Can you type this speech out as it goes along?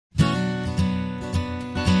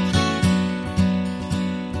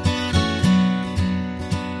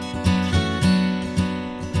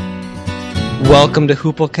Welcome to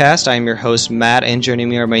Hooplecast. I am your host, Matt, and joining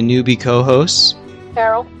me are my newbie co-hosts,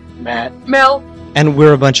 Carol, Matt, Mel, and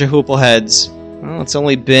we're a bunch of Hoopleheads. Well, it's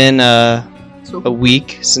only been a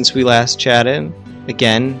week since we last chatted.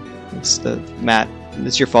 Again, Matt,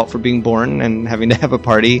 it's your fault for being born and having to have a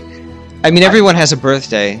party. I mean, everyone has a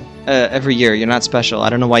birthday every year. You're not special. I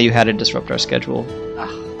don't know why you had to disrupt our schedule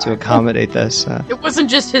to accommodate this. It wasn't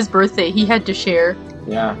just his birthday. He had to share.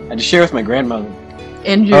 Yeah, I had to share with my grandmother.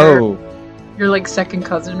 And your like second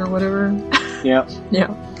cousin or whatever. Yeah. Yeah.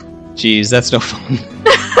 Jeez, that's no fun.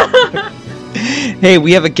 Hey,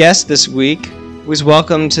 we have a guest this week who was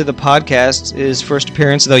welcome to the podcast. His first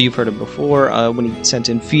appearance, though you've heard him before, when he sent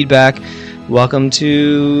in feedback. Welcome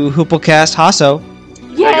to Hooplecast, Hasso.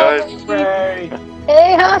 Yay! Hey guys.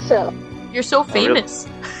 Hey, Hasso. You're so famous.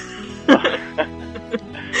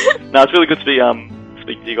 No, it's really good to be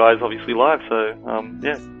speaking to you guys, obviously live. So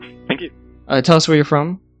yeah, thank you. Tell us where you're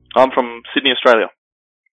from. I'm from Sydney, Australia.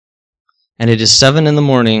 And it is 7 in the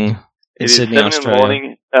morning in Sydney, It is 7 Australia.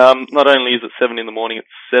 in the morning. Not only is it 7 in the morning, it's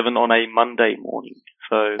 7 on a Monday morning.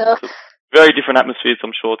 So it's a very different atmosphere,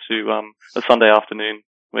 I'm sure, to a Sunday afternoon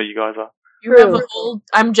where you guys are. You have the whole.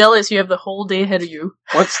 I'm jealous. You have the whole day ahead of you.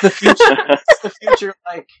 What's the future? What's the future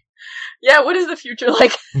like? Yeah. What is the future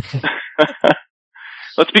like? Well,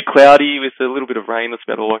 it's a bit cloudy with a little bit of rain. That's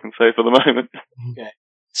about all I can say for the moment. Okay.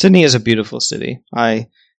 Sydney is a beautiful city. I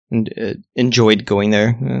enjoyed going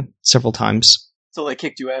there several times. So they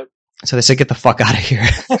kicked you out? So they said, get the fuck out of here.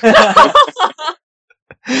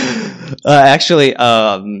 Actually,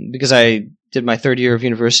 because I did my third year of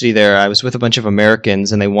university there, I was with a bunch of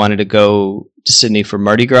Americans, and they wanted to go to Sydney for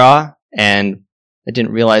Mardi Gras, and I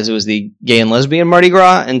didn't realize it was the gay and lesbian Mardi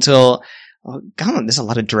Gras until, God, there's a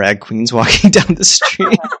lot of drag queens walking down the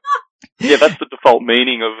street. Yeah, that's the default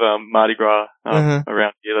meaning of Mardi Gras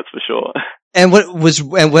around here, that's for sure. And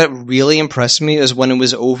what really impressed me is when it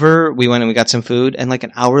was over, we went and we got some food, and like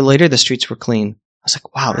an hour later, the streets were clean. I was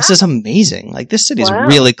like, wow, this is amazing. Like, this city's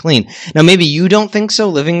really clean. Now, maybe you don't think so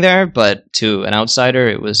living there, but to an outsider,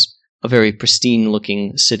 it was a very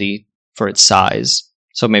pristine-looking city for its size.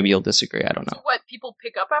 So maybe you'll disagree. I don't know. So what, people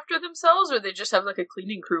pick up after themselves, or they just have like a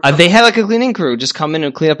cleaning crew? They had like a cleaning crew just come in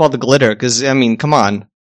and clean up all the glitter, because, I mean, come on.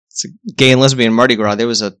 It's a gay and lesbian Mardi Gras. There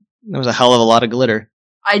was a hell of a lot of glitter.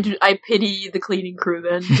 I pity the cleaning crew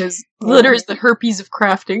then, because glitter is the herpes of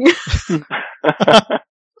crafting.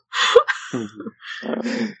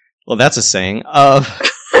 Well, that's a saying.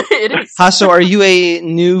 It is. Hasso, are you a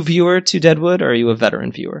new viewer to Deadwood, or are you a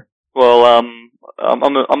veteran viewer? Well, I'm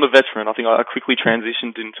a veteran. I think I quickly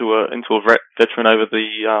transitioned into a veteran over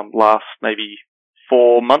the last maybe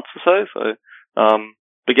 4 months or so. So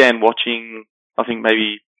began watching, I think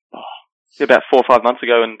maybe about 4 or 5 months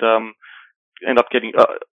ago, and end up getting.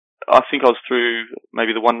 I think I was through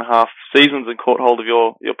maybe the 1.5 seasons and caught hold of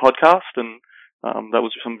your podcast, and that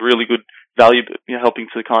was some really good value, helping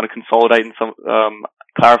to kind of consolidate and some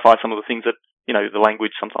clarify some of the things that the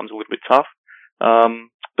language sometimes a little bit tough.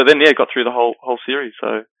 But then got through the whole series,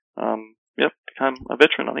 so became a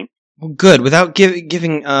veteran, I think. Well, good. Without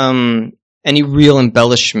giving any real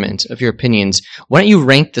embellishment of your opinions, why don't you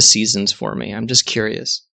rank the seasons for me? I'm just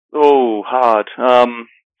curious. Oh, hard.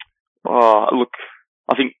 Look,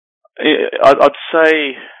 I think I'd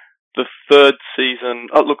say the third season.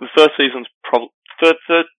 The first season's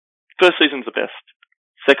first season's the best.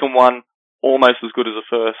 Second one almost as good as the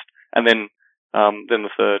first, and then the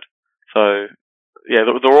third. So yeah,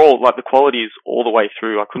 they're all like the quality is all the way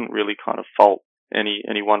through. I couldn't really kind of fault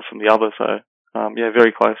any one from the other. So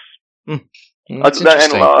very close. That's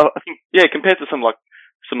interesting. And I think compared to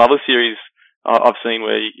some other series I've seen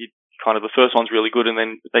where you kind of the first one's really good and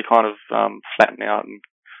then they kind of flatten out and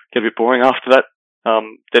get a bit boring after that.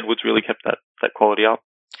 Deadwood's really kept that quality up.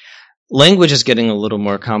 Language is getting a little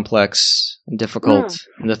more complex and difficult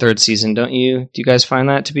in the third season, don't you? Do you guys find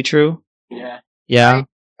that to be true? Yeah. Yeah?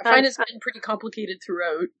 I find it's been pretty complicated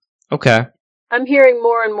throughout. Okay. I'm hearing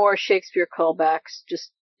more and more Shakespeare callbacks,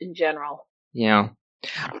 just in general. Yeah.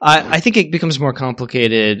 I think it becomes more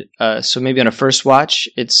complicated, so maybe on a first watch,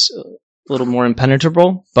 it's a little more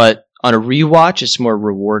impenetrable, but on a rewatch, it's more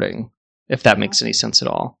rewarding, if that makes any sense at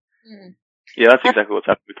all. Yeah, that's exactly what's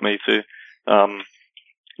happened with me too.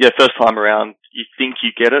 First time around, you think you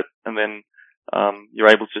get it, and then you're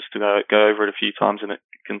able just to go over it a few times and it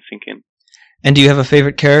can sink in. And do you have a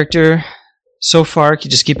favorite character so far?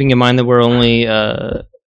 Just keeping in mind that we're only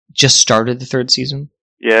just started the third season.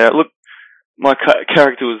 Yeah, look, my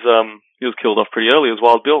character was he was killed off pretty early as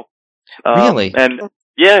Wild Bill. Really? And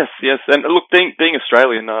yes, and look, being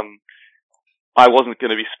Australian, I wasn't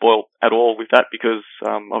going to be spoilt at all with that because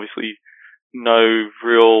obviously no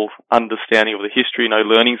real understanding of the history, no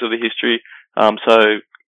learnings of the history. So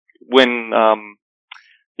when,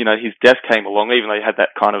 his death came along, even though he had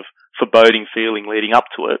that kind of foreboding feeling leading up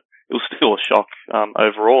to it, it was still a shock,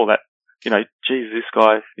 overall that, geez, this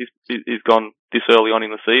guy, he's gone this early on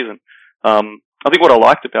in the season. I think what I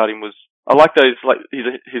liked about him was, I like those, like,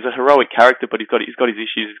 he's a heroic character, but he's got his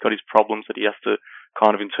issues, he's got his problems that he has to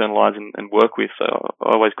kind of internalize and work with, so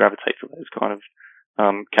I always gravitate to those kind of,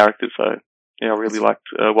 characters, so, yeah, I really liked,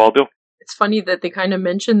 Wild Bill. It's funny that they kind of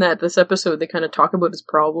mention that this episode, they kind of talk about his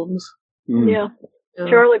problems. Yeah.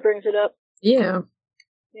 Charlie brings it up. Yeah.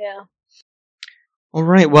 Yeah. All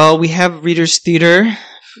right. Well, we have Reader's Theater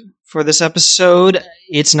for this episode.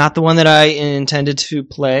 It's not the one that I intended to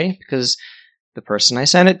play because the person I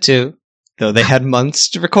sent it to, though they had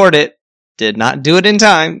months to record it, did not do it in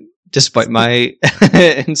time, despite my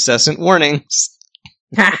incessant warnings.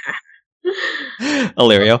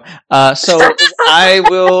 Illyrio. So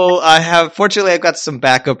fortunately, I've got some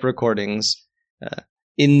backup recordings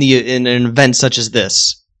in an event such as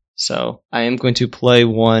this. So I am going to play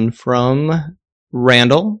one from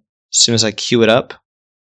Randall as soon as I cue it up.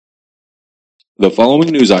 The following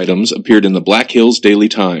news items appeared in the Black Hills Daily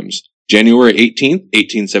Times, January 18th,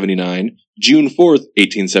 1879, June 4th,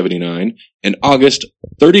 1879, and August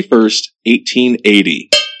 31st, 1880.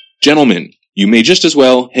 Gentlemen, you may just as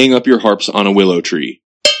well hang up your harps on a willow tree.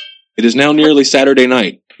 It is now nearly Saturday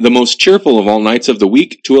night, the most cheerful of all nights of the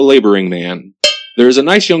week to a laboring man. There is a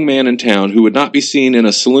nice young man in town who would not be seen in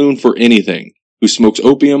a saloon for anything, who smokes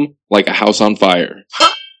opium like a house on fire.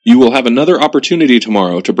 You will have another opportunity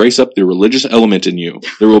tomorrow to brace up the religious element in you.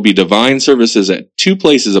 There will be divine services at 2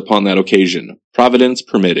 places upon that occasion, Providence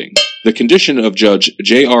permitting. The condition of Judge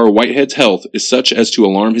J.R. Whitehead's health is such as to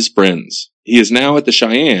alarm his friends. He is now at the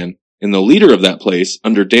Cheyenne, and the leader of that place,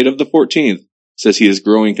 under date of the 14th, says he is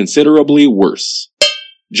growing considerably worse.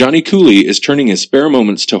 Johnny Cooley is turning his spare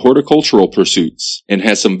moments to horticultural pursuits, and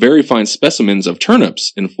has some very fine specimens of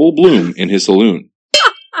turnips in full bloom in his saloon.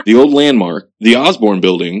 The old landmark, the Osborne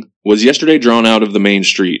Building, was yesterday drawn out of the main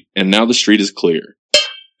street, and now the street is clear.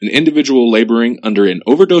 An individual laboring under an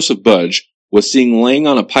overdose of budge was seen laying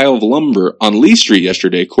on a pile of lumber on Lee Street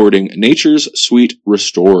yesterday courting Nature's Sweet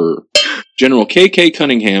Restorer. General K.K.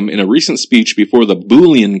 Cunningham, in a recent speech before the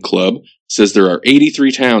Bullion Club, says there are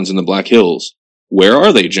 83 towns in the Black Hills. Where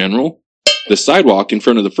are they, General? The sidewalk in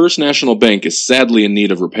front of the First National Bank is sadly in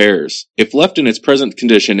need of repairs. If left in its present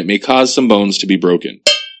condition, it may cause some bones to be broken.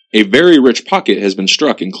 A very rich pocket has been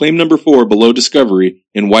struck in claim number 4 below Discovery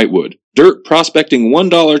in Whitewood. Dirt prospecting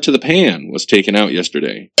 $1 to the pan was taken out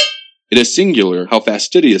yesterday. It is singular how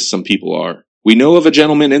fastidious some people are. We know of a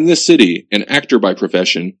gentleman in this city, an actor by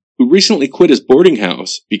profession, who recently quit his boarding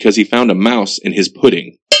house because he found a mouse in his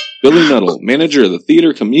pudding. Billy Nuttall, manager of the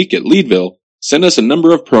Theatre Comique at Leadville, sent us a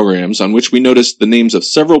number of programs on which we noticed the names of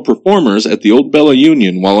several performers at the Old Bella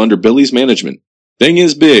Union while under Billy's management. Thing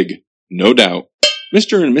is big, no doubt.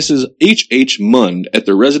 Mr. and Mrs. H.H. Mund at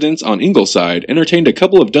their residence on Ingleside entertained a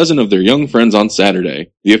couple of dozen of their young friends on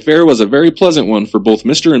Saturday. The affair was a very pleasant one for both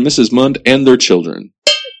Mr. and Mrs. Mund and their children.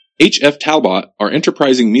 H.F. Talbot, our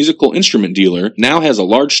enterprising musical instrument dealer, now has a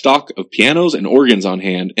large stock of pianos and organs on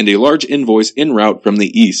hand and a large invoice en route from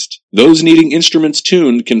the East. Those needing instruments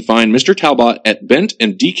tuned can find Mr. Talbot at Bent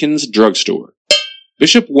and Deacon's Drugstore.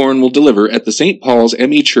 Bishop Warren will deliver at the St. Paul's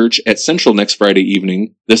M.E. Church at Central next Friday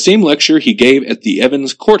evening the same lecture he gave at the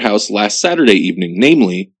Evans Courthouse last Saturday evening,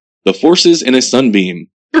 namely, The Forces in a Sunbeam.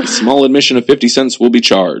 A small admission of 50 cents will be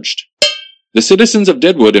charged. The citizens of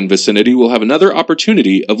Deadwood and vicinity will have another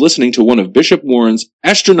opportunity of listening to one of Bishop Warren's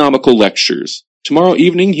astronomical lectures. Tomorrow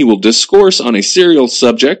evening he will discourse on a serial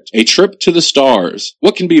subject, a trip to the stars.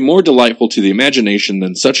 What can be more delightful to the imagination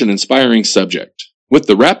than such an inspiring subject? With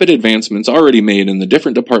the rapid advancements already made in the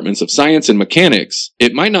different departments of science and mechanics,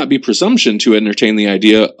 it might not be presumption to entertain the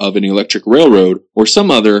idea of an electric railroad or some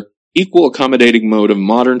other equal accommodating mode of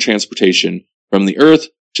modern transportation from the Earth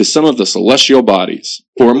to some of the celestial bodies.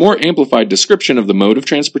 For a more amplified description of the mode of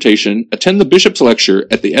transportation, attend the Bishop's lecture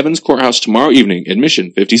at the Evans Courthouse tomorrow evening,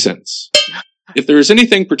 admission 50 cents. If there is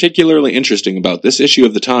anything particularly interesting about this issue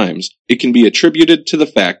of the Times, it can be attributed to the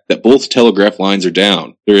fact that both telegraph lines are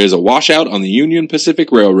down. There is a washout on the Union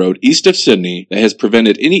Pacific Railroad east of Sydney that has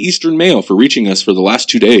prevented any eastern mail from reaching us for the last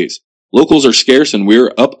 2 days. Locals are scarce and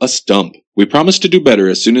we're up a stump. We promise to do better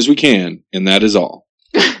as soon as we can, and that is all.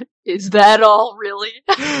 Is that all, really?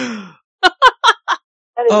 That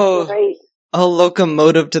is great. A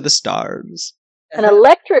locomotive to the stars. An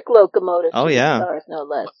electric locomotive. Oh, to yeah. the stars, no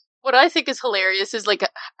less. What I think is hilarious is, like,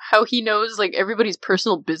 how he knows, like, everybody's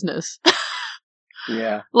personal business.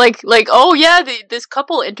 Yeah. Like, oh yeah, this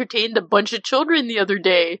couple entertained a bunch of children the other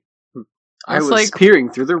day. I was like,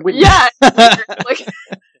 peering through their window. Yeah, like,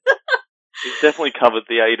 He's definitely covered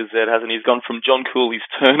the A to Z, hasn't he? He's gone from John Cooley's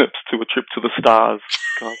turnips to a trip to the stars.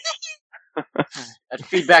 God. That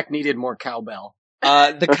feedback needed more cowbell.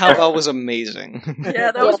 The cowbell was amazing.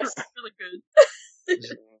 yeah, that was really good.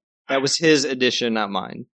 That was his addition, not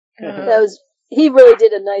mine. He really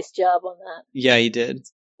did a nice job on that. Yeah, he did.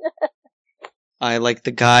 I like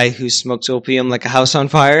the guy who smokes opium like a house on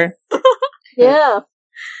fire. Yeah.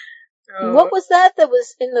 What was that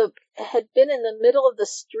was had been in the middle of the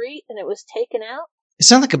street and it was taken out? It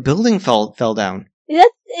sounded like a building fell down.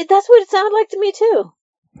 That's what it sounded like to me too.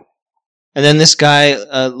 And then this guy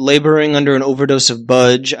laboring under an overdose of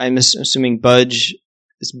budge. I'm assuming budge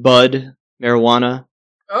is bud, marijuana.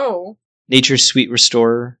 Oh. Nature's sweet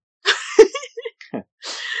restorer.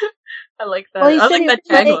 I like that. Well, I like that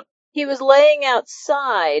tagline. He was laying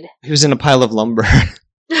outside. He was in a pile of lumber.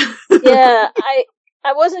 Yeah,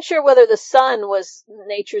 I wasn't sure whether the sun was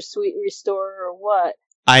nature's sweet restorer or what.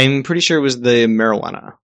 I'm pretty sure it was the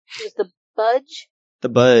marijuana. It was the budge? The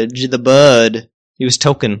budge, the bud. He was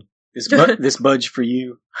token. This budge for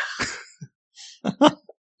you.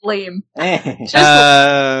 Lame.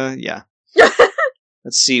 Yeah.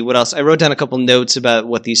 Let's see, what else? I wrote down a couple notes about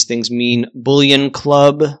what these things mean. Bullion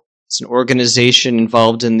Club. It's an organization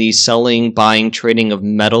involved in the selling, buying, trading of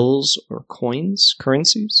metals or coins,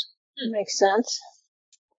 currencies. Makes sense.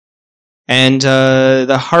 And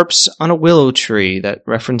the harps on a willow tree that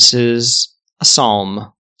references a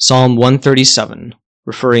psalm. Psalm 137,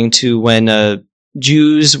 referring to when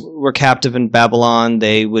Jews were captive in Babylon,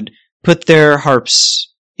 they would put their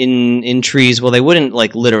harps in trees. Well, they wouldn't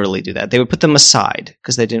literally do that. They would put them aside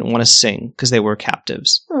because they didn't want to sing because they were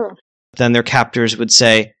captives. Then their captors would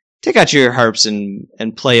say, "Take out your harps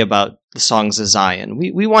and play about the songs of Zion.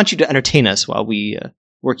 We want you to entertain us while we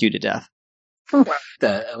work you to death."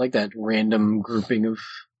 I like that random grouping of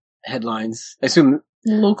headlines. I assume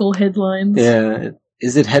Local headlines. Yeah.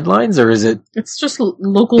 Is it headlines or is it? It's just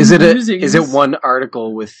local musings. musings. Is it one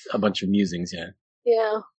article with a bunch of musings? Yeah.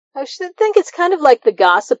 Yeah. I should think it's kind of like the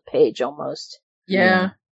gossip page almost.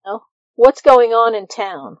 Yeah. What's going on in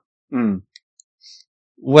town?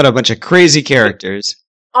 What a bunch of crazy characters.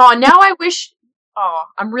 Oh, now I wish... Oh,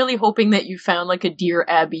 I'm really hoping that you found a Dear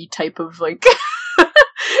Abby type of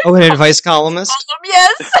Oh, an advice columnist?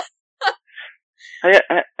 Yes! Hey,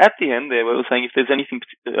 at the end there, we were saying if there's anything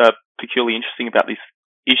peculiarly interesting about this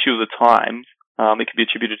issue of the Times, it could be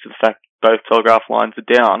attributed to the fact both telegraph lines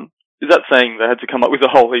are down. Is that saying they had to come up with a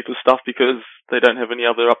whole heap of stuff because they don't have any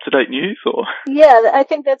other up-to-date news, or? Yeah, I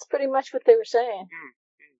think that's pretty much what they were saying.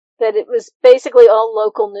 That it was basically all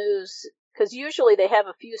local news, because usually they have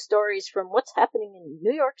a few stories from what's happening in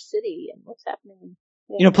New York City and what's happening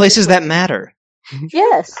in places that matter.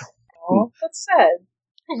 Yes. Oh, that's sad.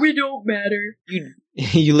 We don't matter.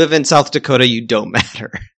 You live in South Dakota, you don't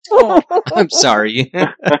matter. Oh. I'm sorry.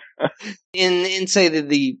 in say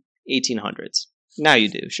the 1800s. Now you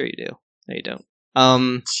do. Sure you do. No, you don't.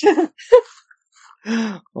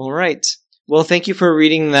 All right. Well, thank you for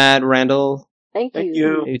reading that, Randall. Thank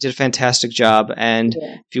you. You did a fantastic job. And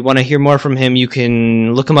if you want to hear more from him, you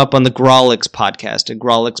can look him up on the Grawlix podcast at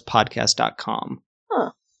grawlixpodcast.com.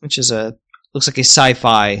 Which is looks like a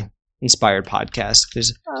sci-fi inspired podcast.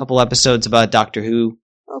 There's a couple episodes about Doctor Who.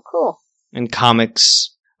 Oh, cool. And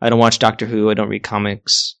comics. I don't watch Doctor Who. I don't read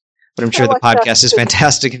comics. But I'm sure the podcast is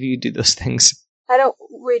fantastic if you do those things. I don't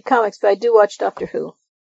read comics, but I do watch Doctor Who.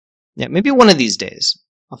 Yeah, maybe one of these days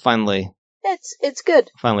I'll finally... It's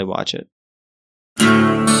good. Finally watch it.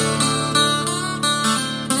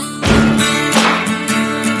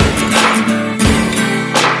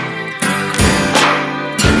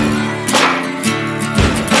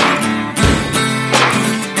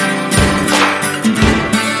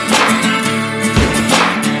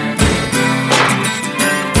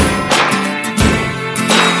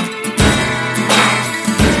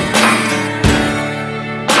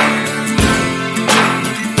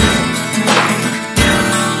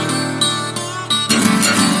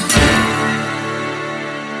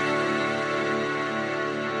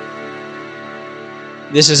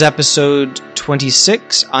 This is episode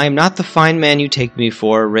 26. I Am Not the Fine Man You Take Me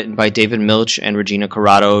For, written by David Milch and Regina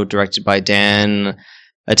Corrado, directed by Dan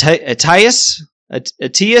Attias?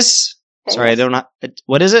 Sorry, I don't know.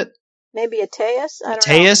 What is it? Maybe Attias? I don't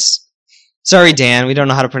Attias? Sorry, Dan, we don't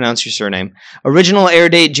know how to pronounce your surname. Original air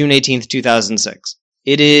date, June 18th, 2006.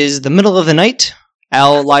 It is the middle of the night.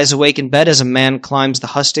 Al lies awake in bed as a man climbs the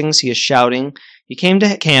hustings. He is shouting. He came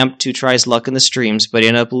to camp to try his luck in the streams, but he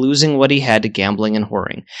ended up losing what he had to gambling and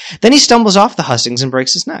whoring. Then he stumbles off the hustings and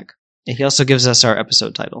breaks his neck. And he also gives us our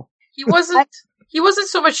episode title. He wasn't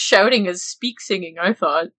so much shouting as speak singing, I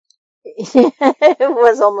thought. It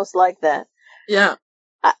was almost like that. Yeah.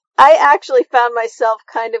 I actually found myself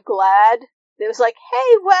kind of glad. It was like,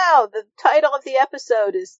 hey, wow, the title of the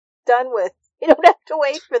episode is done with. You don't have to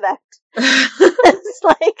wait for that. It's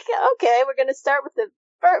like, okay, we're going to start with the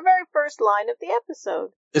very first line of the episode.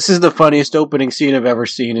 This is the funniest opening scene I've ever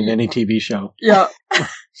seen in any TV show. Yeah.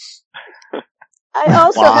 I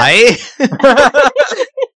also Why?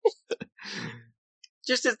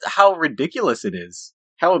 Just how ridiculous it is.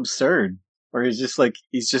 How absurd. Where he's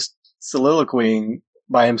just soliloquying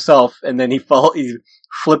by himself, and then he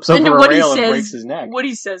flips over a rail and breaks his neck. What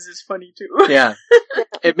he says is funny too. Yeah.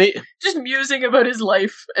 Just musing about his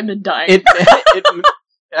life and then dying. It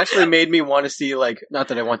actually made me want to see, like, not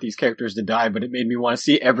that I want these characters to die, but it made me want to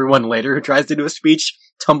see everyone later who tries to do a speech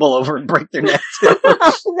tumble over and break their neck.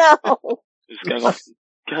 No. Just going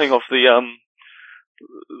off the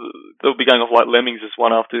they'll be going off like lemmings, just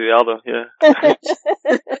one after the other.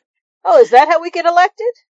 Yeah. Oh, is that how we get elected?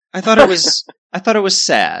 I thought it was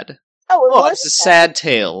sad. Oh, it was It's a sad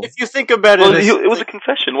tale. If you think about it, Well, it was a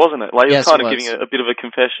confession, wasn't it? Like, he was Yes, kind it of was. giving a bit of a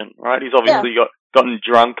confession, right? He's obviously gotten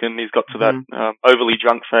drunk, and he's got to that overly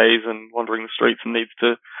drunk phase and wandering the streets, and needs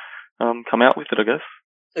to come out with it, I guess.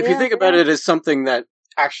 if you think about it as something that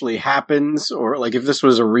actually happens, or like if this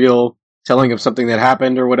was a real telling of something that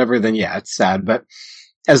happened or whatever, then yeah, it's sad. But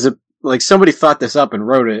as somebody thought this up and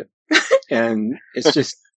wrote it, and it's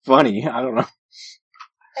just funny. I don't know.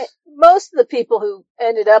 Most of the people who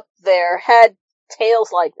ended up there had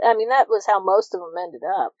tales like, I mean, that was how most of them ended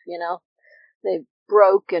up, you know. They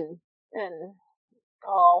broke and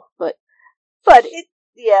all, but it,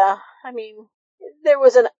 yeah, I mean, there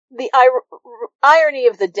was the irony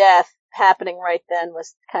of the death happening right then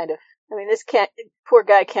was kind of, I mean, poor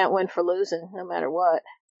guy can't win for losing, no matter what.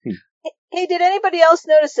 Hey, did anybody else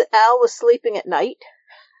notice that Al was sleeping at night?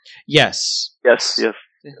 Yes. Yes.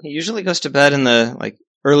 He usually goes to bed in the,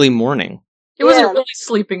 early morning. He wasn't really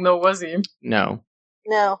sleeping, though, was he? No.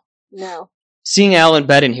 No. Seeing Al in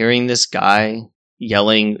bed and hearing this guy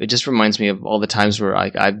yelling, it just reminds me of all the times where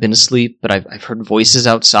I've been asleep, but I've heard voices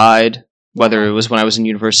outside, whether it was when I was in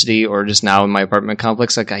university or just now in my apartment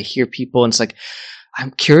complex. Like, I hear people, and it's like,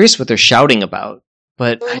 I'm curious what they're shouting about,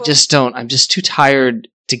 but I just don't. I'm just too tired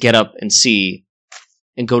to get up and see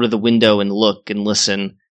and go to the window and look and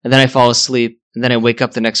listen. And then I fall asleep. And then I wake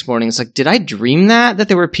up the next morning. It's like, did I dream that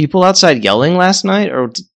there were people outside yelling last night? Or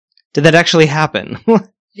did that actually happen?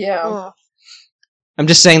 Yeah. I'm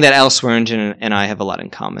just saying that Al Swearingen and I have a lot in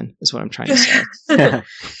common, is what I'm trying to say.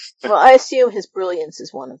 Well, I assume his brilliance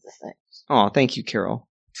is one of the things. Oh, thank you, Carol.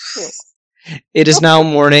 Yes. It is now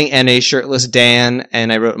morning and a shirtless Dan,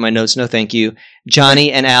 and I wrote in my notes, no thank you.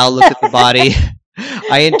 Johnny and Al look at the body.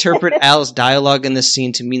 I interpret Al's dialogue in this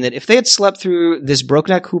scene to mean that if they had slept through this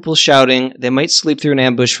broke-neck hoople shouting, they might sleep through an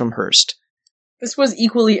ambush from Hearst. This was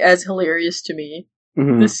equally as hilarious to me,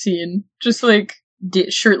 Mm-hmm. this scene. Just like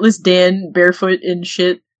shirtless Dan, barefoot and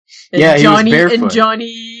shit. And Yeah, he was Johnny barefoot. and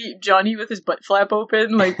Johnny with his butt flap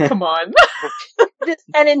open. Like, come on.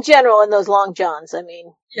 And in general, in those long johns, I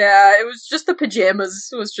mean. Yeah, it was just the pajamas.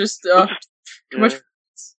 It was just too much.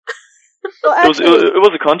 Well, actually, It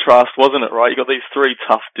was a contrast, wasn't it, right? You got these three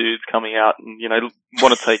tough dudes coming out and,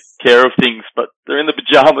 want to take care of things, but they're in the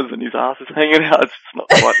pajamas and his ass is hanging out. It's just not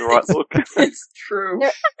quite the right look. It's true.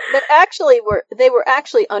 they were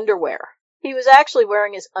actually underwear. He was actually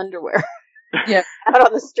wearing his underwear. Yeah. Out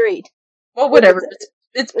on the street. Well, whatever.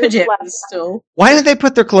 It's It was pajamas flat. still. Why did they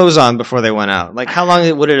put their clothes on before they went out? Like, how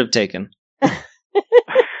long would it have taken?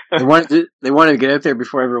 They wanted to get out there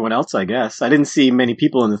before everyone else, I guess. I didn't see many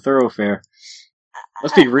people in the thoroughfare.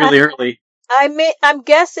 Must be really early. I'm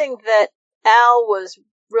guessing that Al was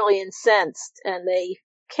really incensed, and they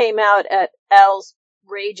came out at Al's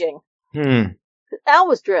raging. Al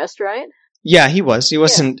was dressed, right? Yeah, he was. He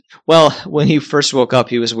wasn't... Well, when he first woke up,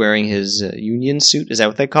 he was wearing his union suit. Is that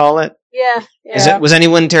what they call it? Yeah. Was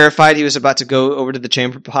anyone terrified he was about to go over to the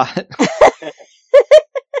chamber pot?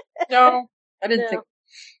 No, I didn't think.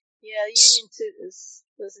 Yeah, the union suit was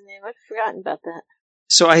the name. I'd forgotten about that.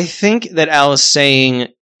 So I think that Al is saying,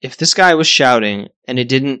 if this guy was shouting and it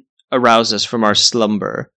didn't arouse us from our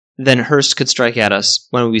slumber, then Hearst could strike at us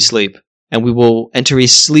when we sleep, and we will enter a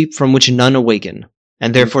sleep from which none awaken.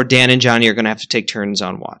 And therefore Dan and Johnny are going to have to take turns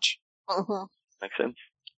on watch. Uh-huh. Makes sense.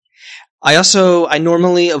 I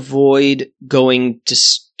normally avoid going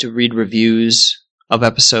to read reviews of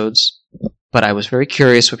episodes but I was very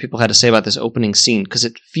curious what people had to say about this opening scene, because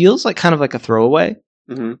it feels like kind of like a throwaway,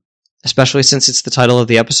 especially since it's the title of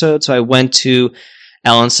the episode. So I went to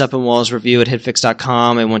Alan Sepinwall's review at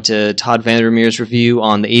hitfix.com. I went to Todd Vandermeer's review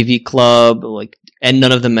on the AV Club, and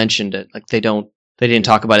none of them mentioned it. Like, they didn't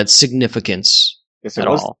talk about its significance at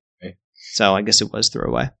all. So I guess it was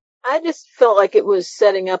throwaway. I just felt like it was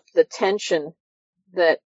setting up the tension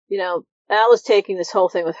that, Al is taking this whole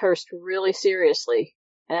thing with Hearst really seriously.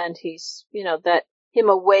 And he's, that him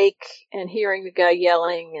awake and hearing the guy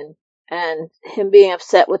yelling and him being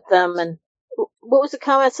upset with them. And what was the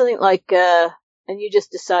comment? Something like, and you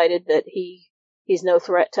just decided that he's no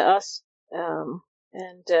threat to us. I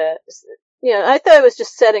thought it was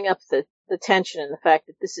just setting up the tension and the fact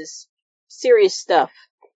that this is serious stuff.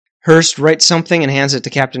 Hearst writes something and hands it to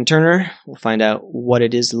Captain Turner. We'll find out what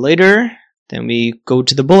it is later. Then we go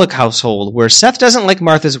to the Bullock household, where Seth doesn't like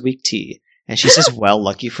Martha's weak tea. And she says, well,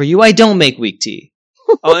 lucky for you, I don't make weak tea.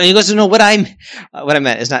 Oh, and he goes, no, what I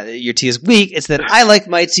meant is not that your tea is weak, it's that I like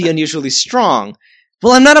my tea unusually strong.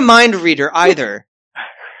 Well, I'm not a mind reader either.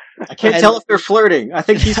 I can't tell if they're flirting. I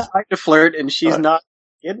think he's trying to flirt and she's not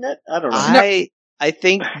getting it. I don't know. I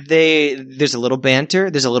think there's a little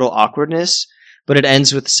banter, there's a little awkwardness, but it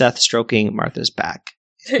ends with Seth stroking Martha's back.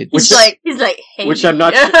 He's like, hey. Which I'm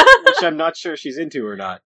not sure she's into or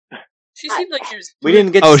not. She seemed like she was. We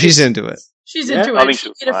didn't get. She's into it. She's into I it. think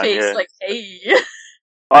She made a face like, hey.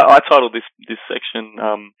 I titled this section,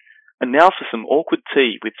 and now for some awkward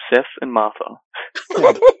tea with Seth and Martha.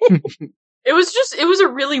 It was a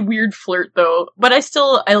really weird flirt though, but I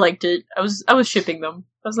liked it. I was shipping them.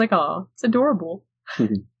 I was like, oh, it's adorable.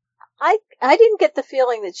 I didn't get the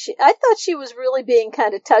feeling that I thought she was really being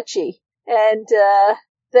kind of touchy. And,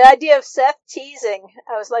 the idea of Seth teasing,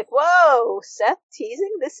 I was like, whoa, Seth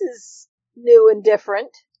teasing? This is new and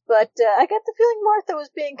different. But, I got the feeling Martha was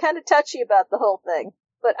being kind of touchy about the whole thing.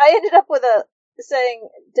 But I ended up with saying,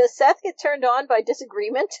 does Seth get turned on by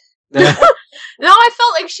disagreement? No, I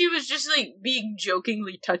felt like she was just like being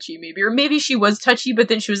jokingly touchy, maybe. Or maybe she was touchy, but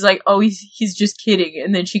then she was like, oh, he's just kidding.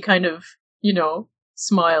 And then she kind of,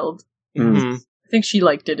 smiled. Mm-hmm. I think she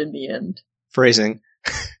liked it in the end. Phrasing.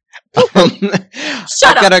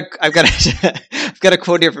 Shut up. I've got a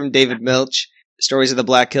quote here from David Milch, Stories of the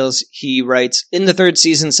Black Hills. He writes, in the third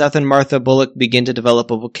season, Seth and Martha Bullock begin to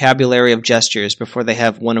develop a vocabulary of gestures before they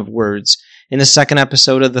have one of words. In the second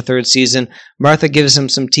episode of the third season, Martha gives him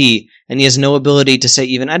some tea, and he has no ability to say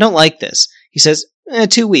even, I don't like this. He says,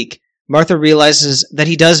 too weak. Martha realizes that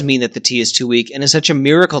he does mean that the tea is too weak, and it's such a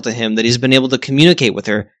miracle to him that he's been able to communicate with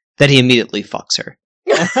her that he immediately fucks her.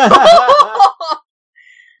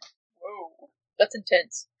 That's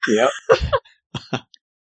intense. Yep.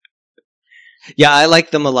 Yeah, I like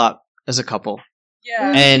them a lot as a couple.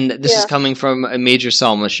 Yeah. And this is coming from a major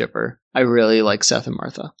Salma shipper. I really like Seth and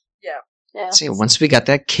Martha. Yeah. See, once we got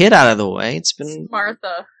that kid out of the way, it's been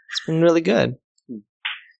really good.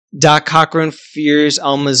 Doc Cochran fears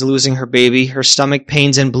Alma's losing her baby. Her stomach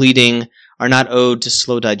pains and bleeding are not owed to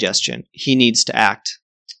slow digestion. He needs to act,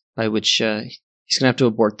 by which he's going to have to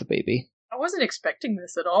abort the baby. I wasn't expecting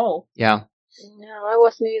this at all. Yeah. No, I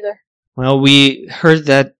wasn't either. Well, we heard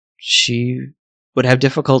that she would have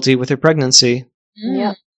difficulty with her pregnancy.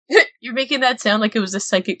 Yeah. You're making that sound like it was a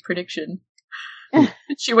psychic prediction.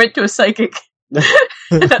 She went to a psychic.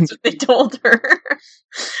 That's what they told her.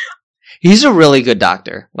 He's a really good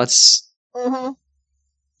doctor.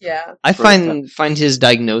 Yeah. I find his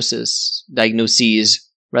diagnoses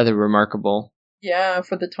rather remarkable. Yeah,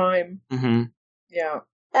 for the time. Mm-hmm. Yeah.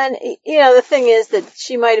 And, the thing is that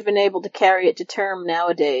she might have been able to carry it to term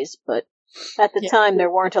nowadays, but at the time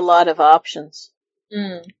there weren't a lot of options.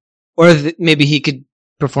 Mm. Or maybe he could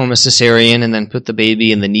perform a cesarean and then put the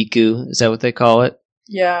baby in the NICU. Is that what they call it?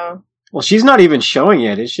 Yeah. Well, she's not even showing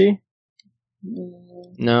yet, is she?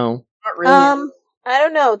 No. Not really. I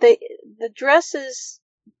don't know. The dresses,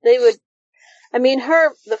 the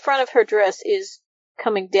front of her dress is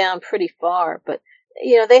coming down pretty far, but,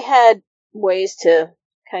 they had ways to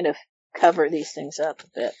kind of cover these things up a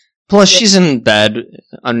bit. Plus, she's in bed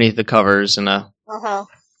underneath the covers in a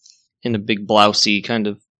big blousey kind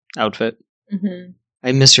of outfit. Mm-hmm.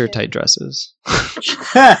 I miss her tight dresses.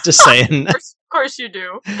 Just saying. Of course you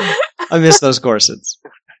do. I miss those corsets.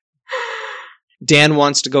 Dan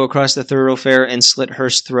wants to go across the thoroughfare and slit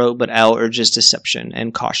Hearst's throat, but Al urges deception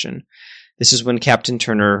and caution. This is when Captain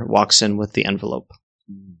Turner walks in with the envelope.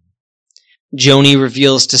 Joni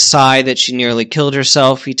reveals to Cy that she nearly killed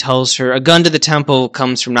herself. He tells her a gun to the temple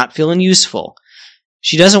comes from not feeling useful.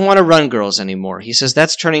 She doesn't want to run girls anymore. He says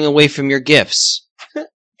that's turning away from your gifts.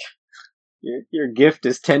 Your gift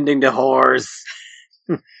is tending to whores.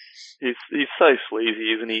 He's so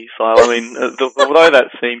sleazy, isn't he? So I mean, although that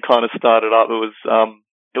scene kind of started up,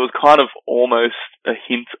 it was kind of almost a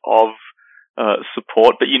hint of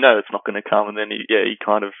support, but it's not going to come. And then he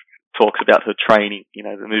kind of talks about her training,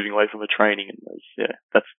 they're moving away from her training, and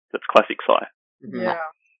that's classic Sai. Yeah.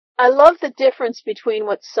 I love the difference between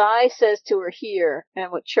what Sai says to her here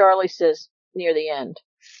and what Charlie says near the end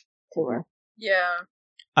to her. Yeah.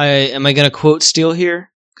 Am I going to quote Steele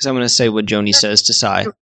here? Because I'm going to say what Joni says to Sai.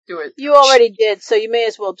 Do it. You already did, so you may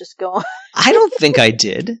as well just go on. I don't think I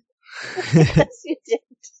did. Yes, you did.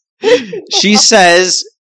 She says,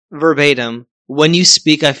 verbatim, "When you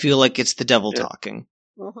speak, I feel like it's the devil talking."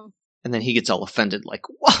 Mm-hmm. And then he gets all offended, like,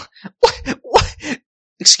 what?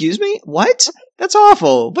 Excuse me? What? That's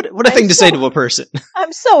awful. What a thing to say to a person.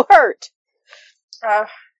 I'm so hurt.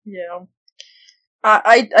 Yeah.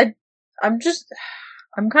 I'm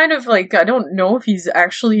kind of like, I don't know if he's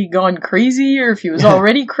actually gone crazy or if he was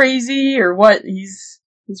already crazy or what. He's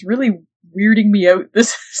really weirding me out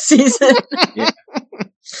this season.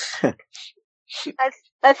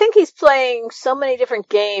 I think he's playing so many different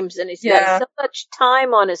games and he's got so much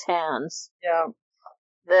time on his hands. Yeah.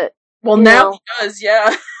 That now he does,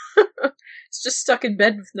 yeah. He's just stuck in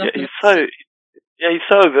bed with nothing. He's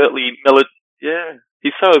so overtly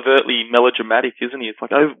he's so overtly melodramatic, isn't he? It's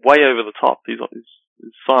like way over the top. He's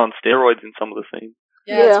on steroids in some of the scenes.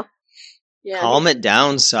 Yeah. Calm it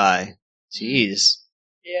down, Sai. Jeez.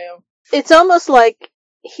 Yeah. It's almost like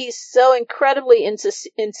he's so incredibly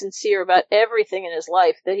insincere about everything in his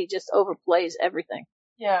life that he just overplays everything.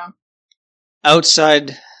 Yeah.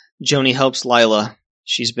 Outside, Joni helps Lila.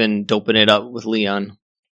 She's been doping it up with Leon.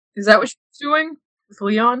 Is that what she's doing with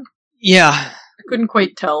Leon? Yeah. I couldn't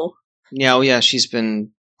quite tell. Yeah, she's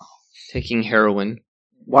been taking heroin.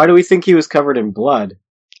 Why do we think he was covered in blood?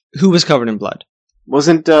 Who was covered in blood?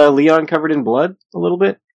 Wasn't Leon covered in blood a little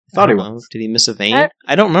bit? I thought he was. Did he miss a vein?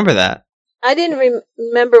 I don't remember that. I didn't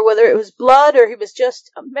remember whether it was blood or he was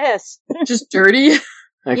just a mess. Just dirty?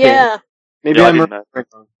 Okay. Yeah. Maybe I I'm didn't know.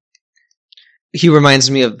 wrong. He reminds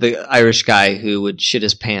me of the Irish guy who would shit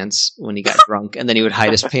his pants when he got drunk, and then he would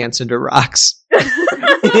hide his pants under rocks.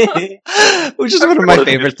 Which is one of my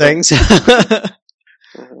favorite things.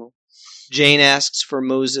 Jane asks for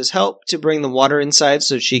Moses' help to bring the water inside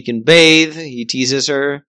so she can bathe. He teases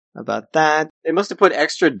her about that. They must have put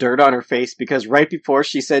extra dirt on her face because right before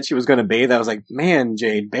she said she was going to bathe, I was like, "Man,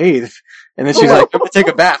 Jade, bathe." And then she's like, "I'm going to take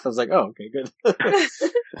a bath." I was like, "Oh, okay, good."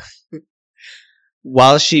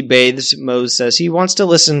 While she bathes, Mose says he wants to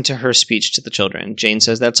listen to her speech to the children. Jane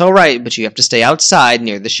says that's all right, but you have to stay outside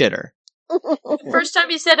near the shitter. First time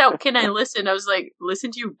he said, "Oh, can I listen?" I was like,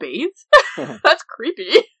 "Listen to you bathe?" That's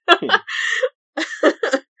creepy.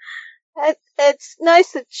 It's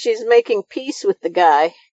nice that she's making peace with the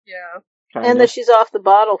guy. Yeah. And that she's off the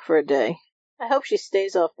bottle for a day. I hope she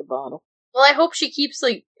stays off the bottle. Well, I hope she keeps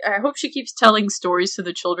telling stories to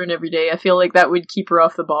the children every day. I feel like that would keep her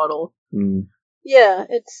off the bottle. Mm. Yeah,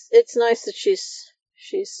 it's nice that she's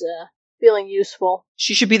feeling useful.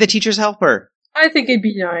 She should be the teacher's helper. I think it'd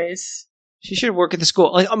be nice. She should work at the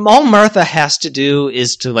school. Like, all Martha has to do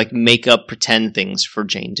is to make up pretend things for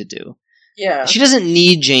Jane to do. Yeah. She doesn't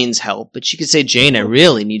need Jane's help, but she could say, "Jane, I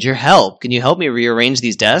really need your help. Can you help me rearrange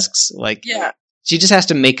these desks?" Yeah. She just has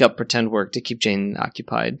to make up pretend work to keep Jane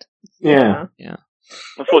occupied. Yeah.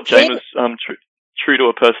 I thought Jane was true to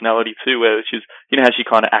her personality too, where she's, how she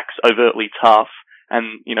kind of acts overtly tough,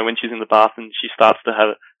 and when she's in the bath and she starts to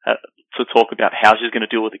have to talk about how she's going to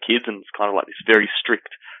deal with the kids, and it's kind of like this very strict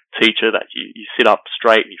teacher that you sit up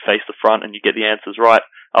straight and you face the front and you get the answers right,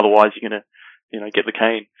 otherwise you're going to get the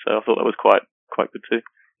cane. So I thought that was quite good too.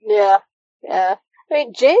 Yeah. I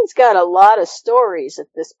mean, Jane's got a lot of stories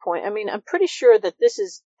at this point. I mean, I'm pretty sure that this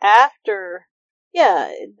is after,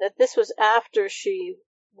 that this was after she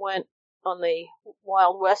went on the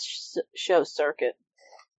Wild West show circuit.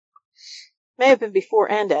 May have been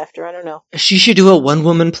before and after, I don't know. She should do a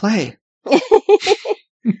one-woman play.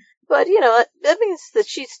 But, that means that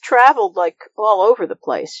she's traveled, all over the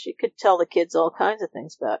place. She could tell the kids all kinds of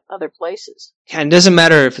things about other places. Yeah, it doesn't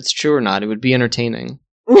matter if it's true or not. It would be entertaining.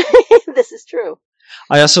 This is true.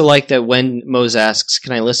 I also like that when Mose asks,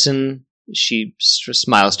 "Can I listen?" she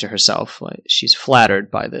smiles to herself. Like she's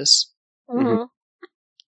flattered by this. Mm-hmm.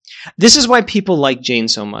 This is why people like Jane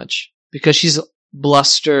so much. Because she's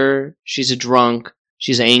bluster, she's a drunk,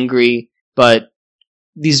 she's angry, but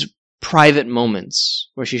these private moments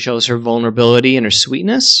where she shows her vulnerability and her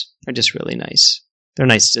sweetness are just really nice. They're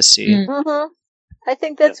nice to see. Mm-hmm. I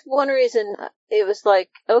think that's one reason it was like,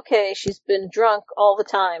 okay, she's been drunk all the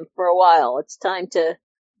time for a while. It's time to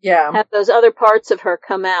have those other parts of her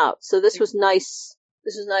come out. So this was nice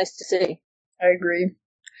This is nice to see. I agree.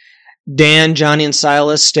 Dan, Johnny, and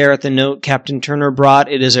Silas stare at the note Captain Turner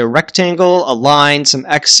brought. It is a rectangle, a line, some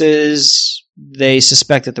X's. They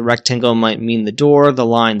suspect that the rectangle might mean the door, the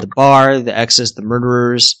line, the bar, the X's, the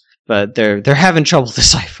murderers, but they're having trouble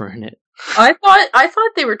deciphering it. I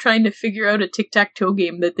thought they were trying to figure out a tic-tac-toe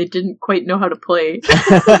game that they didn't quite know how to play.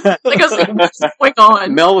 I was like, what's going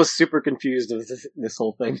on? Mel was super confused with this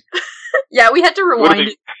whole thing. Yeah, we had to rewind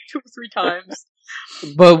it 2 or 3 times.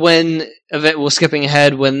 But when, we're skipping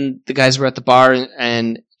ahead, when the guys were at the bar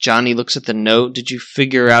and Johnny looks at the note, did you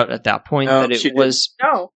figure out at that point that it was...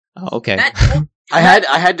 No. Oh, okay. I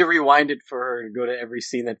had to rewind it for her to go to every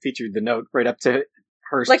scene that featured the note right up to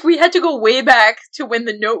Hearst. Like, we had to go way back to when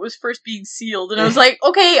the note was first being sealed, and I was like,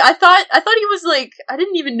 okay, I thought he was like, I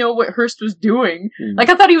didn't even know what Hearst was doing. Like,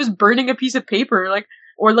 I thought he was burning a piece of paper, like,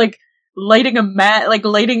 or like lighting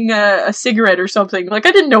a cigarette or something. Like,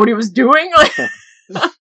 I didn't know what he was doing. Like, yeah,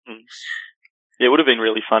 it would have been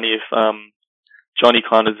really funny if Johnny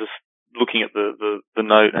kind of just looking at the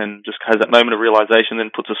note and just has that moment of realization,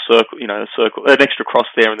 then puts a circle, an extra cross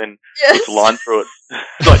there, and then puts a line through it.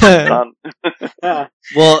 Like, done.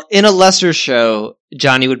 Well, in a lesser show,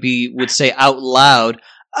 Johnny would say out loud,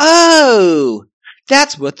 "Oh,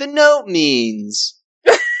 that's what the note means."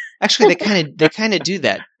 Actually, they kind of do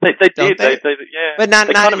that. They did, yeah. But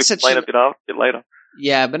not kind in of such explain a bit later.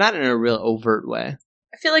 Yeah, but not in a real overt way.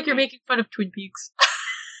 I feel like you're making fun of Twin Peaks.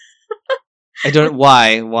 I don't.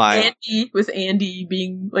 Why? With Andy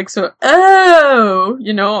being like so. Oh,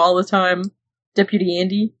 all the time, Deputy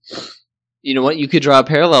Andy. You know what? You could draw a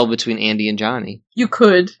parallel between Andy and Johnny. You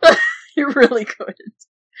could. You really could.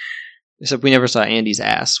 Except we never saw Andy's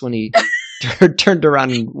ass when he turned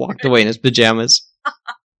around and walked away in his pajamas.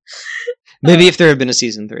 Maybe if there had been a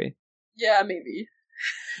season 3. Yeah, maybe.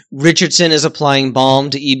 Richardson is applying balm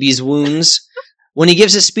to E.B.'s wounds. When he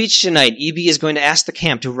gives his speech tonight, E.B. is going to ask the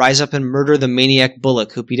camp to rise up and murder the maniac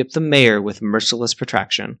Bullock who beat up the mayor with merciless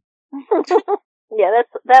protraction. Yeah,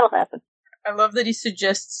 that'll happen. I love that he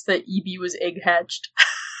suggests that E.B. was egg hatched.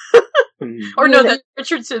 Or no, that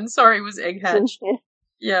Richardson, was egg hatched.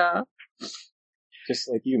 Yeah.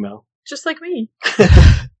 Just like you, Mel. Just like me.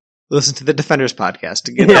 Listen to the Defenders podcast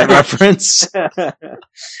to get that reference.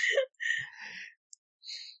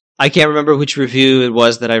 I can't remember which review it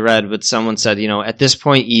was that I read, but someone said, at this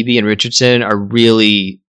point, E.B. and Richardson are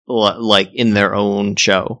really like in their own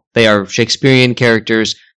show. They are Shakespearean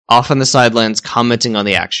characters off on the sidelines commenting on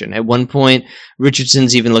the action. At one point,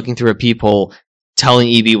 Richardson's even looking through a peephole, telling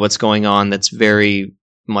E.B. what's going on. That's very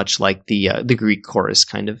much like the Greek chorus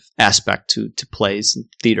kind of aspect to plays and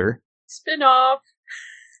theater. Spin-off.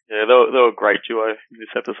 Yeah, they were a great duo in this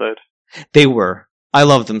episode. They were. I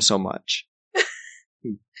love them so much.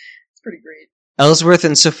 Pretty great. Ellsworth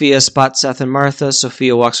and Sophia spot Seth and Martha.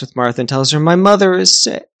 Sophia walks with Martha and tells her, "My mother is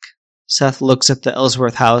sick." Seth looks at the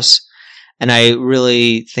Ellsworth house, and I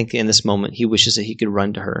really think in this moment he wishes that he could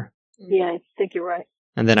run to her. Yeah, I think you're right.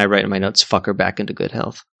 And then I write in my notes, "Fuck her back into good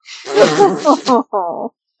health." I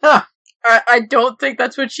don't think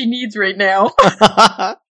that's what she needs right now.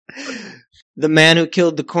 The man who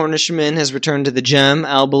killed the Cornishman has returned to the gem.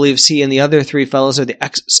 Al believes he and the other 3 fellows are the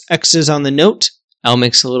X's on the note. Al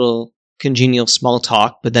makes a little congenial small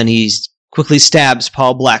talk, but then he quickly stabs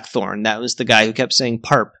Paul Blackthorne. That was the guy who kept saying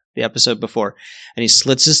 "parp" the episode before. And he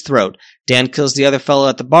slits his throat. Dan kills the other fellow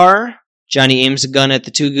at the bar. Johnny aims a gun at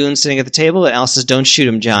the 2 goons sitting at the table, and Al says, "Don't shoot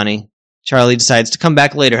him, Johnny." Charlie decides to come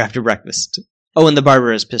back later after breakfast. Oh, and the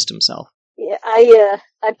barber has pissed himself. Yeah, I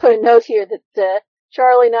put a note here that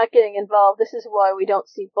Charlie not getting involved, this is why we don't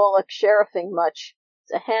see Bullock sheriffing much.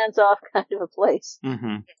 It's a hands-off kind of a place.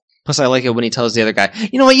 Mm-hmm. Plus, I like it when he tells the other guy,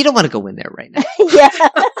 "You know what, you don't want to go in there right now." Yeah. Yeah,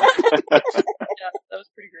 that was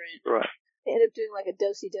pretty great. Right. They end up doing like a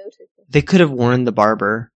do-si-do type thing. They could have warned the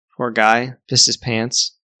barber. Poor guy. Pissed his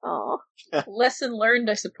pants. Oh. Lesson learned,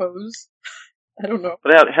 I suppose. I don't know.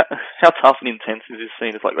 But how tough and intense is this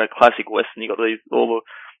scene? It's like that classic Western. You got all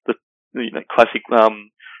the classic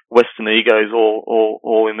Western egos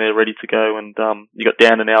all in there ready to go, and you got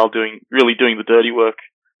Dan and Al doing the dirty work,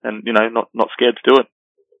 and not scared to do it.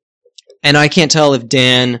 And I can't tell if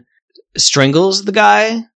Dan strangles the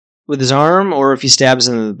guy with his arm or if he stabs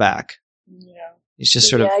him in the back. Yeah. He's just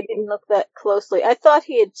sort of... I didn't look that closely. I thought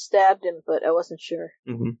he had stabbed him, but I wasn't sure.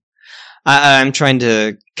 Mm-hmm. I'm trying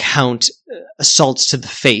to count assaults to the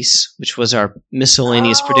face, which was our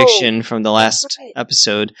miscellaneous prediction from the last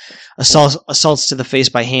episode. Assaults to the face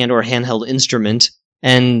by hand or handheld instrument.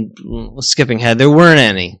 And skipping ahead, there weren't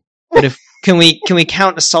any. But can we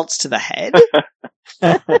count assaults to the head?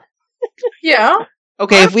 Yeah.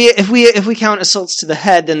 Okay, if we count assaults to the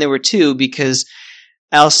head, then there were 2 because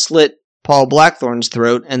Al slit Paul Blackthorne's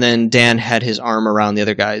throat, and then Dan had his arm around the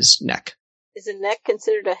other guy's neck. Is a neck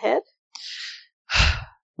considered a head?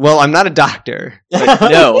 Well, I'm not a doctor, but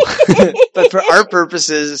no. But for our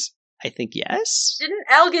purposes, I think yes. Didn't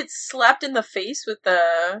Al get slapped in the face with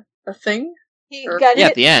a thing? He got hit.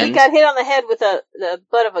 At the end. He got hit on the head with the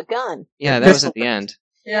butt of a gun. Yeah, that was at the end.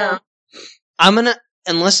 Yeah. I'm gonna,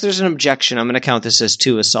 unless there's an objection, I'm gonna count this as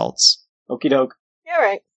 2 assaults. Okie doke. All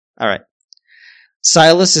right. All right.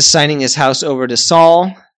 Silas is signing his house over to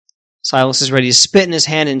Saul. Silas is ready to spit in his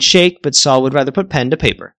hand and shake, but Saul would rather put pen to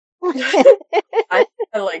paper. I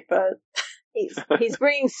like that. He's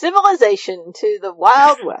bringing civilization to the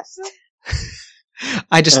Wild West.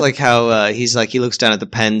 I just like how he looks down at the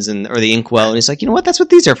pens or the inkwell, and he's like, you know what? That's what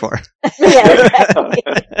these are for. Yeah, exactly.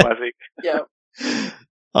 Classic. Yeah.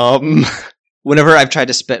 Whenever I've tried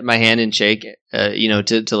to spit in my hand and shake,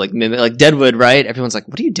 to like mimic, like Deadwood, right? Everyone's like,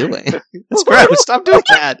 what are you doing? That's gross. Stop doing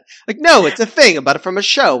that. Like, no, it's a thing about it from a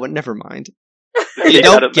show, but never mind. You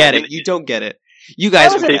don't get it. You don't get it. You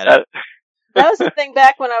guys don't get it. That was the thing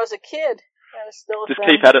back when I was a kid. I was still a Just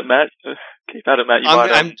friend. keep at it, Matt. Keep at it, Matt.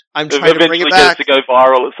 I'm trying to bring it back. Eventually gets to go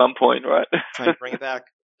viral at some point, right? Trying to bring it back.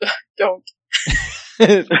 Don't.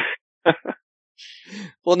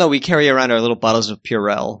 Well, no, we carry around our little bottles of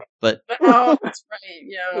Purell, but Oh, that's right.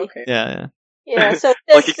 Yeah, okay. yeah. Yeah, so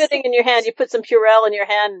instead of spitting in your hand, you put some Purell in your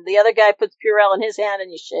hand, and the other guy puts Purell in his hand,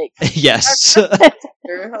 and you shake. Yes. Sure,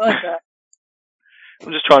 I like that.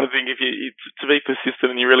 I'm just trying to think if you to be persistent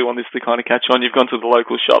and you really want this to kind of catch on. You've gone to the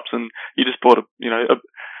local shops and you just bought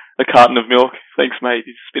a carton of milk. Thanks, mate.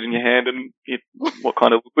 You spit in your hand, and what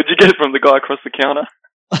kind of would you get from the guy across the counter?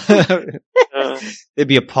 They'd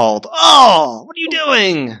be appalled. Oh, what are you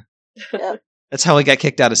doing? Yeah. That's how I got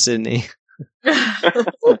kicked out of Sydney.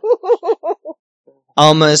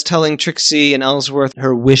 Alma is telling Trixie and Ellsworth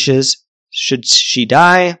her wishes. Should she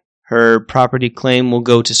die, her property claim will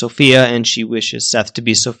go to Sophia, and she wishes Seth to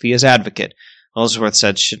be Sophia's advocate. Ellsworth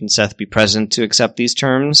said, shouldn't Seth be present to accept these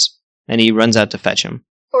terms? And he runs out to fetch him.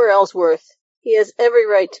 Poor Ellsworth. He has every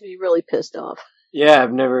right to be really pissed off. Yeah,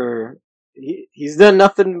 I've never... He's done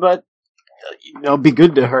nothing but, be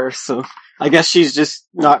good to her, so... I guess she's just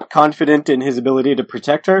not confident in his ability to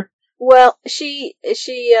protect her. Well, she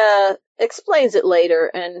explains it later,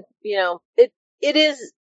 and, it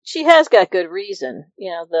is... She has got good reason,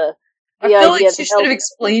 the I feel like idea she should have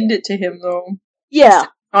explained it to him, though. Yeah.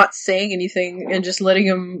 Not saying anything and just letting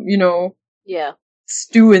him, Yeah.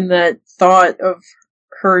 stew in that thought of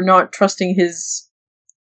her not trusting his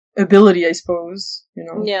ability, I suppose,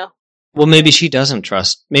 Yeah. Well, maybe she doesn't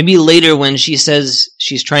trust. Maybe later when she says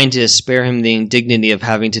she's trying to spare him the indignity of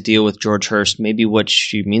having to deal with George Hurst, maybe what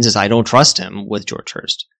she means is I don't trust him with George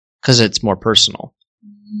Hurst. Because it's more personal.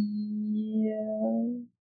 Yeah.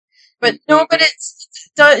 But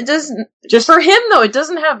it doesn't... Just for him, though, it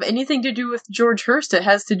doesn't have anything to do with George Hurst. It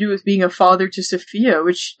has to do with being a father to Sophia,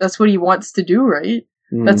 which that's what he wants to do, right?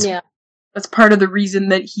 Mm. That's part of the reason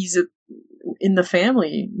that he's in the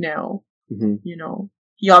family now. Mm-hmm.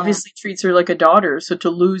 He obviously treats her like a daughter, so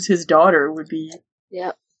to lose his daughter would be...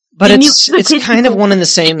 Yeah. But it's kind of one and the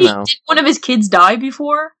same, though. Did one of his kids die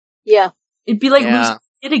before? Yeah. It'd be like losing a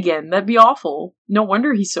kid again. That'd be awful. No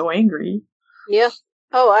wonder he's so angry. Yeah.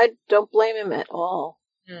 Oh, I don't blame him at all.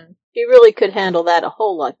 Mm. He really could handle that a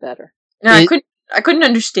whole lot better. And I couldn't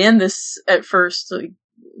understand this at first. Like,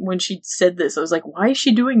 when she said this, I was like, why is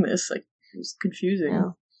she doing this? Like, it was confusing.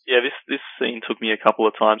 Yeah. Yeah, this scene took me a couple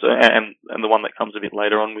of times, and the one that comes a bit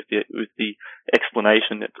later on with the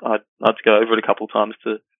explanation, I'd have to go over it a couple of times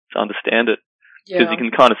to understand it, because you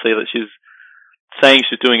can kind of see that she's saying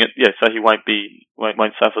she's doing it, so he won't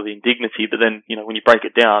suffer the indignity. But then, when you break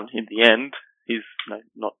it down, in the end, he's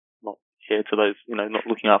not here to those, not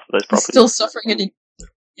looking after those properties.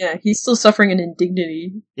 He's still suffering an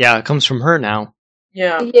indignity. Yeah, it comes from her now.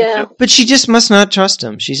 Yeah. Yeah. But she just must not trust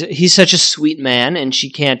him. He's such a sweet man, and she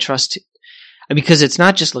can't trust him. Because it's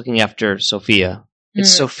not just looking after Sophia.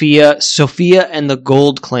 It's Sophia and the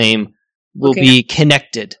gold claim will be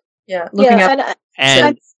connected. Yeah. And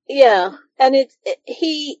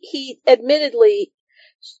he admittedly,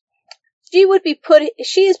 she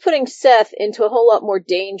is putting Seth into a whole lot more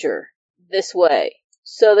danger this way.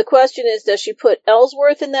 So the question is, does she put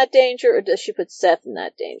Ellsworth in that danger, or does she put Seth in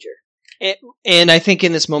that danger? And I think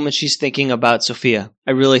in this moment she's thinking about Sophia.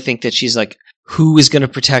 I really think that she's like, who is going to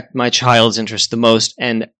protect my child's interest the most?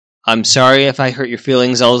 And I'm sorry if I hurt your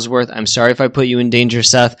feelings, Ellsworth. I'm sorry if I put you in danger,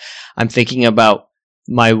 Seth. I'm thinking about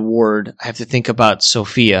my ward. I have to think about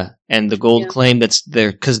Sophia and the gold claim that's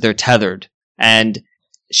there because they're tethered. And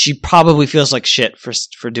she probably feels like shit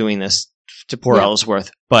for doing this to poor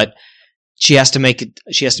Ellsworth. But she has to make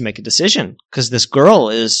a decision because this girl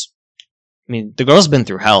the girl's been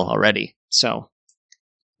through hell already. So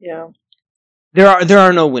Yeah. there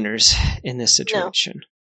are no winners in this situation.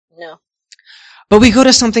 No. But we go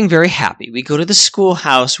to something very happy. We go to the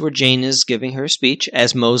schoolhouse where Jane is giving her speech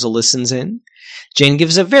as Mosa listens in. Jane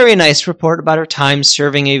gives a very nice report about her time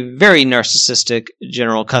serving a very narcissistic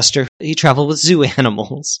General Custer. He traveled with zoo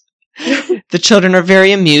animals. The children are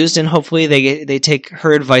very amused, and hopefully they take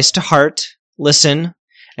her advice to heart. Listen,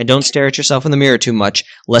 and don't stare at yourself in the mirror too much,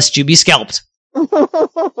 lest you be scalped.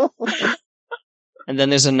 And then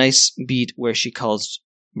there's a nice beat where she calls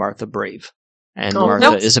Martha brave. And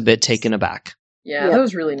Martha is a bit taken aback. Yeah, that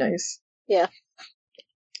was really nice. Yeah.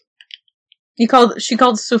 She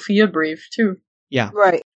called Sophia brave, too. Yeah.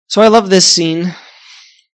 Right. So I love this scene.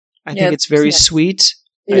 I think it's very sweet.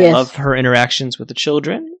 I love her interactions with the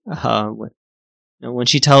children. When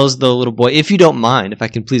she tells the little boy, if you don't mind, if I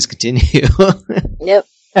can please continue. Yep.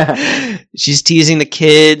 She's teasing the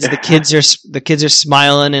kids. The kids are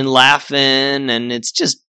smiling and laughing, and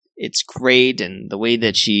it's great. And the way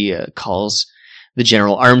that she calls the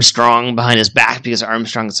General Armstrong behind his back because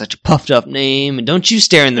Armstrong is such a puffed up name. And don't you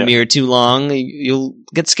stare in the mirror too long. You'll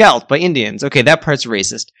get scalped by Indians. Okay, that part's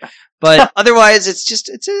racist. But otherwise,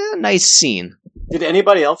 it's a nice scene. Did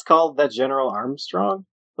anybody else call that General Armstrong?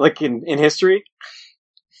 Like in history?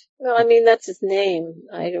 No, I mean, that's his name.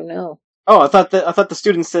 I don't know. Oh, I thought the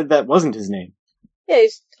students said that wasn't his name. Yeah,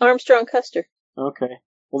 he's Armstrong Custer. Okay.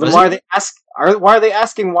 Well, then why are they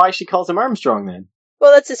asking why she calls him Armstrong then?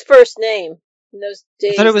 Well, that's his first name. In those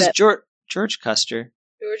days, I thought it was George Custer.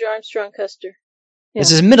 George Armstrong Custer. Yeah.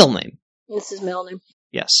 It's his middle name. It's his middle name.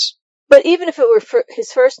 Yes. But even if it were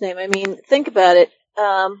his first name, I mean, think about it.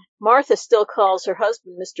 Martha still calls her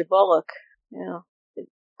husband Mr. Bullock. You know,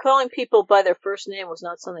 calling people by their first name was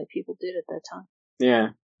not something people did at that time. Yeah.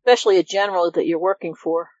 Especially a general that you're working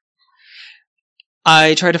for.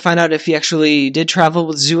 I tried to find out if he actually did travel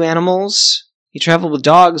with zoo animals. He traveled with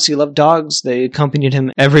dogs. He loved dogs. They accompanied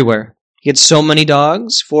him everywhere. He had so many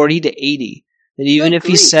dogs, 40 to 80, that even if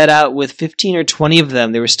he set out with 15 or 20 of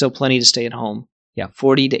them, there was still plenty to stay at home. Yeah,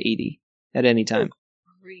 40 to 80 at any time.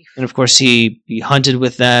 And of course, he hunted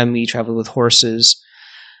with them. He traveled with horses.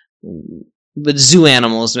 But zoo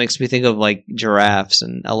animals makes me think of like giraffes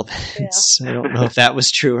and elephants. Yeah. I don't know if that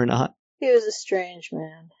was true or not. He was a strange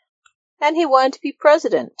man. And he wanted to be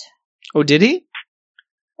president. Oh, did he?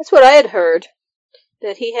 That's what I had heard.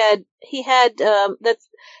 That he had, that's,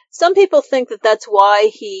 some people think that that's why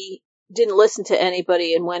he didn't listen to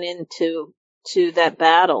anybody and went into that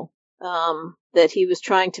battle. That he was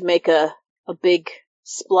trying to make a big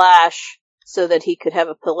splash so that he could have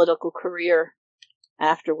a political career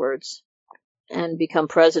afterwards and become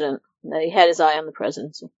president. That he had his eye on the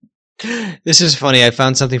presidency. This is funny. I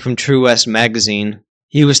found something from True West magazine.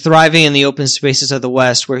 He was thriving in the open spaces of the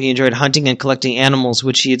West, where he enjoyed hunting and collecting animals,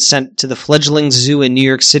 which he had sent to the fledgling zoo in New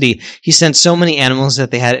York City. He sent so many animals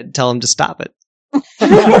that they had to tell him to stop it.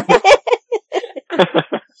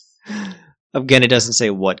 Again, it doesn't say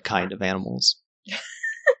what kind of animals.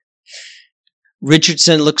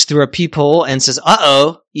 Richardson looks through a peephole and says,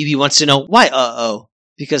 "Uh-oh." Evie wants to know why uh-oh.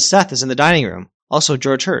 Because Seth is in the dining room. Also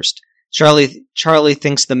George Hurst. Charlie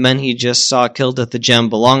thinks the men he just saw killed at the gem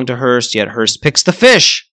belong to Hurst, yet Hurst picks the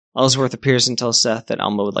fish. Ellsworth appears and tells Seth that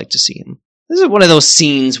Alma would like to see him. This is one of those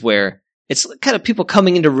scenes where it's kind of people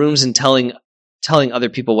coming into rooms and telling other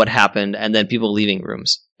people what happened, and then people leaving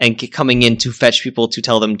rooms and coming in to fetch people to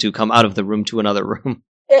tell them to come out of the room to another room.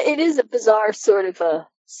 It is a bizarre sort of a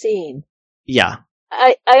scene. Yeah.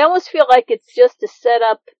 I almost feel like it's just to set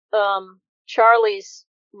up Charlie's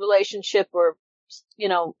relationship, or, you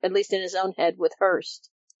know, at least in his own head, with Hurst,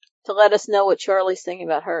 to let us know what Charlie's thinking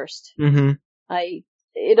about Hurst. Mm-hmm.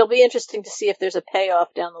 It'll be interesting to see if there's a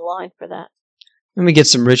payoff down the line for that. Let me get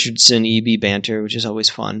some Richardson EB banter, which is always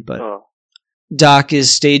fun, but Doc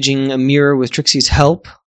is staging a mirror with Trixie's help.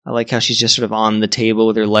 I like how she's just sort of on the table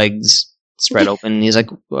with her legs spread open. He's like,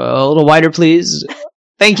 well, a little wider, please.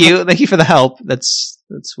 Thank you. Thank you for the help. That's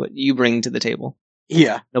what you bring to the table.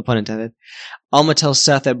 Yeah. No pun intended. Alma tells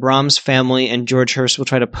Seth that Brahm's family and George Hurst will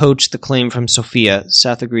try to poach the claim from Sophia.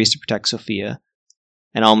 Seth agrees to protect Sophia.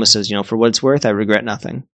 And Alma says, for what it's worth, I regret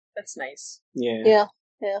nothing. That's nice. Yeah.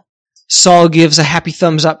 Saul gives a happy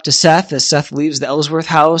thumbs up to Seth as Seth leaves the Ellsworth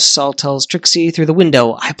house. Saul tells Trixie through the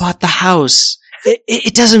window, I bought the house.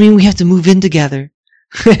 It doesn't mean we have to move in together.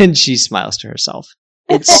 And she smiles to herself.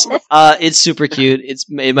 It's super cute. It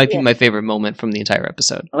might be my favorite moment from the entire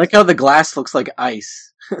episode. I like how the glass looks like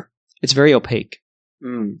ice. It's very opaque.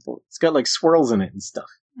 It's got like swirls in it and stuff.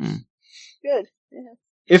 Good. Yeah.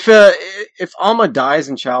 If Alma dies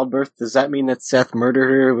in childbirth, does that mean that Seth murdered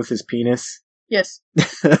her with his penis? Yes.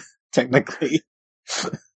 Technically.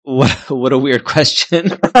 What a weird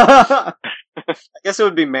question. I guess it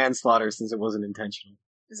would be manslaughter since it wasn't intentional.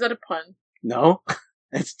 Is that a pun? No,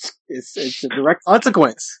 it's a direct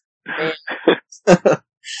consequence.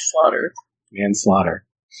 Slaughter. Manslaughter.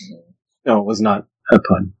 No, it was not a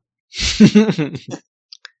pun.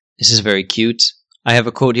 This is very cute. I have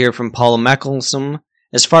a quote here from Paula Mackelson.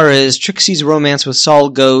 As far as Trixie's romance with Saul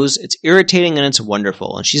goes, it's irritating and it's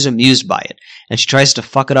wonderful, and she's amused by it, and she tries to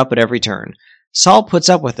fuck it up at every turn. Saul puts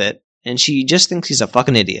up with it, and she just thinks he's a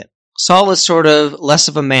fucking idiot. Saul is sort of less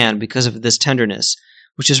of a man because of this tenderness,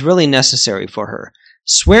 which is really necessary for her.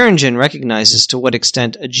 Swearingen recognizes to what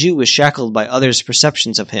extent a Jew is shackled by others'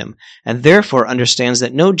 perceptions of him, and therefore understands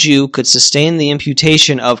that no Jew could sustain the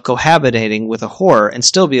imputation of cohabitating with a whore and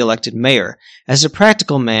still be elected mayor. As a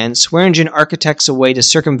practical man, Swearingen architects a way to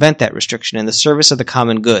circumvent that restriction in the service of the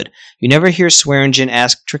common good. You never hear Swearingen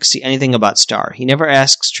ask Trixie anything about Starr. He never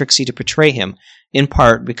asks Trixie to betray him, in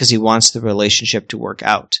part because he wants the relationship to work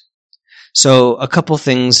out. So a couple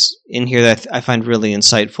things in here that I find really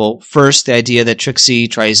insightful. First, the idea that Trixie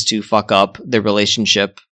tries to fuck up their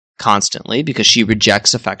relationship constantly because she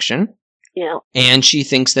rejects affection. Yeah. And she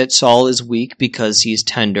thinks that Saul is weak because he's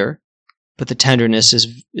tender, but the tenderness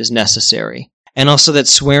is necessary. And also that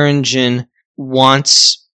Swearingen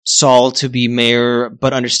wants Saul to be mayor,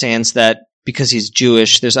 but understands that because he's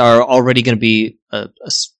Jewish, there's already going to be a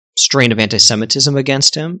strain of anti-Semitism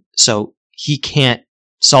against him, so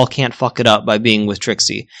Saul can't fuck it up by being with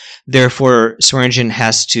Trixie. Therefore, Swearingen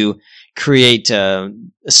has to create a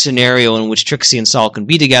scenario in which Trixie and Saul can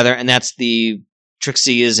be together, and that's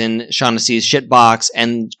Trixie is in Shaughnessy's shitbox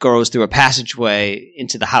and goes through a passageway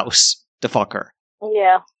into the house to fuck her.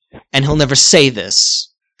 Yeah. And he'll never say that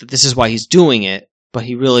this is why he's doing it, but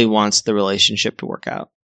he really wants the relationship to work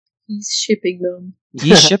out. He's shipping them.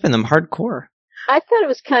 He's shipping them hardcore. I thought it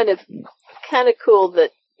was kind of cool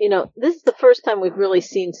that, this is the first time we've really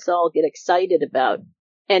seen Saul get excited about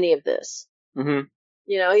any of this. Mm-hmm.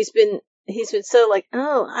 He's been so like,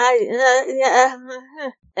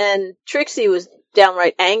 and Trixie was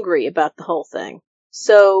downright angry about the whole thing.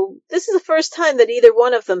 So this is the first time that either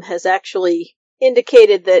one of them has actually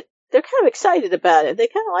indicated that they're kind of excited about it. They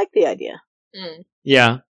kind of like the idea. Mm.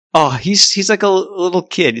 Yeah. Oh, he's like a little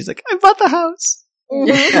kid. He's like, I bought the house.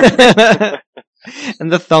 Mm-hmm.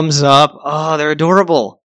 And the thumbs up. Oh, they're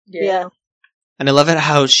adorable. Yeah. And I love it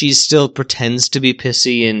how she still pretends to be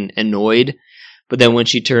pissy and annoyed, but then when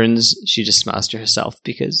she turns, she just smiles to herself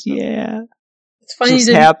because, it's funny she's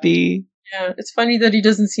happy. Yeah, it's funny that he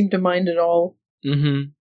doesn't seem to mind at all. Mm-hmm.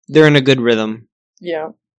 They're in a good rhythm. Yeah.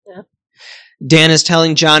 Dan is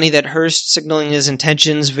telling Johnny that Hearst signaling his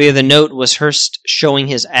intentions via the note was Hearst showing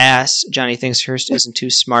his ass. Johnny thinks Hearst isn't too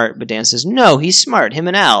smart, but Dan says, no, he's smart. Him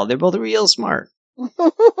and Al, they're both real smart.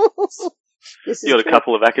 You got a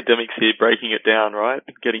couple of academics here breaking it down, right?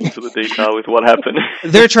 Getting into the detail with what happened.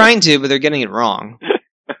 They're trying to, but they're getting it wrong.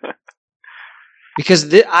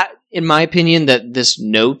 Because in my opinion, that this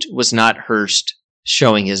note was not Hearst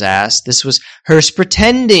showing his ass. This was Hearst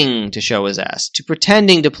pretending to show his ass,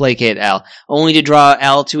 pretending to placate Al, only to draw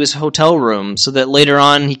Al to his hotel room so that later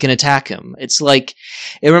on he can attack him. It's like,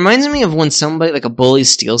 it reminds me of when somebody, like a bully,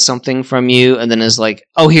 steals something from you and then is like,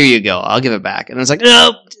 oh, here you go, I'll give it back. And it's like,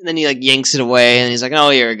 nope! And then he like yanks it away and he's like,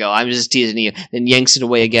 oh, here you go, I'm just teasing you. Then yanks it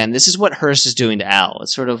away again. This is what Hearst is doing to Al.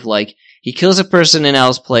 It's sort of like, he kills a person in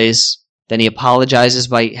Al's place, then he apologizes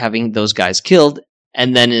by having those guys killed,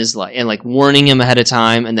 and then is like warning him ahead of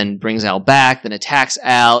time, and then brings Al back, then attacks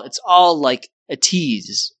Al. It's all like a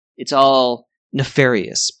tease. It's all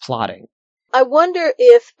nefarious plotting. I wonder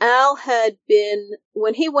if Al had been,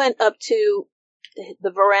 when he went up to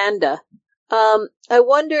the veranda, I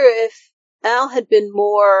wonder if Al had been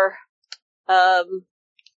more, the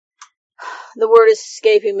word is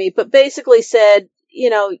escaping me, but basically said,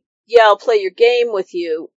 yeah, I'll play your game with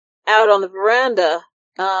you out on the veranda,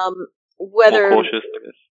 whether more cautious, I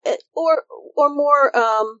guess. or more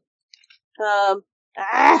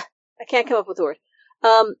I can't come up with the word.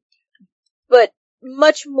 But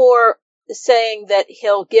much more saying that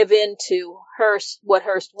he'll give in to Hearst, what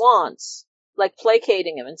Hearst wants, like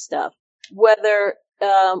placating him and stuff. Whether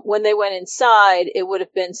when they went inside, it would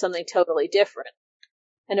have been something totally different,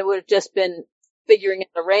 and it would have just been figuring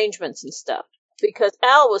out arrangements and stuff. Because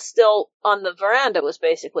Al was still on the veranda, was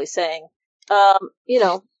basically saying, I'm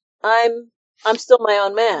still my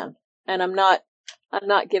own man, and I'm not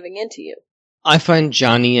giving in to you. I find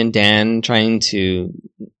Johnny and Dan trying to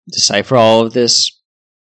decipher all of this.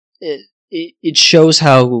 It shows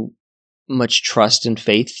how much trust and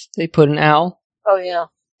faith they put in Al. Oh yeah.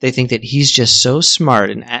 They think that he's just so smart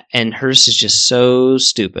and Hearst is just so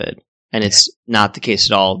stupid. And it's not the case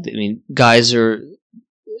at all. I mean,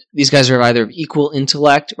 these guys are either of equal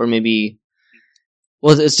intellect or maybe,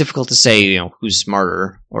 well, it's difficult to say, who's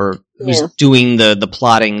smarter or who's doing the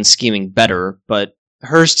plotting and scheming better. But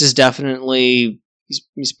Hearst is definitely,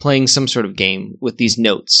 he's playing some sort of game with these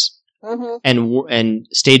notes. Mm-hmm. And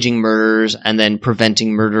staging murders and then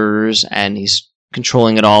preventing murders, and he's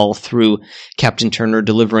controlling it all through Captain Turner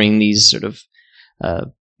delivering these sort of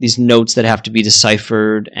these notes that have to be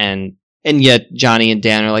deciphered, and yet Johnny and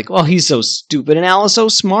Dan are like, "Well, he's so stupid, and Al is so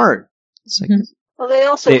smart." It's like, well, they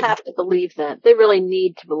also have to believe that. They really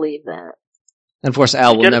need to believe that. And of course,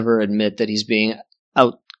 Al will never admit that he's being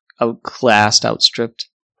outclassed, outstripped.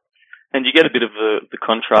 And you get a bit of the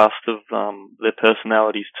contrast of their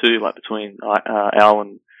personalities too, like between Al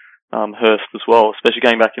and Hearst as well. Especially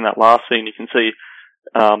going back in that last scene, you can see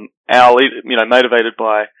Al, motivated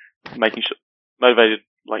by motivated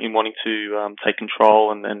like in wanting to take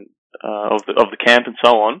control and of the camp and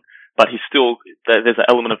so on. But he's still there's an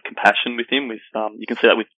element of compassion with him. With you can see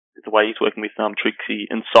that with the way he's working with Trixie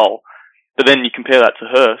and Sol. But then you compare that to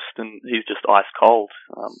Hearst, and he's just ice cold,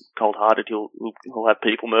 cold-hearted. He'll have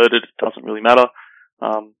people murdered. It doesn't really matter.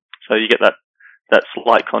 So you get that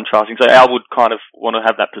slight contrasting. So Al would kind of want to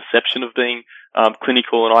have that perception of being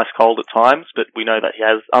clinical and ice cold at times, but we know that he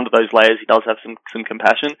has under those layers he does have some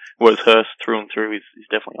compassion. Whereas Hearst through and through is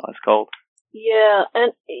definitely ice cold. Yeah,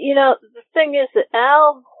 and the thing is that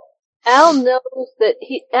Al knows that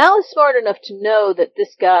Al is smart enough to know that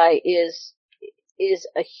this guy is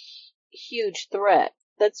a huge threat.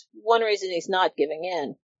 That's one reason he's not giving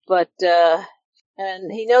in. But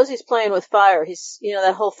and he knows he's playing with fire. He's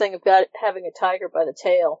that whole thing of having a tiger by the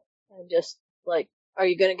tail and just like, are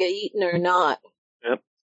you going to get eaten or not? Yep.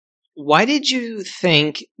 Why did you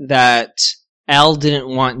think that Al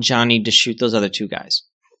didn't want Johnny to shoot those other two guys?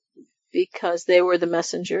 Because they were the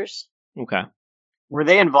messengers. Okay. Were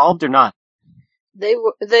they involved or not? They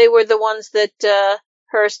were the ones that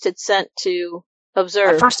Hearst had sent to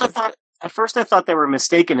observe. At first I thought they were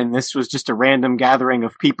mistaken, and this was just a random gathering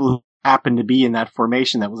of people who happened to be in that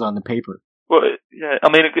formation that was on the paper. Well, yeah, I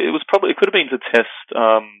mean, it could have been to test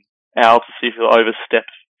Al to see if he'll overstep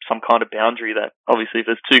some kind of boundary. That obviously, if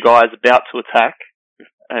there's two guys about to attack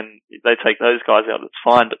and they take those guys out, that's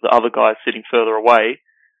fine. But the other guy sitting further away,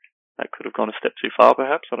 that could have gone a step too far,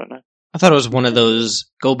 perhaps. I don't know. I thought it was one of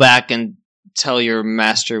those go back and tell your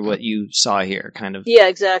master what you saw here kind of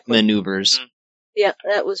maneuvers. Mm-hmm. Yeah,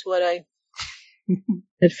 that was what I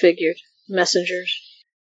had figured. Messengers.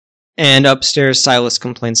 And upstairs, Silas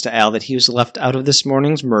complains to Al that he was left out of this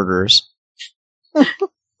morning's murders.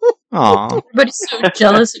 Aww. Everybody's so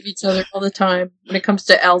jealous of each other all the time when it comes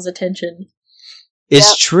to Al's attention.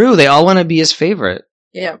 It's true. They all want to be his favorite.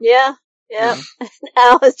 Yeah. Yeah. Mm-hmm.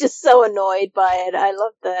 Al is just so annoyed by it. I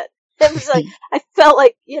love that. It was like, I felt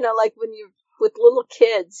like, like when you're with little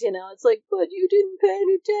kids, it's like, but you didn't pay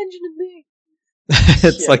any attention to me.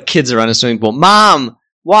 It's like kids around a swimming pool. Mom,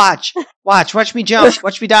 watch me jump,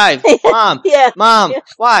 watch me dive. Mom, Mom,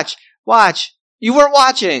 watch. You weren't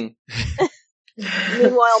watching.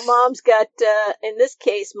 Meanwhile, Mom's got, in this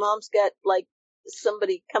case, Mom's got like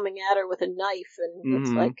somebody coming at her with a knife, and it's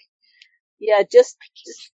like, just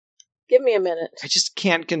give me a minute. I just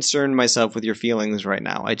can't concern myself with your feelings right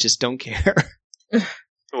now. I just don't care. It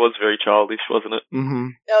was very childish, wasn't it? Mm-hmm.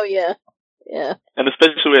 Oh yeah. Yeah. And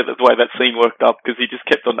especially the way that scene worked up, because he just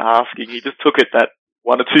kept on asking. He just took it that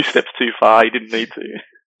one or two steps too far. He didn't need to.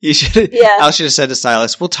 You should. Al should have said to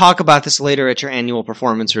Silas, "We'll talk about this later at your annual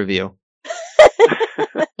performance review."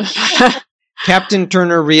 Captain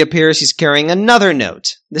Turner reappears. He's carrying another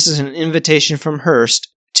note. This is an invitation from Hearst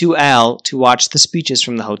to Al to watch the speeches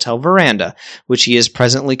from the hotel veranda, which he is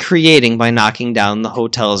presently creating by knocking down the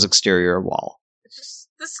hotel's exterior wall.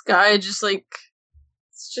 This guy just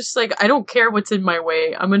like, I don't care what's in my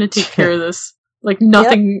way. I'm gonna take care of this. Like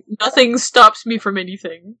nothing stops me from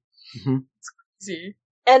anything. Mm-hmm. It's crazy.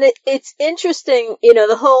 And it's interesting,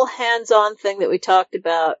 the whole hands-on thing that we talked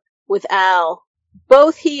about with Al.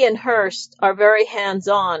 Both he and Hearst are very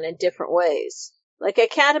hands-on in different ways. Like, I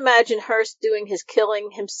can't imagine Hearst doing his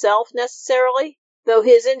killing himself necessarily, though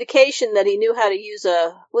his indication that he knew how to use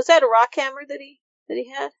was that a rock hammer that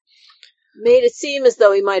he had? Made it seem as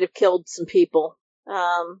though he might have killed some people.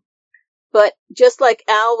 But just like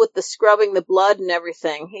Al with the scrubbing the blood and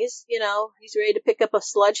everything, he's ready to pick up a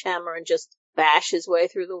sledgehammer and just bash his way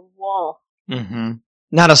through the wall. Mm-hmm.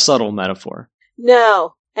 Not a subtle metaphor.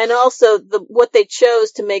 No. And also what they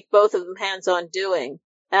chose to make both of them hands-on doing.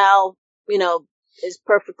 Al, is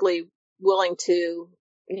perfectly willing to,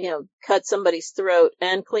 cut somebody's throat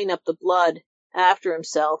and clean up the blood after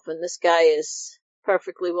himself, and this guy is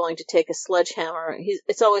perfectly willing to take a sledgehammer.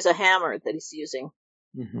 It's always a hammer that he's using,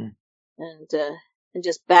 and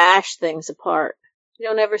just bash things apart. You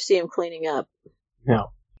don't ever see him cleaning up.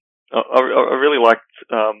 No. I really liked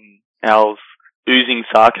Al's oozing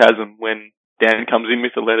sarcasm when Dan comes in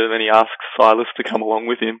with the letter, then he asks Silas to come along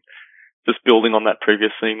with him, just building on that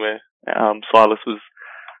previous scene where Silas was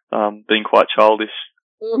being quite childish.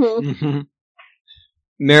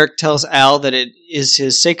 Merrick tells Al that it is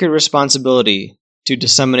his sacred responsibility to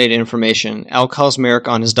disseminate information. Al calls Merrick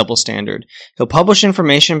on his double standard. He'll publish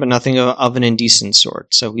information, but nothing of an indecent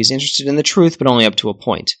sort. So he's interested in the truth, but only up to a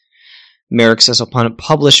point. Merrick says he'll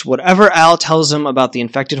publish whatever Al tells him about the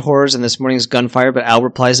infected horrors in this morning's gunfire, but Al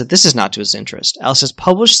replies that this is not to his interest. Al says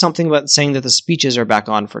publish something about saying that the speeches are back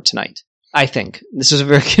on for tonight. I think. This was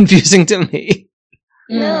very confusing to me.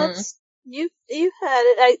 No, you've had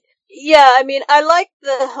it. I like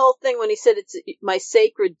the whole thing when he said it's my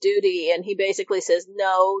sacred duty, and he basically says,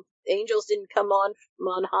 no, angels didn't come on from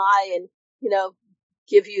on high and,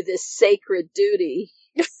 give you this sacred duty.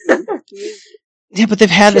 Yeah, but they've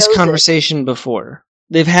had this conversation before.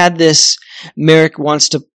 They've had this, Merrick wants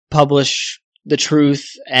to publish the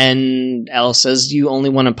truth, and Al says you only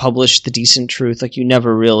want to publish the decent truth, like you're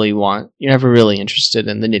never really interested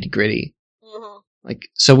in the nitty-gritty. I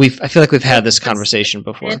feel like we've had this conversation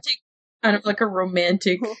before. Kind of like a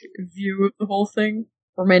romantic view of the whole thing.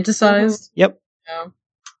 Romanticized. Yep. Yeah.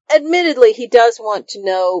 Admittedly, he does want to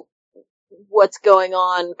know what's going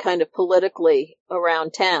on kind of politically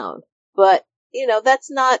around town. But,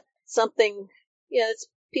 that's not something, it's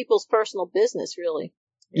people's personal business, really.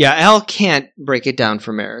 Yeah, Al can't break it down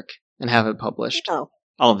for Merrick and have it published. No.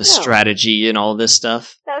 All of his strategy and all of this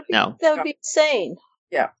stuff. That would be insane.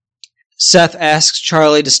 Yeah. Seth asks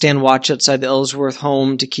Charlie to stand watch outside the Ellsworth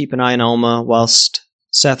home to keep an eye on Alma whilst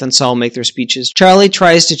Seth and Saul make their speeches. Charlie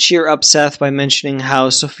tries to cheer up Seth by mentioning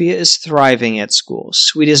how Sophia is thriving at school.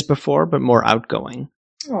 Sweet as before, but more outgoing.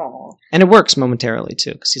 Aww. And it works momentarily,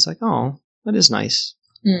 too, because he's like, oh, that is nice.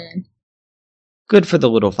 Good for the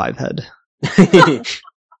little five-head.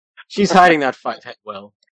 She's hiding that five-head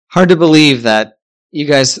well. Hard to believe that you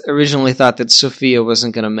guys originally thought that Sophia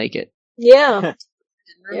wasn't going to make it. Yeah.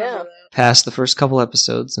 Yeah. Past the first couple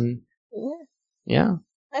episodes, and yeah.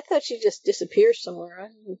 I thought she just disappeared somewhere.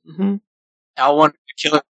 Al wanted to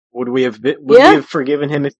kill her. Would we have forgiven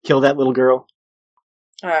him if he killed that little girl?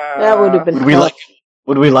 That would have been.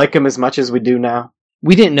 Would we like him as much as we do now?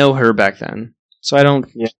 We didn't know her back then, so I don't.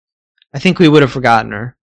 Yeah. I think we would have forgotten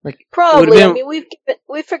her. Probably. Been, I mean,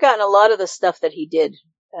 we've forgotten a lot of the stuff that he did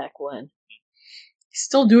back when. He's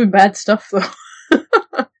still doing bad stuff, though.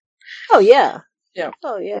 Oh yeah. Yeah.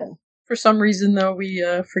 Oh yeah. For some reason, though, we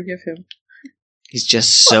forgive him. He's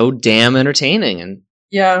just so damn entertaining, and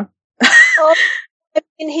yeah. Well, I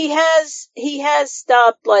mean, he has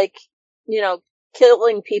stopped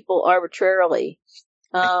killing people arbitrarily.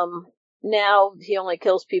 Now he only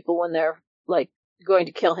kills people when they're going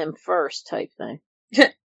to kill him first, type thing.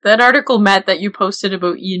 That article, Matt, that you posted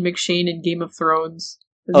about Ian McShane in Game of Thrones.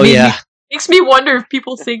 Oh yeah. Makes me wonder if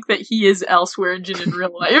people think that he is Al Swearingen in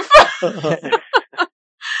real life. I'm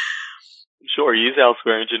sure he is Al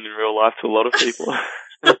Swearingen in real life to a lot of people.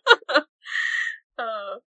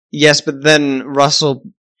 Yes, but then Russell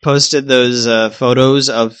posted those photos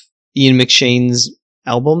of Ian McShane's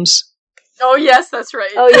albums. Oh yes, that's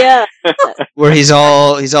right. Oh yeah. Where he's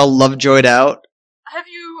all lovejoyed out.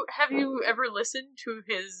 Have you ever listened to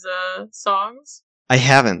his songs? I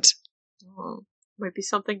haven't. Oh. Might be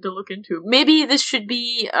something to look into. Maybe this should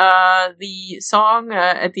be the song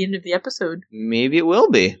at the end of the episode. Maybe it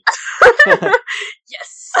will be.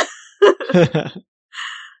 Yes.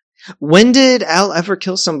 When did Al ever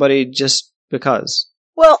kill somebody just because?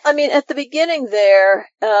 Well, I mean, at the beginning there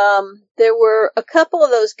were a couple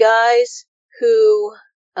of those guys who...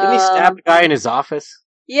 Didn't he stab the guy in his office?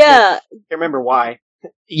 Yeah. I can't remember why.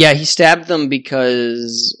 Yeah, he stabbed them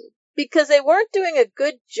because they weren't doing a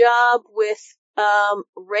good job with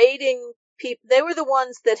raiding people. They were the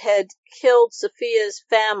ones that had killed Sophia's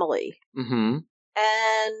family. Mm-hmm.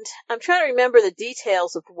 And I'm trying to remember the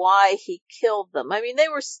details of why he killed them. I mean, they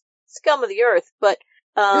were scum of the earth, but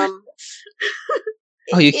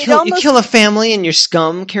you kill a family and you're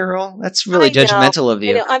scum, Carol? That's really judgmental of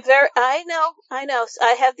you. I know.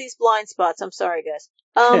 I have these blind spots. I'm sorry, guys.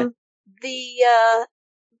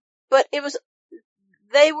 But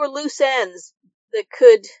they were loose ends that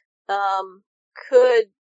could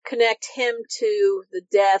connect him to the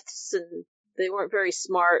deaths, and they weren't very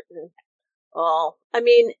smart and all. I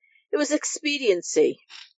mean, it was expediency,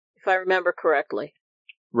 if I remember correctly.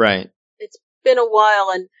 Right. It's been a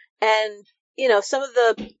while, and some of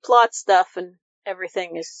the plot stuff and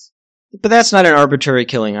everything is... But that's not an arbitrary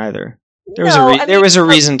killing either. There was a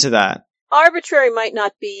reason to that. Arbitrary might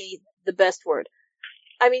not be the best word.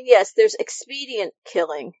 I mean, yes, there's expedient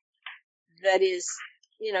killing that is,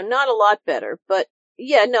 not a lot better. But,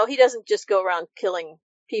 yeah, no, he doesn't just go around killing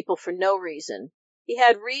people for no reason. He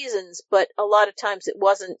had reasons, but a lot of times it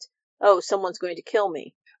wasn't, someone's going to kill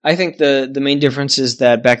me. I think the main difference is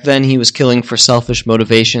that back then he was killing for selfish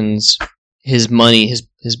motivations, his money,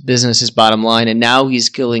 his business, his bottom line, and now he's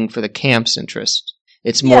killing for the camp's interest.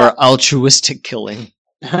 It's more altruistic killing.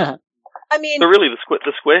 I mean, so really,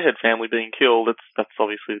 the Squarehead family being killed, that's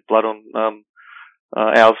obviously blood on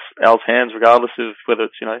Al's hands, regardless of whether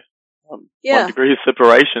it's 1 degree of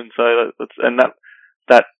separation. So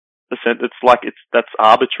that's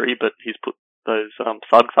arbitrary, but he's put those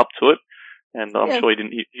thugs up to it, and I'm sure he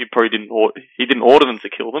didn't order them to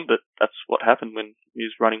kill them, but that's what happened when he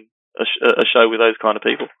was running a show with those kind of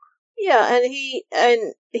people. Yeah, and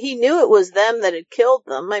he knew it was them that had killed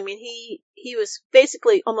them. I mean, he was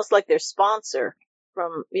basically almost like their sponsor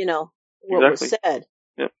from, what was said.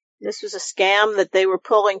 Yep. This was a scam that they were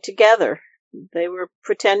pulling together. They were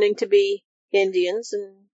pretending to be Indians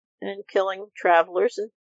and killing travelers and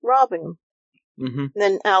robbing them. Mm-hmm. And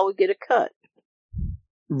then Al would get a cut.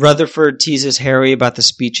 Rutherford teases Harry about the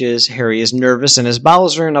speeches. Harry is nervous and his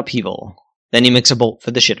bowels are in upheaval. Then he makes a bolt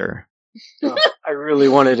for the shitter. I really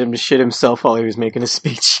wanted him to shit himself while he was making a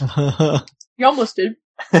speech. He almost did.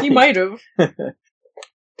 He might have.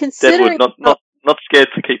 Considering Deadwood, not scared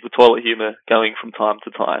to keep the toilet humor going from time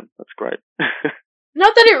to time. That's great.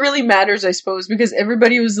 Not that it really matters, I suppose, because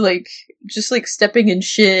everybody was just stepping in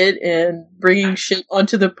shit and bringing shit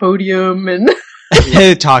onto the podium and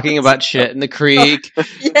talking about shit in the creek.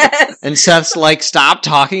 Yes. And Seth's like, stop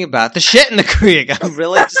talking about the shit in the creek. I'm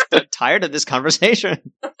really just tired of this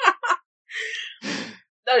conversation.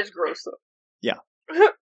 That is gross, though. Yeah.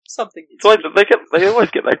 Something. So they always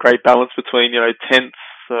get that great balance between tense,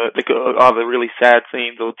 either really sad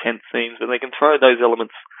scenes or tense scenes, and they can throw those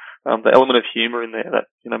elements, the element of humor in there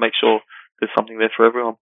that make sure there's something there for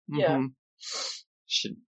everyone. Yeah. Mm-hmm.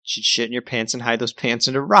 Should shit in your pants and hide those pants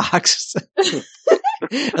into rocks.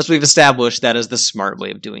 As we've established, that is the smart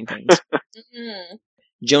way of doing things. Mm-hmm.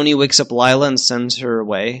 Joni wakes up Lila and sends her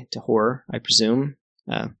away to horror, I presume.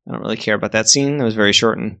 I don't really care about that scene. It was very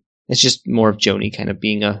short, and it's just more of Joni kind of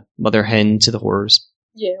being a mother hen to the horrors.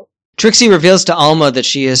 Yeah. Trixie reveals to Alma that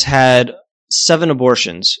she has had 7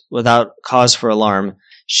 abortions without cause for alarm.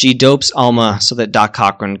 She dopes Alma so that Doc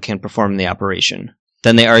Cochran can perform the operation.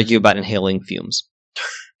 Then they argue about inhaling fumes.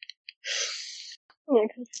 Yeah,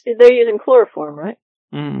 'cause they're using chloroform, right?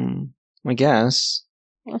 I guess.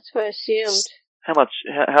 That's what I assumed.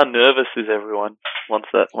 How nervous is everyone once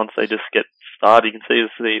they just get started? You can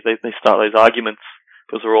see they start those arguments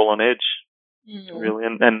because they're all on edge, really.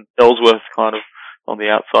 And Ellsworth kind of on the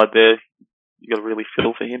outside there. You got to really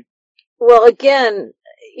feel for him. Well, again,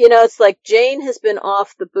 it's like Jane has been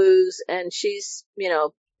off the booze and she's,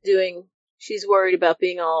 she's worried about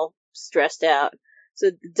being all stressed out.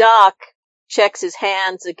 So Doc checks his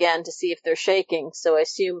hands again to see if they're shaking. So I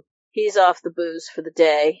assume he's off the booze for the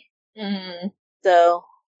day. Mm-hmm. So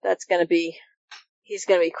he's going to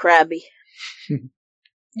be crabby.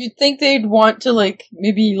 You'd think they'd want to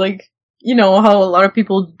maybe how a lot of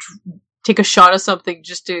people take a shot of something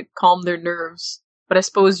just to calm their nerves. But I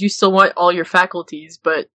suppose you still want all your faculties,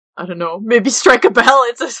 but I don't know, maybe strike a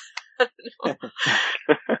balance. I don't know.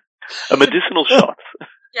 A medicinal shot.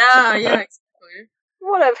 Yeah, exactly.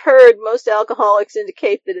 What I've heard, most alcoholics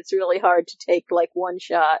indicate that it's really hard to take one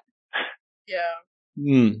shot. Yeah.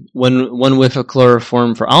 One whiff of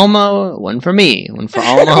chloroform for Alma, one for me. One for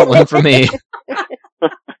Alma, one for me.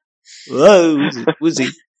 Whoa, woozy.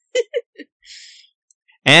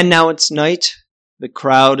 And now it's night. The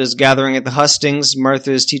crowd is gathering at the hustings.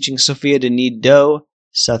 Martha is teaching Sophia to knead dough.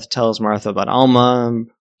 Seth tells Martha about Alma.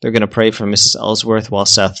 They're going to pray for Mrs. Ellsworth while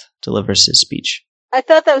Seth delivers his speech. I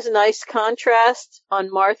thought that was a nice contrast on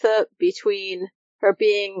Martha between her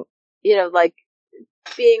being,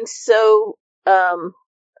 being so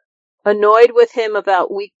annoyed with him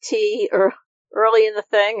about weak tea or early in the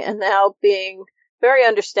thing, and now being very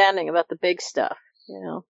understanding about the big stuff,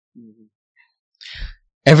 Mm-hmm.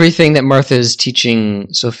 Everything that Martha is teaching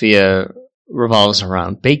Sophia revolves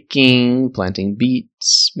around baking, planting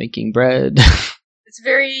beets, making bread. It's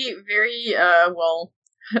very, very,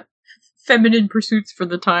 feminine pursuits for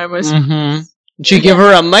the time, I suppose. Mm-hmm. She give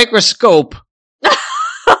her a microscope.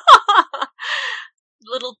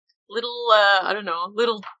 little, I don't know,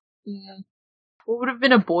 little What would have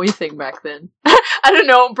been a boy thing back then? I don't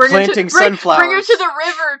know. Planting sunflowers. Bring her to the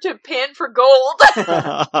river to pan for gold.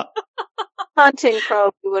 Hunting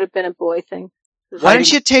probably would have been a boy thing. Why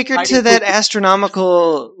don't you take her to hiding that cookies.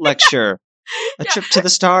 astronomical lecture? A trip to the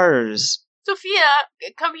stars. Sophia,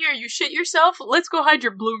 come here. You shit yourself? Let's go hide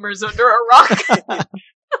your bloomers under a rock.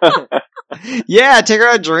 Yeah, take her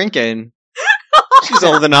out drinking. She's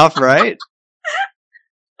old enough, right?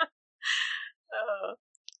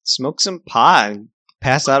 Smoke some pot. And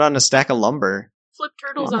pass out on a stack of lumber. Flip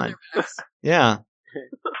turtles Come on on. their backs. Yeah.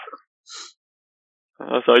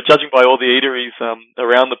 So, judging by all the eateries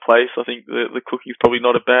around the place, I think the cooking's probably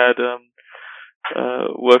not a bad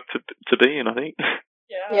work to be in, I think.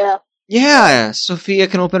 Yeah. Yeah, Sophia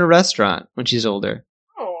can open a restaurant when she's older.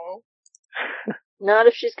 Oh. Not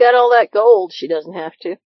if she's got all that gold. She doesn't have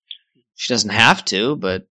to. She doesn't have to,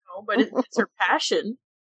 but No, but it's her passion.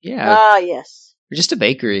 yeah, Ah, yes. we're just a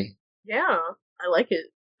bakery. Yeah, I like it.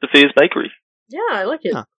 Sophia's Bakery. Yeah, I like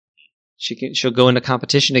it. Huh. She'll go into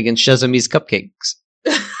competition against Shazami's Cupcakes.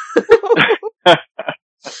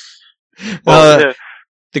 Well, yeah.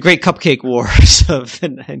 The Great Cupcake Wars of the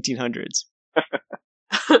 1900s.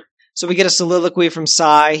 So we get a soliloquy from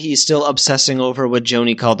Sai. He's still obsessing over what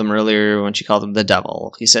Joni called him earlier when she called him the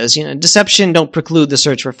devil. He says, deception don't preclude the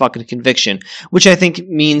search for fucking conviction, which I think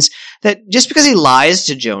means that just because he lies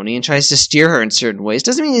to Joni and tries to steer her in certain ways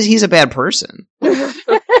doesn't mean he's a bad person.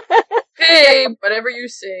 Hey, whatever you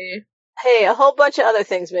say. Hey, a whole bunch of other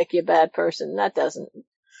things make you a bad person. That doesn't.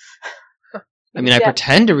 I mean, I Yeah.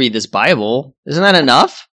 pretend to read this Bible. Isn't that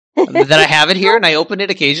enough? That I have it here and I open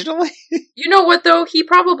it occasionally? You know what, though? He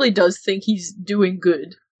probably does think he's doing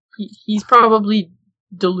good. He's probably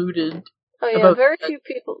deluded. Oh yeah, About- very few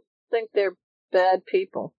people think they're bad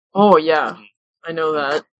people. Oh, yeah. I know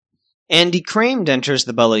that. Andy Cramed enters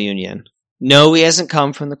the Bella Union. No, he hasn't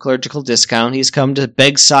come from the clerical discount. He's come to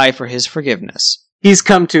beg Sai for his forgiveness. He's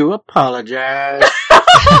come to apologize.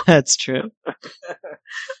 That's true.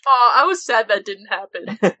 Oh, I was sad that didn't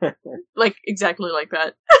happen. Like, exactly like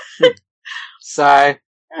that. Sigh.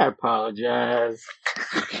 I apologize.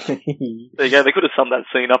 There you go. They could have summed that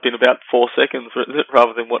scene up in about 4 seconds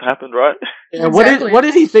rather than what happened, right? Yeah, Exactly. what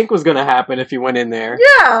did he think was going to happen if he went in there?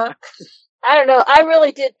 Yeah! I don't know. I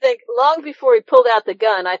really did think long before he pulled out the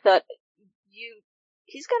gun. I thought,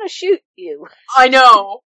 he's gonna shoot you. I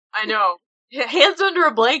know. Hands under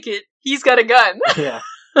a blanket, he's got a gun. Yeah.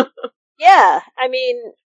 Yeah, I mean,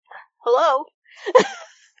 hello.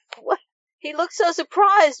 What? He looked so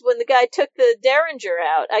surprised when the guy took the Derringer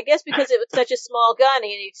out. I guess because it was such a small gun, and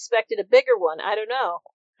he expected a bigger one. I don't know.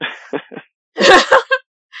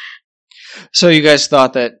 So you guys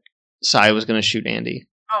thought that Sai was going to shoot Andy?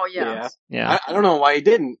 Oh, yeah. Yeah. I don't know why he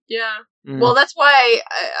didn't. Yeah. Mm. Well, that's why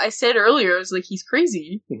I said earlier, I was like, he's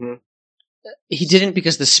crazy. Mm-hmm. He didn't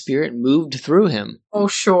because the spirit moved through him. Oh,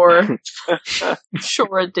 sure.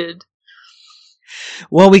 Sure it did.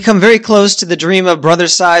 Well, we come very close to the dream of Brother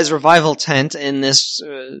Sai's revival tent in this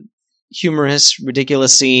humorous,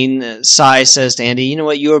 ridiculous scene. Sai says to Andy, you know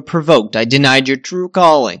what, you are provoked. I denied your true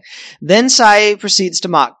calling. Then Sai proceeds to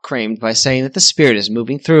mock Cramed by saying that the spirit is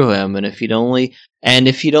moving through him, and if you'd only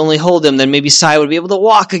hold him, then maybe Sai would be able to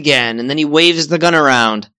walk again. And then he waves the gun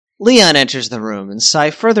around. Leon enters the room, and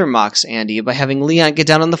Sai further mocks Andy by having Leon get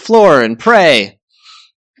down on the floor and pray.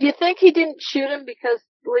 You think he didn't shoot him because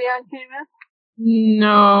Leon came in?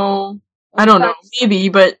 No. I don't know. Maybe,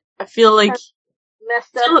 but I feel like...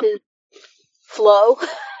 Messed up his flow.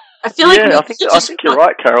 I feel like... Yeah, I think you're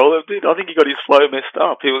right, Carol. I think he got his flow messed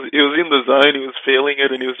up. He was in the zone, he was feeling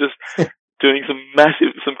it, and he was just doing some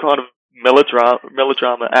kind of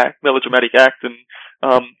melodramatic act, and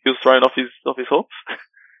he was thrown off his horse.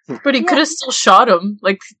 But he could have still shot him.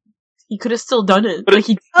 Like, he could have still done it. But Like,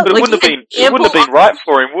 it wouldn't have been right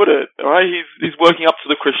for him, would it? Right? He's working up to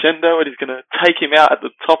the crescendo, and he's going to take him out at the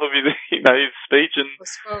top of his his speech, and I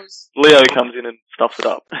suppose. Leo comes in and stuffs it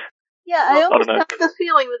up. Yeah, I almost don't know. got the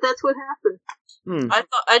feeling that that's what happened.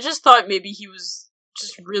 I just thought maybe he was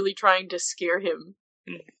just really trying to scare him.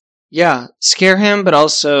 Yeah, scare him, but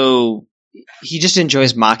also he just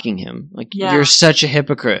enjoys mocking him. Like, Yeah. you're such a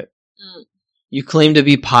hypocrite. Mm. You claim to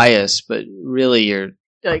be pious, but really you're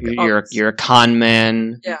a con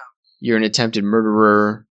man. Yeah. You're an attempted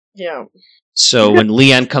murderer. Yeah. So when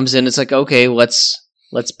Leon comes in, it's like, okay, let's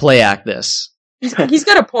play act this. He's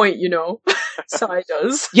got a point, you know. Sai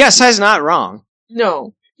does. Yeah, Sai's not wrong.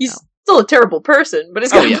 No. He's still a terrible person, but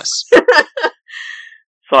it's Oh got yes.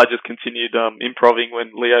 So I just continued improving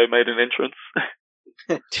when Leo made an entrance.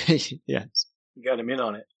 Yes. You got him in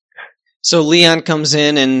on it. So Leon comes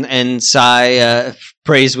in and Cy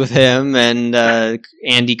prays with him, and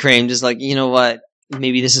Andy Crane is like, you know what?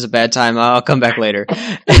 Maybe this is a bad time. I'll come back later.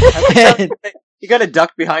 You got to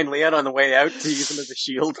duck behind Leon on the way out to use him as a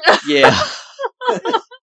shield. Yeah.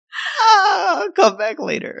 I'll come back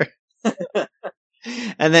later.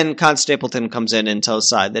 And then Con Stapleton comes in and tells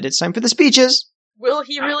Cy that it's time for the speeches. Will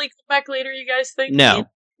he really come back later, you guys think? No.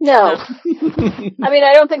 No. I mean,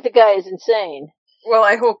 I don't think the guy is insane. Well,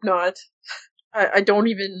 I hope not. I don't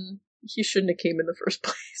even... He shouldn't have came in the first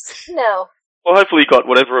place. No. Well, hopefully he got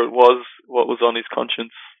whatever it was, what was on his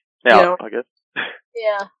conscience out, I guess.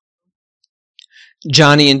 Yeah.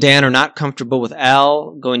 Johnny and Dan are not comfortable with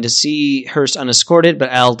Al going to see Hearst unescorted,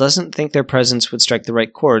 but Al doesn't think their presence would strike the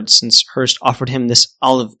right chord since Hearst offered him this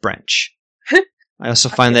olive branch. I also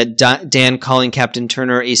find that Dan calling Captain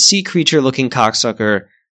Turner a sea creature-looking cocksucker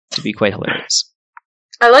to be quite hilarious.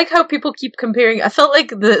 I like how people keep comparing. I felt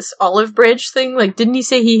like this olive branch thing, like, didn't he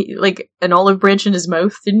say he, like, an olive branch in his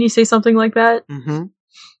mouth? Didn't he say something like that? Mm-hmm.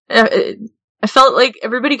 I felt like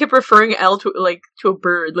everybody kept referring Al to a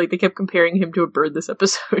bird. Like, they kept comparing him to a bird this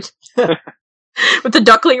episode. With the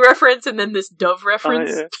duckling reference and then this dove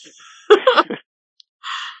reference. Yeah.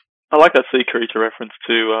 I like that sea creature reference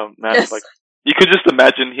too, Matt. Yes. Like, you could just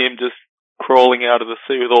imagine him just crawling out of the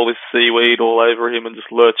sea with all this seaweed all over him and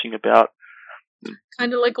just lurching about.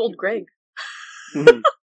 Kind of like old Greg. Yeah,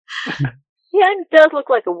 it does look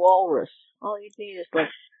like a walrus. All you need is like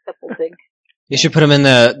a couple big... You should put him in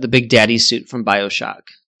the Big Daddy suit from BioShock.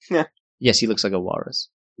 Yeah. Yes, he looks like a walrus.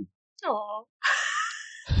 Aww.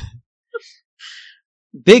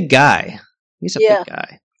 Big guy. He's a big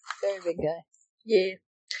guy. Very big guy. Yeah.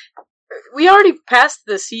 We already passed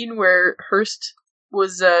the scene where Hearst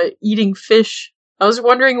was eating fish. I was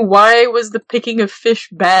wondering, why was the picking of fish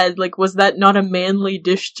bad? Like, was that not a manly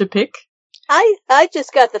dish to pick? I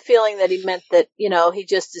just got the feeling that he meant that, he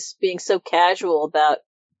just is being so casual about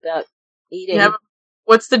eating. Yeah,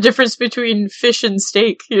 what's the difference between fish and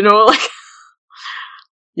steak? Like...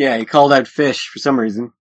 Yeah, he called out fish for some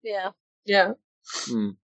reason. Yeah. Yeah.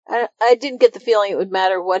 I didn't get the feeling it would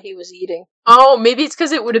matter what he was eating. Oh, maybe it's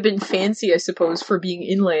because it would have been fancy, I suppose, for being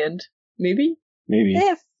inland. Maybe? Maybe.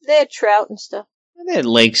 They had trout and stuff. They had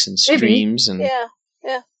lakes and streams. Maybe. And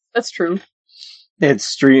Yeah. That's true. They had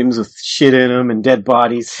streams with shit in them and dead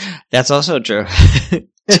bodies. That's also true. I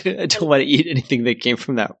don't want to eat anything that came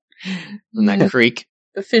from that creek.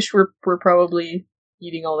 The fish were probably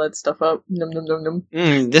eating all that stuff up. Num num num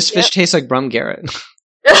num. This fish tastes like Brum Garrett.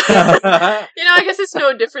 I guess it's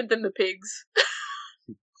no different than the pigs.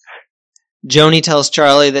 Joni tells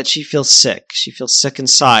Charlie that she feels sick. She feels sick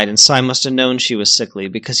inside, and Cy must have known she was sickly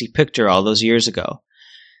because he picked her all those years ago.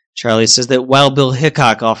 Charlie says that Wild Bill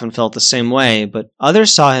Hickok often felt the same way, but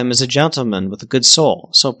others saw him as a gentleman with a good soul.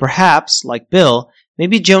 So perhaps, like Bill,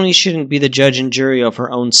 maybe Joni shouldn't be the judge and jury of her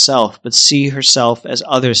own self, but see herself as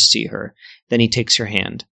others see her. Then he takes her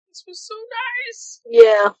hand. This was so nice.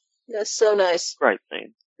 Yeah, that's so nice. Great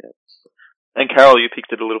scene. Yeah. And Carol, you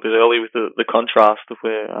picked it a little bit early with the contrast of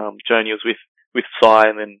where Joni was with Cy,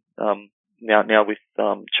 and then now with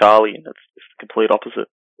Charlie, and it's the complete opposite.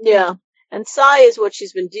 Yeah, and Cy is what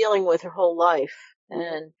she's been dealing with her whole life,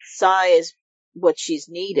 and Cy is what she's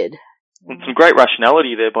needed. And some great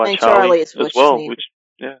rationality there by Charlie is as well. Which,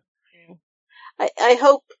 I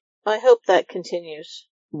hope that continues.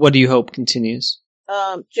 What do you hope continues?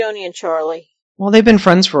 Joni and Charlie. Well, they've been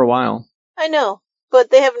friends for a while. I know, but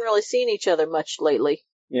they haven't really seen each other much lately.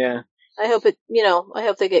 Yeah. I hope I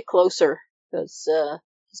hope they get closer, because,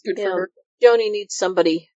 it's good for her. Joni needs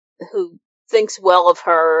somebody who thinks well of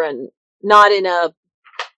her and not in a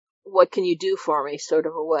what can you do for me sort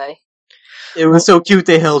of a way. It was so cute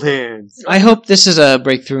they held hands. I hope this is a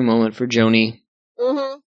breakthrough moment for Joni.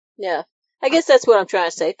 Mm-hmm. Yeah. I guess that's what I'm trying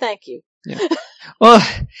to say. Thank you. Yeah. Well,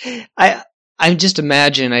 I just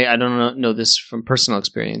imagine, I don't know this from personal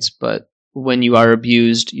experience, but when you are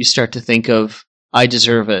abused, you start to think of, I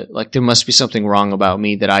deserve it. Like, there must be something wrong about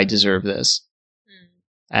me that I deserve this.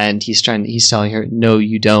 And he's telling her, no,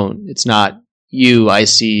 you don't. It's not you. I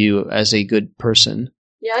see you as a good person.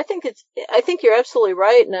 Yeah, I think you're absolutely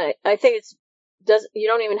right. And I think you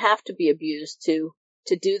don't even have to be abused to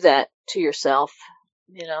do that to yourself,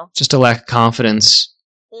 Just a lack of confidence.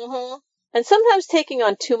 Mm-hmm. And sometimes taking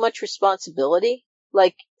on too much responsibility.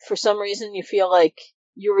 Like, for some reason you feel like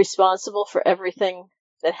you're responsible for everything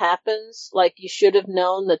that happens. Like, you should have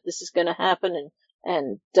known that this is going to happen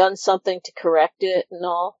and done something to correct it and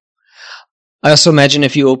all. I also imagine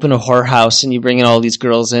if you open a whorehouse and you bring in all these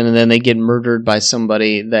girls in and then they get murdered by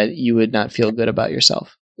somebody, that you would not feel good about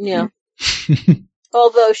yourself. Yeah.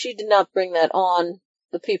 Although she did not bring that on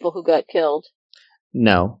the people who got killed.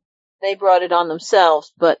 No. They brought it on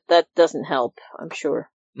themselves, but that doesn't help, I'm sure.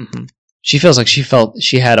 Mm-hmm. She feels like she felt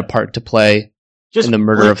she had a part to play in the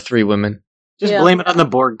murder of 3 women. Just blame it on the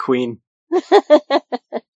Borg Queen.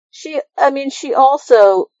 She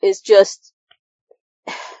also is just,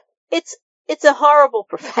 it's a horrible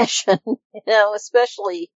profession,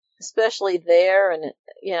 especially there and,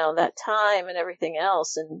 that time and everything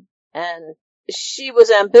else. And she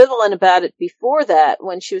was ambivalent about it before that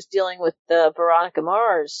when she was dealing with Veronica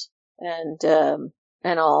Mars and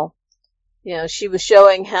all. She was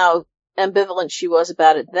showing how ambivalent she was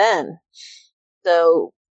about it then.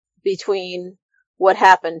 So between what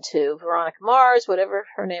happened to Veronica Mars, whatever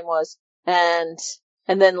her name was, and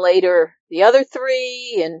then later the other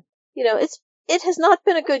 3, and it has not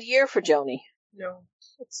been a good year for Joni. No.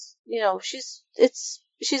 It's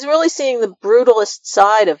she's really seeing the brutalist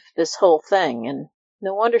side of this whole thing, and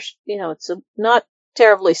no wonder it's not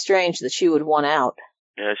terribly strange that she would want out.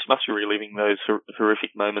 Yeah, she must be reliving those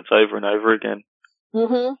horrific moments over and over again.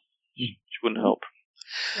 Mm-hmm. She wouldn't help.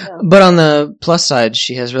 Yeah. But on the plus side,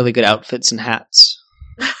 she has really good outfits and hats.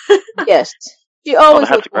 Yes, she always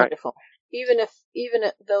hats looks are great. wonderful, even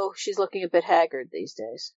though she's looking a bit haggard these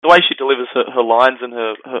days. The way she delivers her lines and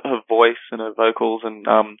her voice and her vocals, and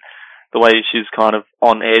the way she's kind of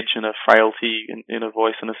on edge and her frailty in her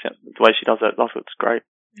voice and the way she does that, it's great.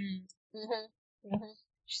 Mm-hmm. Mm-hmm.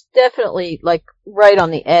 She's definitely like right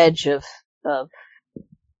on the edge of.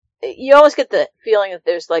 You always get the feeling that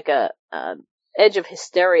there's like a edge of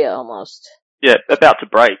hysteria almost. Yeah, about to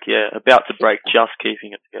break. Just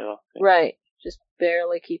keeping it together. Yeah. Right, just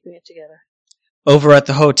barely keeping it together. Over at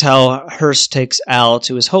the hotel, Hearst takes Al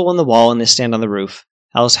to his hole in the wall and they stand on the roof.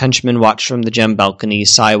 Al's henchmen watch from the gem balcony.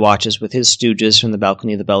 Cy watches with his stooges from the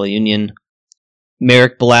balcony of the Bella Union.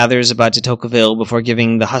 Merrick blathers about de Tocqueville before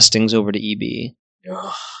giving the hustings over to E.B.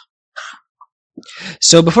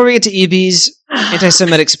 So before we get to E.B.'s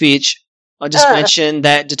anti-Semitic speech, I'll just mention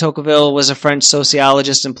that de Tocqueville was a French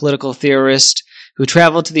sociologist and political theorist who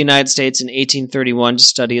traveled to the United States in 1831 to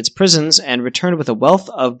study its prisons and returned with a wealth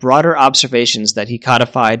of broader observations that he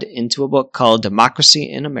codified into a book called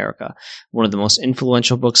Democracy in America, one of the most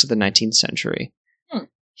influential books of the 19th century.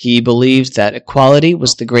 He believed that equality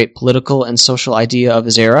was the great political and social idea of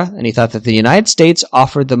his era, and he thought that the United States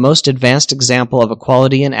offered the most advanced example of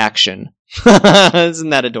equality in action. Isn't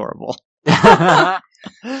that adorable?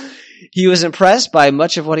 He was impressed by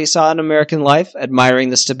much of what he saw in American life, admiring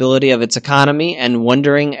the stability of its economy and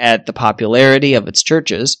wondering at the popularity of its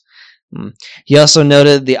churches. He also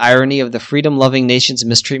noted the irony of the freedom-loving nation's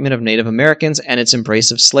mistreatment of Native Americans and its embrace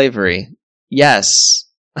of slavery. Yes.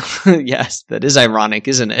 Yes, that is ironic,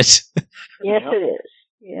 isn't it? Yes, it is.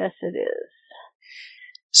 Yes, it is.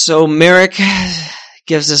 So Merrick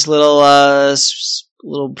gives this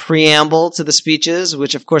little preamble to the speeches,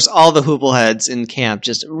 which of course all the Hoople heads in camp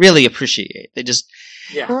just really appreciate. They just,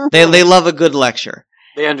 they love a good lecture.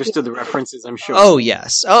 They understood the references, I'm sure. Oh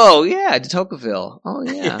yes. Oh yeah, de Tocqueville. Oh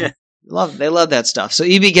yeah. They love that stuff. So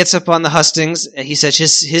E.B. gets up on the hustings. He says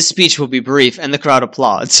his speech will be brief, and the crowd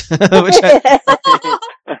applauds.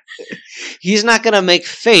 He's not going to make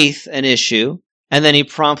faith an issue. And then he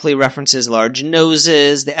promptly references large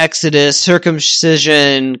noses, the Exodus,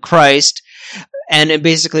 circumcision, Christ. And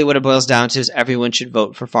basically what it boils down to is everyone should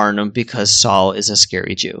vote for Farnham because Saul is a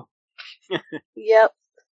scary Jew. Yep.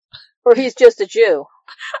 Or he's just a Jew.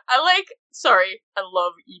 I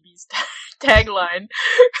love E.B.'s tagline.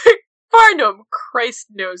 Farnham, Christ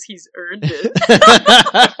knows he's earned it.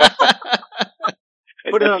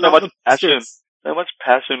 Put it on so much passion. So much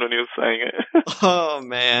passion when he was saying it. Oh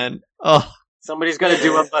man. Oh. Somebody's got to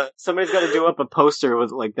do up a poster with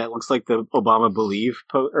that looks like the Obama Believe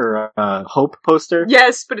Hope poster.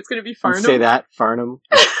 Yes, but it's going to be Farnham. And say that Farnham.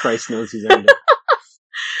 Christ knows he's earned it.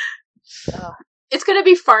 It's going to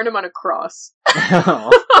be Farnham on a cross.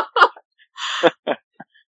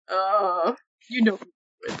 You know.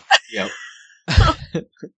 Yep.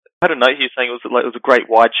 I don't know. He was saying it was a great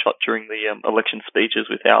wide shot during the election speeches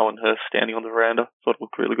with Al and Hearst standing on the veranda. Thought it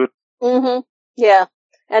looked really good. Mm-hmm. Yeah,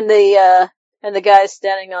 and the guys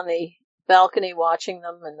standing on the balcony watching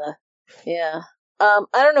them, I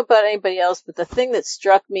don't know about anybody else, but the thing that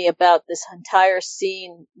struck me about this entire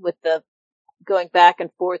scene with the going back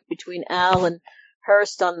and forth between Al and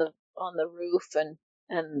Hearst on the roof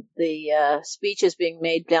and the speeches being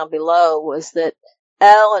made down below was that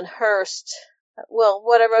Al and Hearst, well,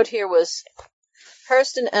 what I wrote here was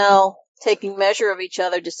Hearst and Al taking measure of each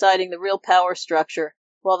other, deciding the real power structure,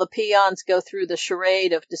 while the peons go through the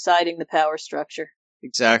charade of deciding the power structure.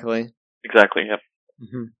 Exactly. Exactly, yep.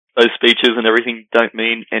 Mm-hmm. Those speeches and everything don't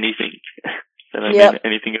mean anything. They don't mean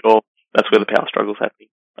anything at all. That's where the power struggle's happening,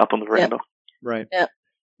 up on the veranda. Right.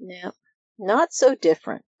 Yeah. Not so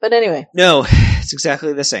different. But anyway. No, it's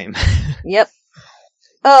exactly the same. Yep.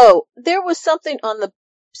 Oh, there was something on the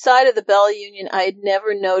side of the Bell Union I had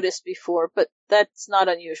never noticed before, but that's not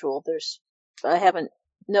unusual. I haven't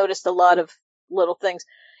noticed a lot of little things.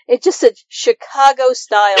 It just said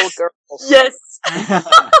Chicago-style girls. Yes.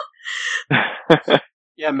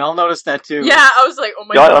 Yeah, Mel noticed that too. Yeah, I was like, oh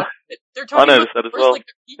my god. They're talking I noticed about that as well. like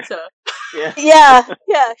the pizza. Yeah,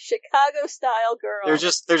 Chicago-style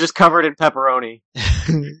girls. They're just covered in pepperoni.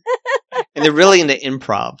 And they're really into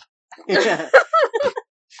improv.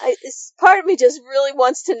 Part of me just really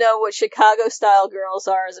wants to know what Chicago-style girls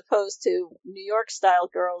are as opposed to New York-style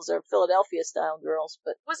girls or Philadelphia-style girls.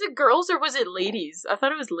 But was it girls or was it ladies? I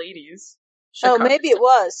thought it was ladies. Oh, maybe it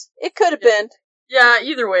was. It could have been. Yeah,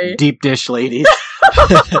 either way. Deep dish ladies.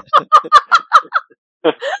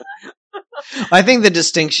 I think the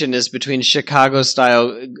distinction is between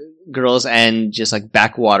Chicago-style girls and just like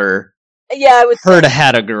backwater I would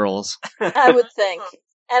Hurda-Hada girls. I would think.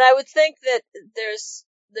 And I would think that there's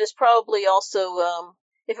probably also,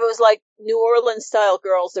 if it was like New Orleans-style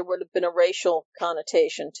girls, there would have been a racial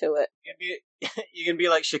connotation to it. You can be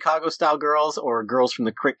like Chicago-style girls or girls from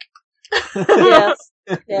the creek. Yeah.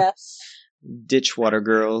 Ditchwater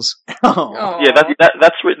girls. Oh. Yeah, that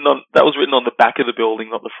was written on the back of the building,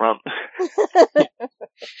 not the front.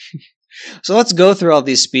 So let's go through all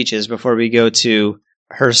these speeches before we go to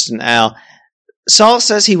Hearst and Al. Saul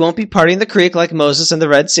says he won't be partying the creek like Moses in the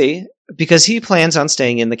Red Sea because he plans on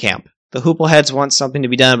staying in the camp. The Hoopleheads want something to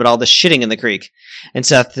be done about all the shitting in the creek. And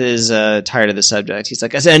Seth is tired of the subject. He's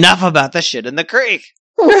like, I said enough about the shit in the creek.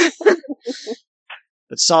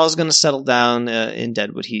 But Saul's going to settle down in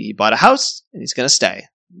Deadwood. He bought a house, and he's going to stay.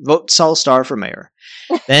 Vote Saul Starr for mayor.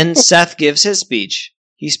 Then Seth gives his speech.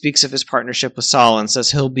 He speaks of his partnership with Saul and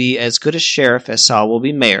says he'll be as good a sheriff as Saul will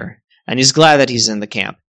be mayor. And he's glad that he's in the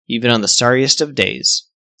camp, even on the starriest of days.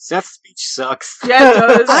 Seth's speech sucks. Yeah,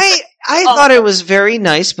 it does. I thought it was very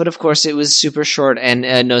nice, but of course it was super short and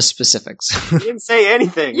no specifics. He didn't say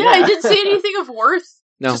anything. Yeah, I didn't say anything of worth.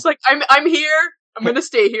 No. Just like, I'm here. I'm going to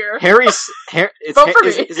stay here. Vote for me.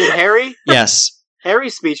 Is it Harry? Yes.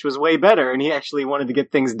 Harry's speech was way better, and he actually wanted to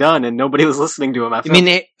get things done, and nobody was listening to him. You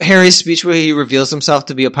mean Harry's speech where he reveals himself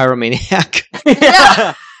to be a pyromaniac?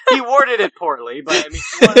 Yeah. He worded it poorly, but I mean,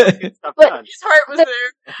 he wanted to get stuff done. His heart was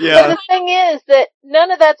there. Yeah. But the thing is that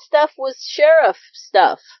none of that stuff was sheriff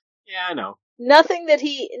stuff. Yeah, I know. Nothing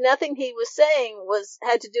he was saying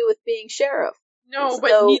had to do with being sheriff. No,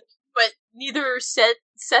 So- but neither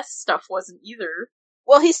Seth's stuff wasn't either.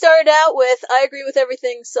 Well, he started out with, I agree with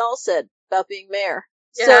everything Saul said about being mayor.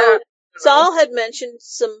 Yeah. So Saul had mentioned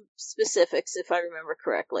some specifics, if I remember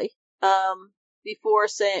correctly, before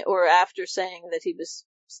saying, or after saying that he was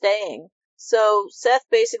staying. So Seth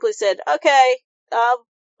basically said, okay,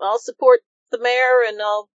 I'll support the mayor and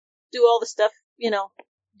I'll do all the stuff, Yeah,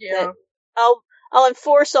 that I'll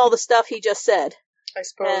enforce all the stuff he just said. I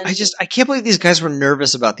suppose. I can't believe these guys were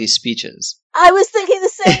nervous about these speeches. I was thinking the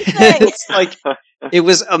same thing. It's like, it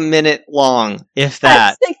was a minute long, if I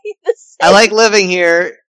that. was thinking the same. I like living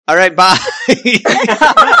here. All right, bye.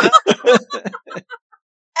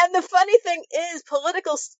 And the funny thing is,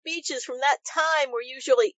 political speeches from that time were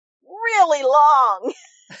usually really long.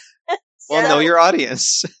 Well, know your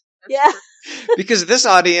audience. Yeah. Because this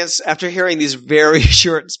audience, after hearing these very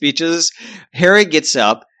short speeches, Harry gets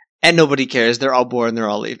up and nobody cares. They're all bored and they're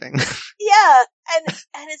all leaving. Yeah, and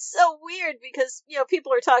it's so weird because,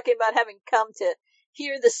 people are talking about having come to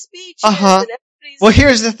hear the speeches. Uh-huh. And everybody's Well,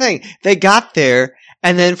 here's the thing. They got there,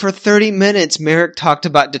 and then for 30 minutes, Merrick talked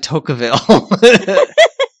about de Tocqueville. yeah,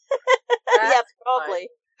 probably.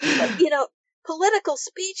 But, political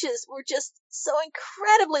speeches were just so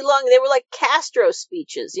incredibly long. They were like Castro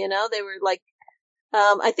speeches, They were like,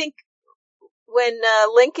 I think when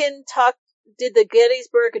Lincoln did the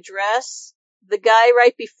Gettysburg Address, the guy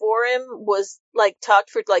right before him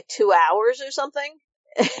talked for 2 hours or something.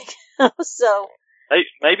 So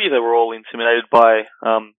maybe they were all intimidated by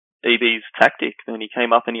EB's tactic. When he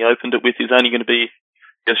came up and he opened it with his only going to be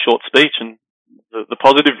a short speech, and the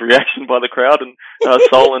positive reaction by the crowd, and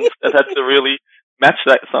Sol and had to really match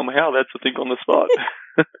that somehow. That's the thing on the spot.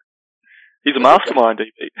 He's a mastermind,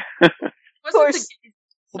 EB. of course.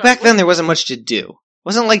 Well, back then there wasn't much to do. It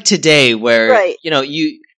wasn't like today where, Right.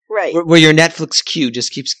 Right. where your Netflix queue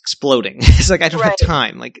just keeps exploding. It's like, I don't have Right.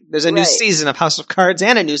 time. Like, there's a new Right. season of House of Cards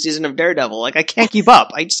and a new season of Daredevil. Like, I can't keep up.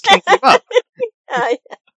 I just can't keep up.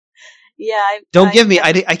 Don't give me,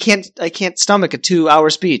 I can't stomach a 2-hour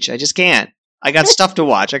speech. I just can't. I got stuff to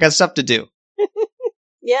watch. I got stuff to do.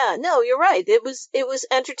 Yeah, no, you're right. It was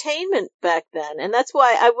entertainment back then, and that's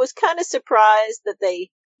why I was kind of surprised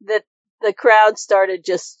that the crowd started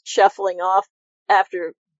just shuffling off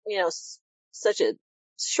after, such a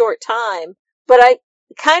short time. But I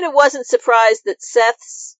kind of wasn't surprised that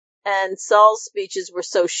Seth's and Saul's speeches were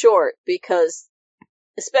so short, because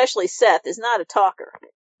especially Seth is not a talker.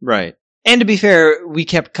 Right. And to be fair, we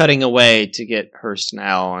kept cutting away to get Hearst and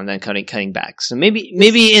Al, and then cutting back. So maybe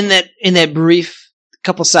in that brief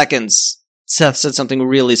couple seconds, Seth said something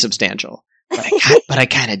really substantial. But I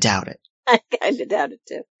kind of doubt it. I kind of doubt it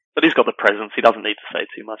too. But he's got the presence. He doesn't need to say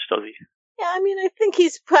too much, does he? Yeah, I mean, I think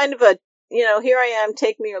he's kind of a, here I am,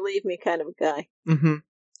 take me or leave me kind of a guy. Mm-hmm.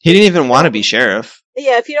 He didn't even want to be sheriff.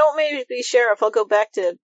 Yeah, if you don't want me to be sheriff, I'll go back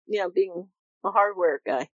to, being a hardware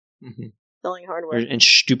guy. Mm-hmm. Selling hardware. And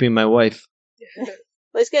stooping my wife. Well,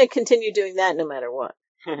 he's going to continue doing that no matter what.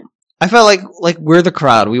 I felt like we're the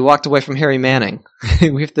crowd. We walked away from Harry Manning.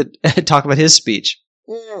 We have to talk about his speech.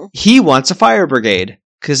 Mm. He wants a fire brigade,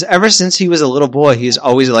 because ever since he was a little boy, he's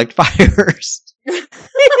always liked fires.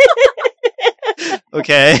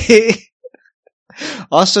 Okay.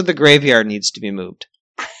 Also, the graveyard needs to be moved,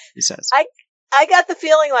 he says. I got the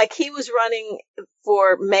feeling like he was running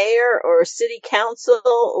for mayor or city council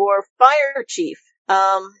or fire chief.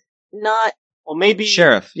 Not... Well, maybe...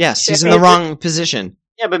 Sheriff. Yes, he's in the wrong position.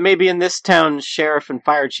 Yeah, but maybe in this town, sheriff and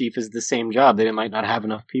fire chief is the same job. They might not have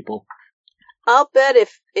enough people. I'll bet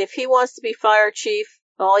if he wants to be fire chief,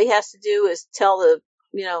 all he has to do is tell the,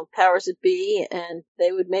 powers that be, and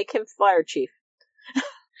they would make him fire chief.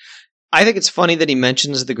 I think it's funny that he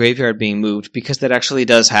mentions the graveyard being moved, because that actually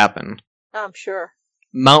does happen. I'm sure.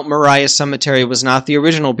 Mount Moriah Cemetery was not the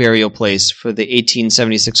original burial place for the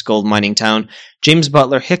 1876 gold mining town. James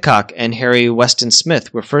Butler Hickok and Harry Weston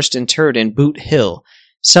Smith were first interred in Boot Hill,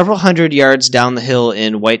 several hundred yards down the hill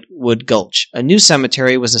in Whitewood Gulch. A new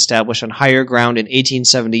cemetery was established on higher ground in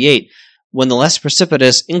 1878, when the less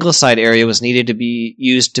precipitous Ingleside area was needed to be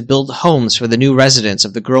used to build homes for the new residents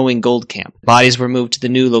of the growing gold camp. Bodies were moved to the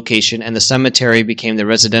new location, and the cemetery became the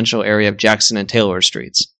residential area of Jackson and Taylor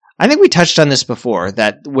Streets. I think we touched on this before,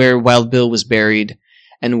 that where Wild Bill was buried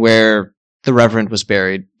and where the Reverend was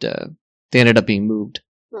buried, they ended up being moved.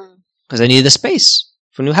 Because they needed the space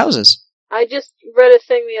for new houses. I just read a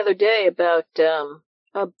thing the other day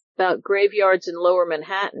about graveyards in Lower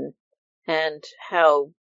Manhattan, and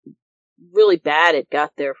how really bad it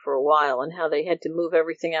got there for a while, and how they had to move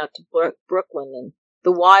everything out to Brooklyn and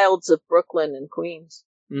the wilds of Brooklyn and Queens.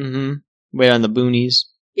 Mm-hmm. Way on the boonies.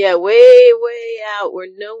 Yeah, way out where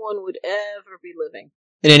no one would ever be living.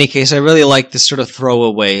 In any case, I really like this sort of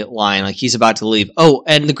throwaway line, like he's about to leave. Oh,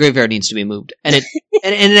 and the graveyard needs to be moved. And it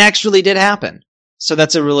and it actually did happen. So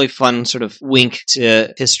that's a really fun sort of wink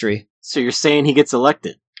to history. So you're saying he gets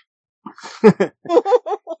elected?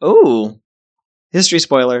 Oh, history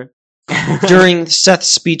spoiler. During Seth's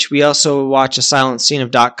speech, we also watch a silent scene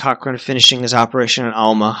of Doc Cochran finishing his operation on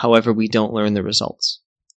Alma. However, we don't learn the results.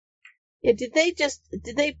 Yeah, did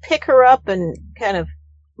they pick her up and kind of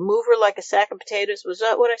move her like a sack of potatoes? Was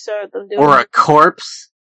that what I saw them doing? Or a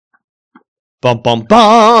corpse? Bum bum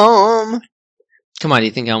bum! Come on, do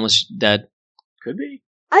you think Alma's dead? Could be.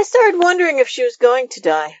 I started wondering if she was going to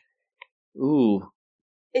die. Ooh.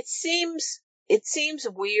 It seems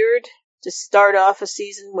weird to start off a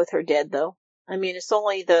season with her dead, though. I mean, it's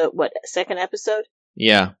only the, second episode?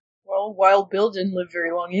 Yeah. Well, Wild Bill didn't live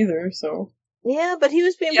very long either, so... Yeah, but he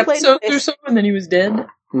was being played by... or so, and then he was dead.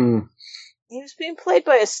 He was being played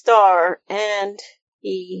by a star, and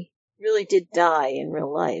he really did die in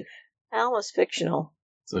real life. Alma's fictional.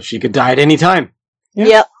 So she could die at any time. Yeah.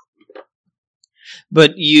 Yep.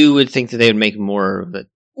 But you would think that they would make more of it.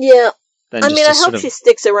 Yeah. I mean, I hope she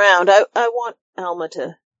sticks around. I want Alma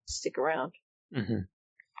to stick around. Mm-hmm.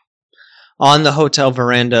 On the hotel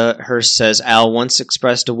veranda, Hearst says Al once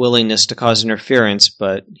expressed a willingness to cause interference,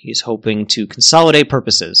 but he's hoping to consolidate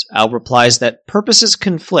purposes. Al replies that purposes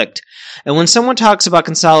conflict, and when someone talks about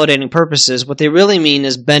consolidating purposes, what they really mean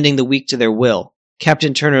is bending the weak to their will.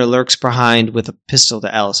 Captain Turner lurks behind with a pistol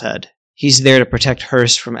to Al's head. He's there to protect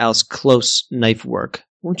Hearst from Al's close knife work.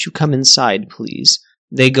 Won't you come inside, please?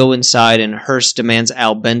 They go inside, and Hearst demands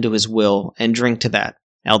Al bend to his will and drink to that.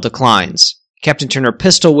 Al declines. Captain Turner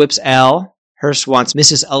pistol whips Al. Hearst wants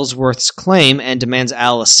Mrs. Ellsworth's claim and demands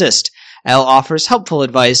Al assist. Al offers helpful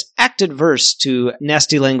advice, act adverse to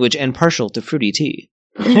nasty language and partial to fruity tea.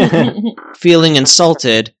 Feeling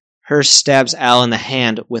insulted, Hearst stabs Al in the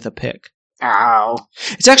hand with a pick. Ow.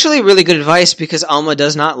 It's actually really good advice because Alma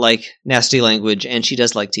does not like nasty language and she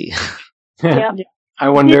does like tea. Yeah. I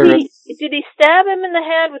wonder... Did he stab him in the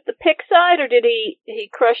hand with the pick side, or did he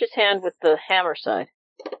crush his hand with the hammer side?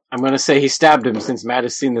 I'm going to say he stabbed him since Matt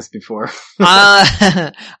has seen this before.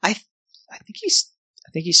 I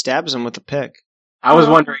think he stabs him with a pick. I was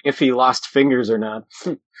wondering if he lost fingers or not.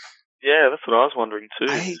 Yeah, that's what I was wondering too.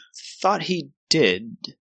 I thought he did.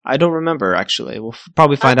 I don't remember, actually. We'll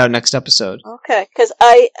probably find out next episode. Okay, because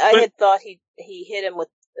I had thought he hit it with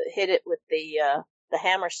the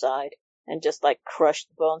hammer side and just like crushed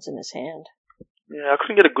the bones in his hand. Yeah, I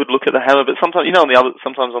couldn't get a good look at the hammer, but sometimes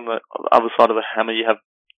sometimes on the other side of the hammer you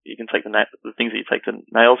can take the things that you take the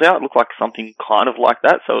nails out. It looked like something kind of like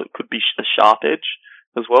that, so it could be a sharp edge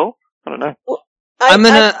as well. I don't know. Well, I'm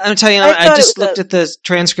gonna tell you. I just looked at the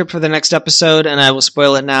transcript for the next episode, and I will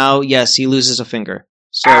spoil it now. Yes, he loses a finger.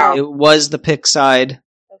 So It was the pick side.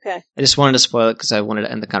 Okay. I just wanted to spoil it because I wanted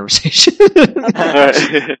to end the conversation.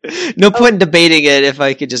 Okay. No point in debating it if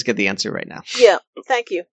I could just get the answer right now. Yeah.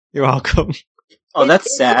 Thank you. You're welcome. Oh,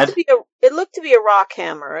 that's sad. It looked to be a rock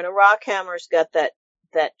hammer, and a rock hammer's got that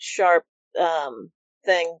sharp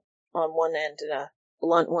thing on one end and a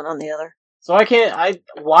blunt one on the other. So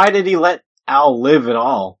why did he let Al live at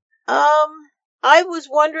all? I was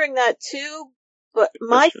wondering that too, but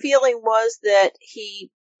my feeling was that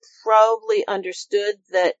he probably understood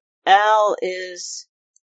that Al is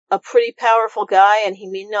a pretty powerful guy, and he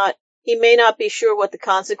may not be sure what the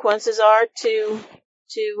consequences are to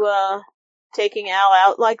taking Al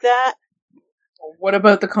out like that. What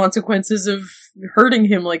about the consequences of hurting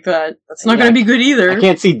him like that? That's not going to be good either. I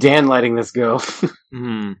can't see Dan letting this go.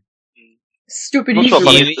 Stupid either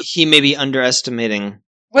way. He may be underestimating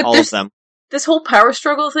all of them. This whole power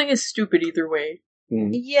struggle thing is stupid either way.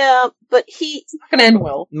 Yeah, but it's not going to end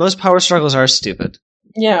well. Most power struggles are stupid.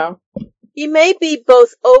 Yeah. He may be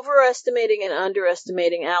both overestimating and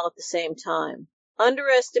underestimating Al at the same time.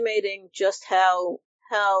 Underestimating just how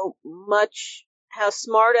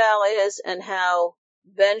smart Al is and how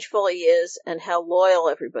vengeful he is and how loyal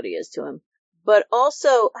everybody is to him. But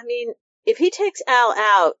also, I mean, if he takes Al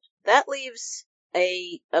out, that leaves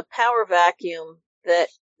a power vacuum that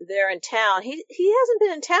they're in town. He hasn't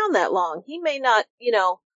been in town that long. He may not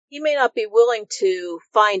be willing to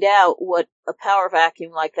find out what a power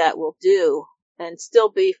vacuum like that will do and still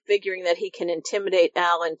be figuring that he can intimidate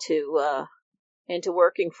Al into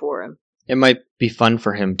working for him. It might be fun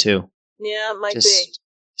for him too. Yeah, it might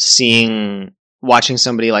be. Watching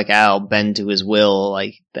somebody like Al bend to his will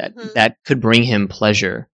like that, that could bring him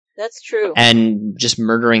pleasure. That's true. And just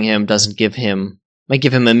murdering him might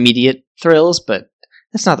give him immediate thrills, but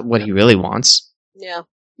that's not what he really wants. Yeah.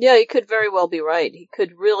 Yeah, you could very well be right. He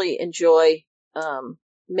could really enjoy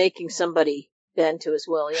making somebody bend to his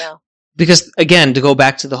will, yeah. Because, again, to go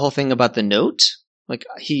back to the whole thing about the note, like,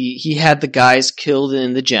 he had the guys killed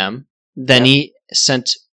in the gem, then he sent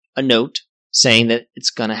a note saying that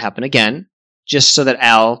it's gonna happen again, just so that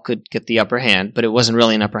Al could get the upper hand, but it wasn't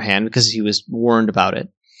really an upper hand because he was warned about it.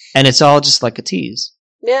 And it's all just like a tease.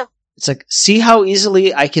 Yeah. It's like, see how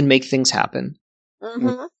easily I can make things happen.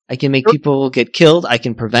 Mm-hmm. I can make people get killed. I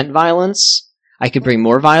can prevent violence. I can bring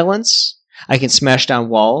more violence. I can smash down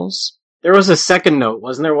walls. There was a second note,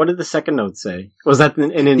 wasn't there? What did the second note say? Was that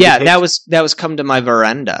an invitation? Yeah, that was come to my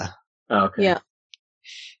veranda. Oh, okay. Yeah.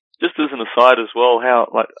 Just as an aside as well, how,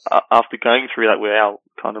 like, after going through that where Al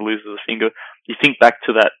kind of loses a finger, you think back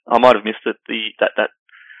to that, I might have missed it, that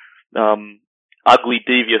ugly,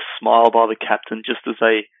 devious smile by the captain just as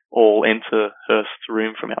they all enter Hearst's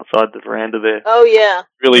room from outside the veranda there. Oh, yeah.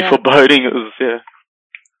 Really foreboding. It was,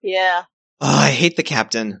 Yeah. Oh, I hate the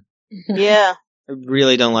captain. Yeah. I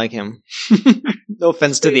really don't like him. No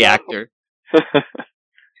offense to the actor.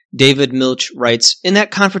 David Milch writes, in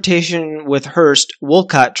that confrontation with Hearst,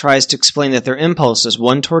 Wolcott tries to explain that their impulses,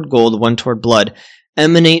 one toward gold, one toward blood,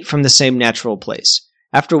 emanate from the same natural place.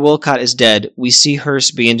 After Wolcott is dead, we see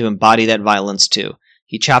Hearst begin to embody that violence too.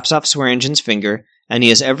 He chops off Swearengen's finger, and he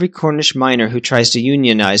has every Cornish miner who tries to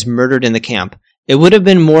unionize murdered in the camp. It would have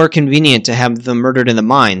been more convenient to have them murdered in the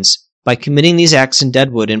mines. By committing these acts in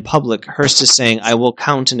Deadwood in public, Hearst is saying, I will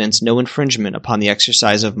countenance no infringement upon the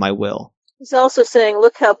exercise of my will. He's also saying,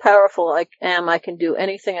 look how powerful I am. I can do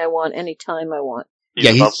anything I want, anytime I want.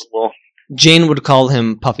 Yeah, Jane would call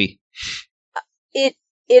him Puffy.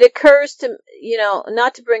 It occurs to,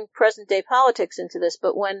 not to bring present day politics into this,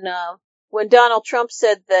 but when Donald Trump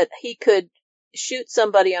said that he could shoot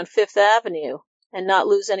somebody on Fifth Avenue and not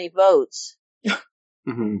lose any votes,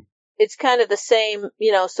 mm-hmm. It's kind of the same,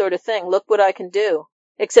 sort of thing. Look what I can do.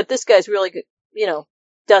 Except this guy's really good,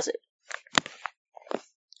 does it.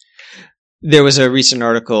 There was a recent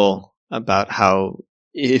article about how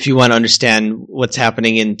if you want to understand what's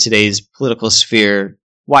happening in today's political sphere,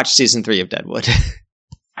 watch season 3 of Deadwood.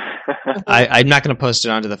 I'm not going to post it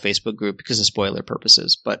onto the Facebook group because of spoiler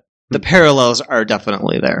purposes, but the parallels are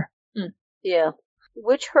definitely there. Yeah.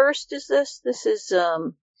 Which Hearst is this? This is,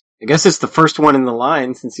 I guess it's the first one in the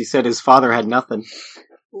line since he said his father had nothing.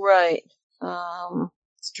 right.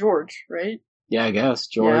 It's George, right? Yeah, I guess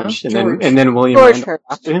George, Yeah, and George. then William George Randolph Hearst.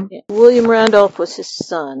 after him. Yeah. William Randolph was his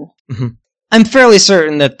son. I'm fairly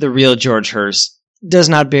certain that the real George Hearst does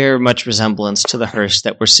not bear much resemblance to the Hearst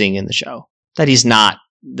that we're seeing in the show. That he's not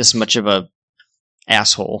this much of a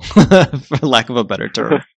asshole, for lack of a better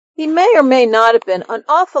term. He may or may not have been. An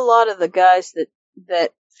awful lot of the guys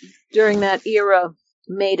that during that era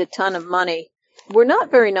made a ton of money were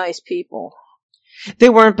not very nice people. They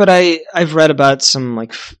weren't, but I've read about some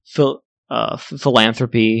like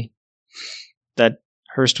philanthropy that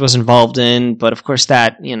Hearst was involved in, but of course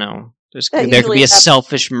that, there could be a happens.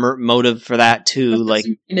 selfish motive for that too. Like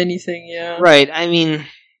Doesn't mean anything, yeah. right? I mean,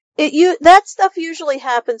 That stuff usually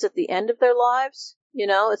happens at the end of their lives.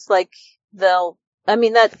 It's like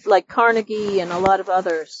that's like Carnegie and a lot of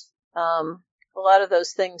others. A lot of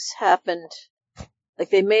those things happened.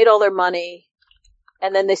 Like they made all their money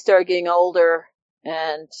and then they started getting older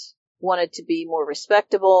and wanted to be more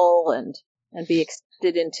respectable and be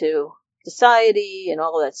accepted into society and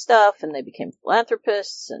all of that stuff. And they became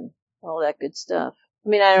philanthropists and all that good stuff. I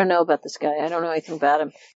mean, I don't know about this guy. I don't know anything about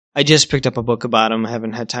him. I just picked up a book about him. I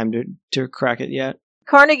haven't had time to crack it yet.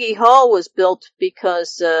 Carnegie Hall was built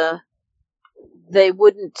because they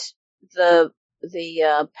wouldn't the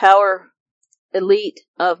power elite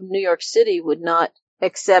of New York City would not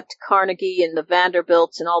accept Carnegie and the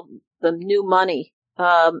Vanderbilts and all the new money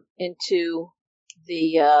into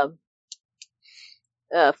the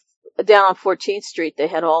down on 14th Street. They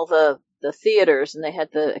had all the theaters and they had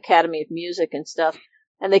the Academy of Music and stuff.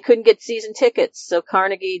 And they couldn't get season tickets, so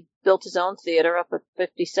Carnegie built his own theater up at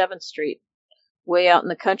 57th Street, way out in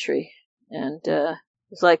the country. And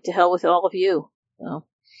was like, to hell with all of you. So,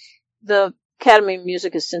 the Academy of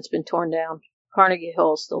Music has since been torn down. Carnegie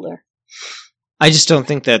Hall is still there. I just don't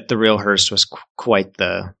think that the real Hearst was quite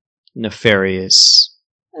the nefarious,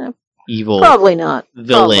 evil, Probably not.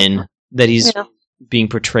 villain that he's Yeah. being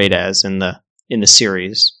portrayed as in the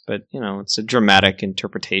series. But it's a dramatic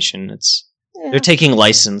interpretation. They're taking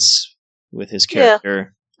license with his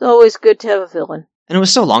character. It's always good to have a villain. And it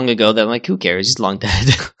was so long ago that I'm like, who cares? He's long dead.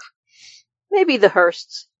 Maybe the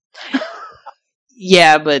Hearsts.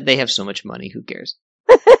 Yeah, but they have so much money. Who cares?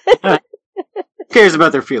 Who cares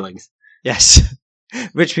about their feelings? Yes.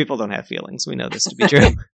 Rich people don't have feelings. We know this to be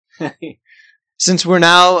true. Since we're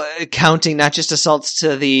now counting not just assaults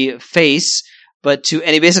to the face, but to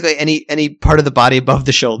basically any part of the body above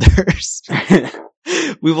the shoulders.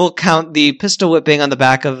 We will count the pistol whipping on the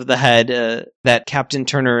back of the head that Captain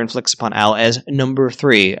Turner inflicts upon Al as number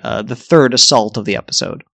 3, the third assault of the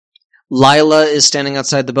episode. Lila is standing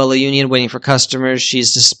outside the Bella Union waiting for customers.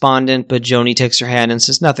 She's despondent, but Joni takes her hand and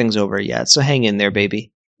says nothing's over yet, so hang in there,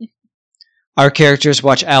 baby. Our characters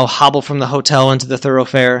watch Al hobble from the hotel into the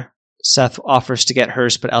thoroughfare. Seth offers to get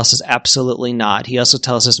Hearst, but Al says absolutely not. He also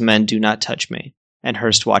tells his men, do not touch me. And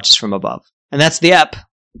Hearst watches from above. And that's the ep.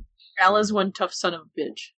 Al is one tough son of a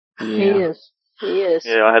bitch. Yeah. He is.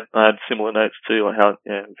 Yeah, I had similar notes too, like how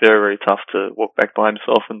very, very tough to walk back by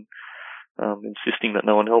himself and insisting that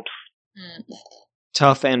no one helps.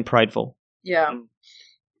 Tough and prideful. Yeah.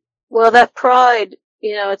 Well, that pride,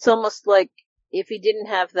 it's almost like if he didn't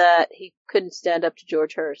have that, he couldn't stand up to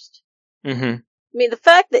George Hearst. Mm-hmm. I mean, the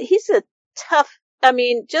fact that he's a tough,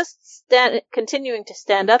 continuing to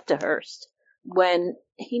stand up to Hearst when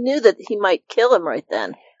he knew that he might kill him right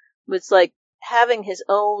then was like having his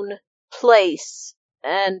own place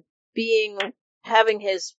and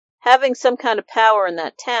having some kind of power in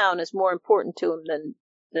that town is more important to him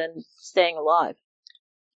than staying alive.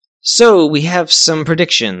 So we have some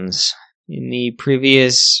predictions. In the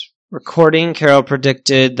previous recording, Carol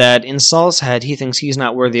predicted that in Saul's head, he thinks he's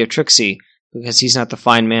not worthy of Trixie because he's not the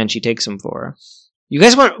fine man she takes him for. You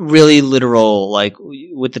guys went really literal, like,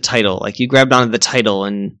 with the title. Like, you grabbed onto the title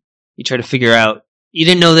and you tried to figure out. You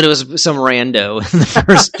didn't know that it was some rando in the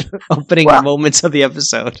first opening moments of the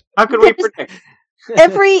episode. How could we predict?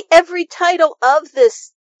 Every title of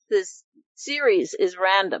this series is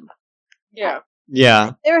random. Yeah.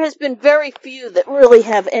 Yeah. There has been very few that really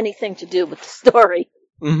have anything to do with the story.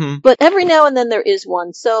 Mm-hmm. But every now and then there is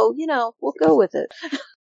one, so, we'll go with it.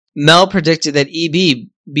 Mel predicted that E.B.,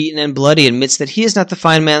 beaten and bloody, admits that he is not the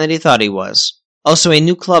fine man that he thought he was. Also, a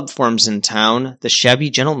new club forms in town, the Shabby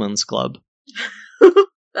Gentlemen's Club.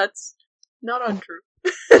 That's not untrue.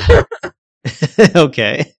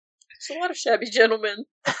 Okay. There's a lot of shabby gentlemen.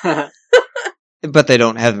 But they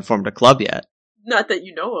haven't formed a club yet. Not that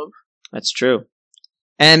you know of. That's true.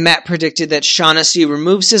 And Matt predicted that Shaughnessy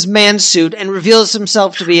removes his man suit and reveals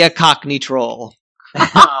himself to be a Cockney troll. He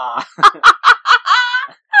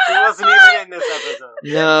wasn't even in this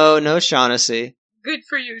episode. No Shaughnessy. Good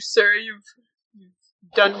for you, sir. You've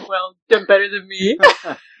done well. Done better than me.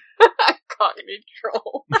 Cockney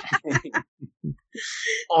troll.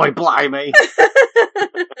 Oi, blimey.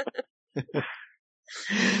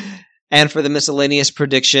 And for the miscellaneous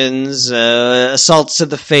predictions, assaults to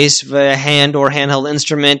the face via hand or handheld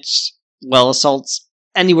instrument, well, assaults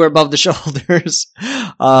anywhere above the shoulders.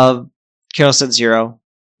 Carol said 0.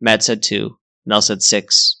 Matt said 2. Mel said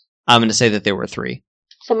 6. I'm going to say that there were 3.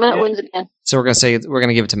 So Matt wins again. So we're going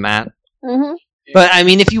to give it to Matt. Mm-hmm. But I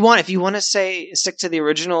mean, if you want to stick to the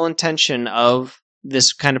original intention of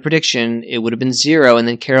this kind of prediction, it would have been 0, and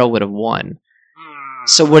then Carol would have won.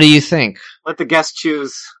 So what do you think? Let the guest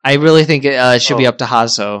choose. I really think it should be up to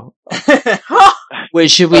Hasso. Wait,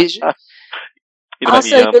 should we? You let me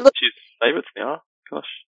choose favorites now. Gosh.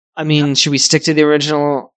 I mean, should we stick to the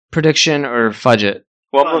original prediction or fudge it?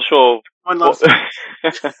 Well, I'm not sure. One last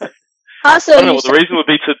Also, I don't know what the reason would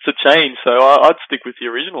be to change, so I'd stick with the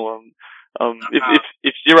original.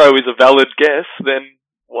 If 0 is a valid guess, then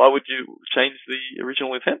why would you change the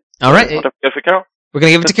original intent? All right. I'd have to go for Carol. We're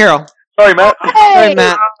going to give it to Carol. Sorry, Matt. Hey! Sorry,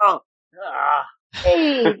 Matt.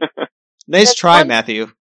 Hey, Nice That's try, fun.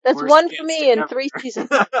 Matthew. that's Worst one for guest me in ever. 3 seasons.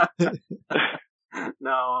 No,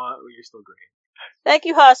 you're still great. Thank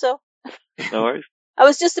you, Hasso. No worries. I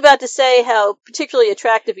was just about to say how particularly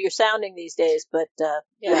attractive you're sounding these days, but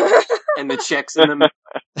And the chicks in them.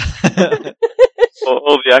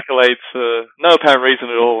 All the accolades for no apparent reason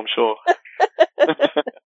at all, I'm sure.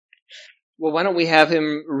 Well, why don't we have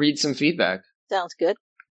him read some feedback? sounds good.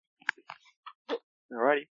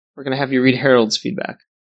 Alrighty. We're going to have you read Harold's feedback.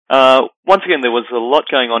 Once again, there was a lot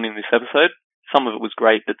going on in this episode. Some of it was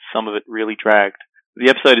great, but some of it really dragged. The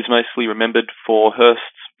episode is mostly remembered for Hearst's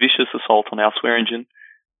vicious assault on our swearingen,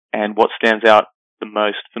 and what stands out the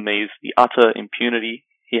most for me is the utter impunity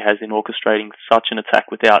he has in orchestrating such an attack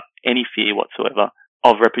without any fear whatsoever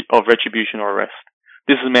of retribution or arrest.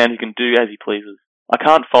 This is a man who can do as he pleases. I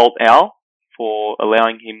can't fault Al for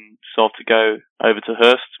allowing himself to go over to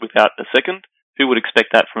Hearst without a second. Who would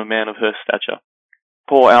expect that from a man of Hearst's stature?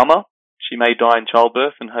 Poor Alma. She may die in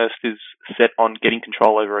childbirth, and Hearst is set on getting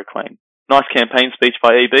control over her claim. Nice campaign speech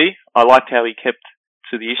by EB. I liked how he kept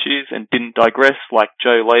to the issues and didn't digress like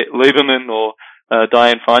Joe Lieberman or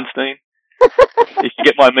Dianne Feinstein. If you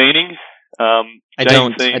get my meaning.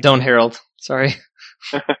 I don't, Harold. Sorry.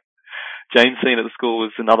 Jane's scene at the school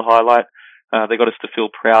was another highlight. They got us to feel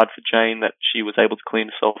proud for Jane that she was able to clean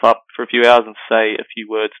herself up for a few hours and say a few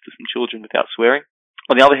words to some children without swearing.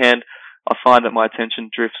 On the other hand, I find that my attention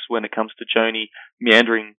drifts when it comes to Joni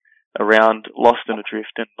meandering around, lost and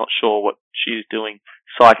adrift and not sure what she is doing.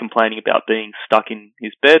 Cy complaining about being stuck in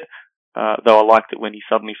his bed, though I liked it when he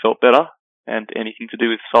suddenly felt better, and anything to do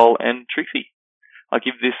with Sol and Trixie. I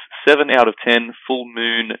give this 7 out of 10 full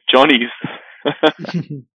moon Johnnies.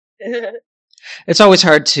 It's always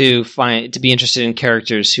hard to be interested in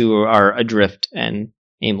characters who are adrift and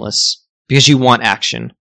aimless because you want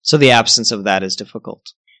action. So the absence of that is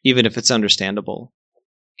difficult, even if it's understandable.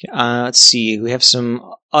 Let's see. We have some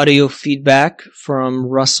audio feedback from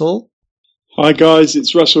Russell. Hi guys,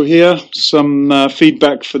 it's Russell here. Some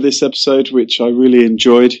feedback for this episode, which I really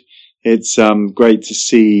enjoyed. It's great to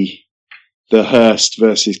see the Hearst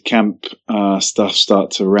versus Camp stuff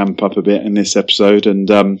start to ramp up a bit in this episode,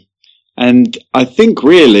 and I think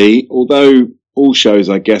really, although all shows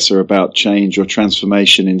I guess are about change or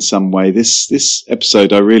transformation in some way, this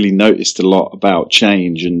episode I really noticed a lot about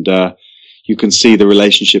change, and you can see the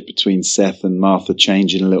relationship between Seth and Martha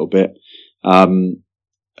changing a little bit.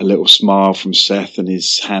 A little smile from Seth and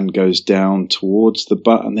his hand goes down towards the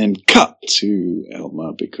butt, and then cut to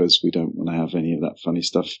Elma because we don't want to have any of that funny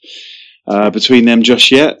stuff between them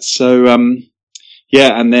just yet. So,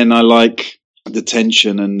 and then I like the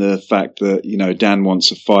tension and the fact that, Dan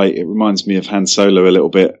wants a fight. It reminds me of Han Solo a little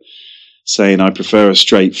bit, saying, I prefer a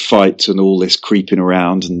straight fight to all this creeping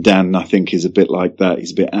around. And Dan, I think, is a bit like that.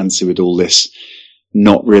 He's a bit antsy with all this,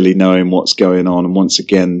 not really knowing what's going on. And once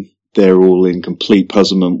again, they're all in complete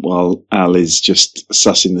puzzlement while Al is just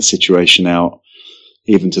sussing the situation out,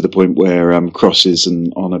 even to the point where crosses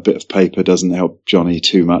and on a bit of paper doesn't help Johnny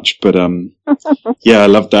too much. But I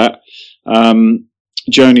love that.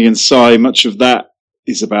 Joni and Cy, much of that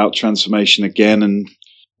is about transformation again, and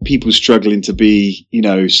people struggling to be,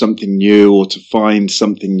 something new or to find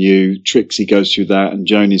something new. Trixie goes through that, and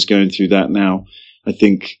Joni's going through that now, I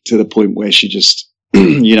think, to the point where she just,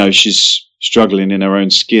 she's struggling in her own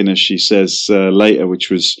skin, as she says later, which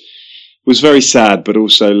was, was very sad, but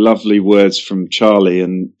also lovely words from Charlie,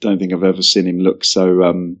 and don't think I've ever seen him look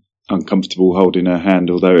so uncomfortable holding her hand,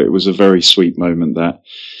 although it was a very sweet moment, that.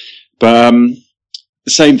 But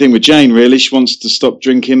the same thing with Jane, really. She wants to stop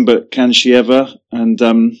drinking, but can she ever? And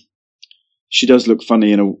she does look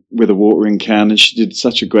funny with a watering can, and she did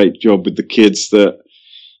such a great job with the kids that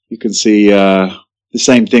you can see the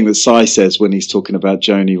same thing that Si says when he's talking about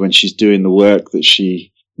Joni, when she's doing the work that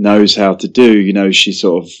she knows how to do. You know, she's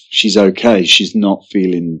okay. She's not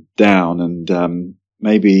feeling down, and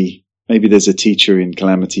maybe there's a teacher in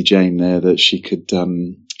Calamity Jane there that she could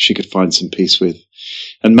find some peace with.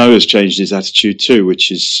 And Mo has changed his attitude too,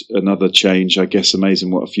 which is another change. I guess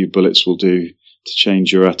amazing what a few bullets will do to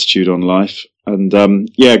change your attitude on life. And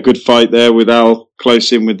good fight there with Al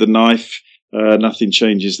close in with the knife. Nothing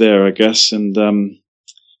changes there, I guess. And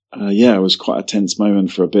it was quite a tense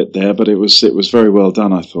moment for a bit there, but it was very well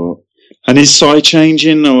done, I thought. And is Si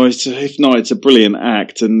changing? Or if not, it's a brilliant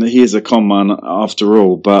act, and he is a con man after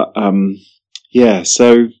all. But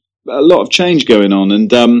so a lot of change going on.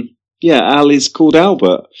 And Al is called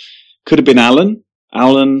Albert. Could have been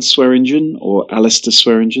Alan Swearingen, or Alistair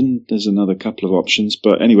Swearingen. There's another couple of options,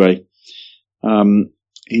 but anyway,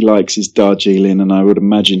 he likes his Darjeeling, and I would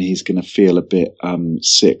imagine he's going to feel a bit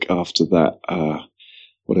sick after that.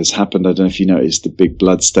 What has happened? I don't know if you noticed the big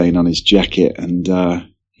blood stain on his jacket, and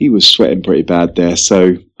he was sweating pretty bad there,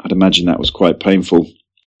 so I'd imagine that was quite painful.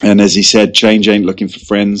 And as he said, change ain't looking for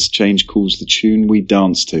friends. Change calls the tune we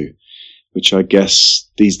dance to, which I guess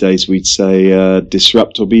these days we'd say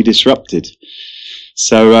disrupt or be disrupted.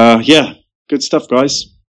 So, good stuff, guys.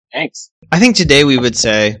 Thanks. I think today we would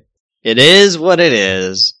say, it is what it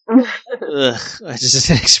is. Ugh, it's just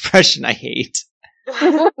an expression I hate.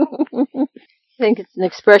 I think it's an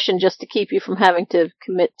expression just to keep you from having to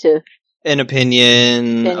commit to an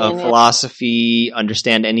opinion, a philosophy,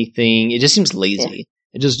 understand anything. It just seems lazy. Yeah.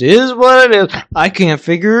 It just is what it is. I can't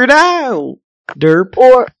figure it out. Derp.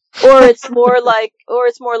 Or it's more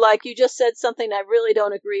like you just said something I really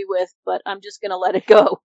don't agree with, but I'm just going to let it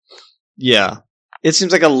go. Yeah. It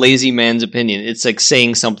seems like a lazy man's opinion. It's like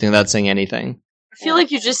saying something without saying anything. I feel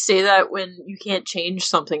like you just say that when you can't change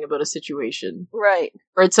something about a situation. Right.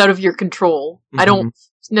 Or it's out of your control. Mm-hmm. I don't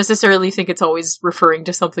necessarily think it's always referring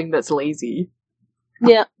to something that's lazy.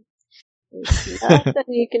 Yeah. There's nothing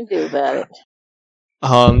you can do about it.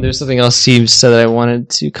 There's something else Steve said that I wanted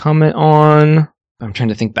to comment on. I'm trying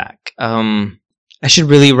to think back. I should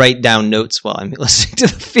really write down notes while I'm listening to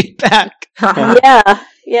the feedback.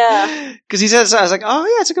 Yeah. Because he says, I was like, oh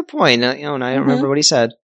yeah, it's a good point. And I don't remember what he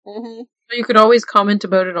said. Mm-hmm. You could always comment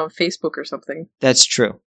about it on Facebook or something. That's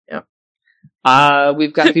true. Yeah.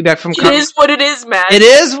 We've got feedback from. It is what it is, man. It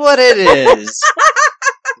is what it is.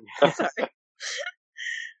 Sorry.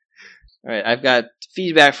 All right, I've got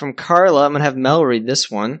feedback from Carla. I'm gonna have Mel read this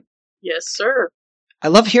one. Yes, sir. I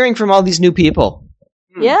love hearing from all these new people.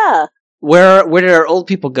 Yeah. Where did our old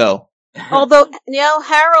people go? Although,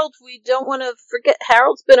 Harold, we don't want to forget,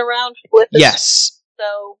 Harold's been around with us. Yes.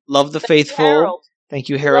 So love the faithful. Harold. Thank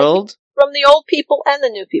you, Harold. From the old people and the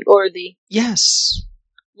new people, or the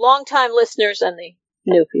long-time listeners and the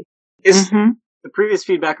new people. Is the previous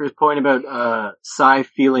feedbacker's point about Cy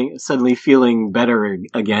suddenly feeling better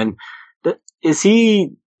again? Is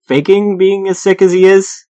he faking being as sick as he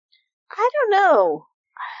is? I don't know.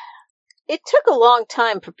 It took a long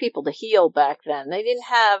time for people to heal back then. They didn't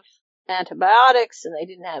have antibiotics, and they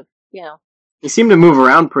didn't have, He seemed to move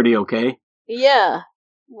around pretty okay. Yeah.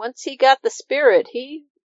 Once he got the spirit,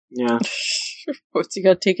 Yeah. Once he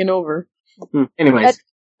got taken over. Anyways.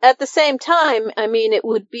 At the same time, I mean, it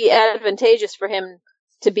would be advantageous for him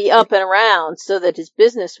to be up and around so that his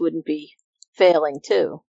business wouldn't be failing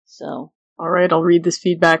too. So. Alright, I'll read this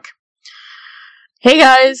feedback. Hey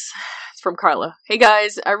guys! It's from Carla. Hey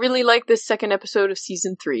guys, I really like this second episode of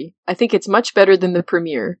Season 3. I think it's much better than the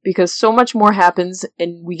premiere, because so much more happens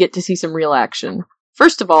and we get to see some real action.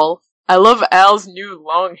 First of all, I love Al's new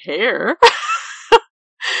long hair.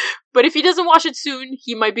 But if he doesn't wash it soon,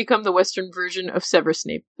 he might become the Western version of Severus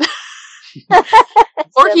Snape.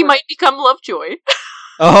 Or he might become Lovejoy.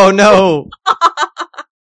 Oh no!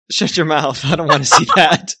 Shut your mouth. I don't want to see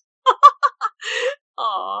that.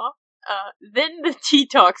 Aww. Then the tea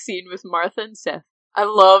talk scene with Martha and Seth. I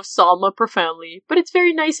love Salma profoundly, but it's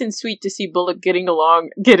very nice and sweet to see Bullock getting along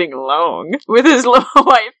with his little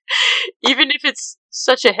wife, even if it's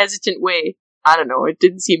such a hesitant way. I don't know, it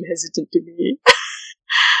didn't seem hesitant to me.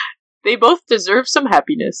 They both deserve some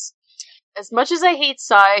happiness. As much as I hate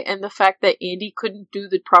Cy and the fact that Andy couldn't do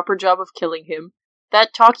the proper job of killing him,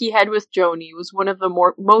 that talk he had with Joni was one of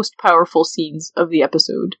the most powerful scenes of the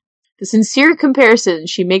episode. The sincere comparison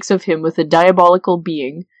she makes of him with a diabolical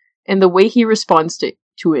being, and the way he responds to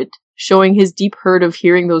it, showing his deep hurt of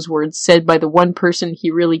hearing those words said by the one person he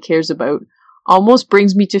really cares about, almost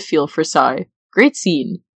brings me to feel for Cy. Great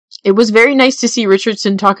scene. It was very nice to see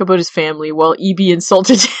Richardson talk about his family while E.B.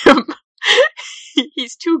 insulted him.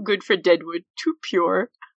 He's too good for Deadwood, too pure.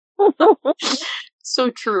 So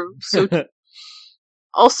true, so true.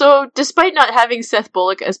 Also, despite not having Seth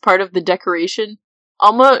Bullock as part of the decoration,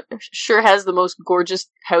 Alma sure has the most gorgeous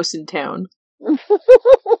house in town.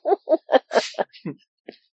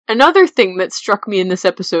 Another thing that struck me in this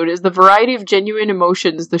episode is the variety of genuine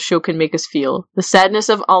emotions the show can make us feel. The sadness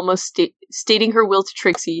of Alma stating her will to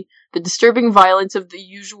Trixie, the disturbing violence of the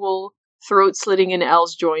usual throat slitting in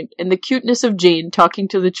Al's joint, and the cuteness of Jane talking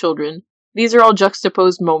to the children. These are all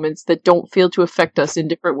juxtaposed moments that don't fail to affect us in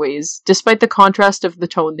different ways, despite the contrast of the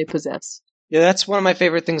tone they possess. Yeah, that's one of my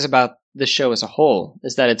favorite things about the show as a whole,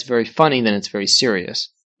 is that it's very funny, then it's very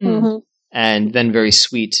serious. Mm-hmm. And then very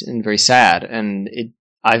sweet and very sad. And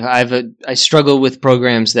I struggle with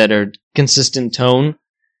programs that are consistent tone.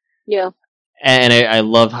 Yeah. And I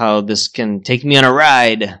love how this can take me on a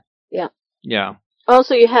ride. Yeah. Yeah.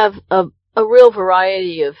 Also, you have a real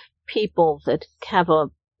variety of people that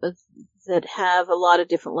have a lot of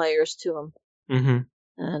different layers to them. Mm-hmm.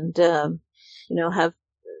 And,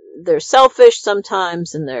 they're selfish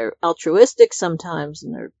sometimes, and they're altruistic sometimes,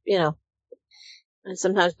 and they're, and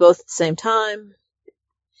sometimes both at the same time.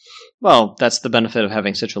 Well, that's the benefit of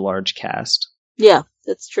having such a large cast. Yeah,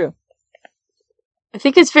 that's true. I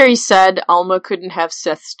think it's very sad Alma couldn't have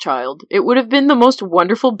Seth's child. It would have been the most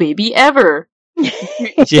wonderful baby ever.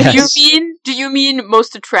 Yes. Do you mean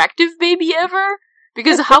most attractive baby ever?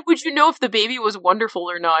 Because how would you know if the baby was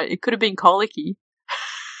wonderful or not? It could have been colicky.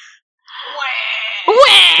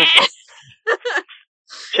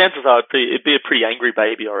 Chances are it'd be a pretty angry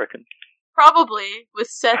baby, I reckon. Probably, with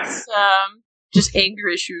Seth's just anger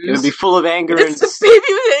issues. It would be full of anger. It's a baby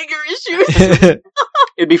with anger issues.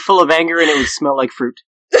 It'd be full of anger and it would smell like fruit.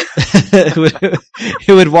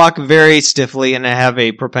 It would walk very stiffly and have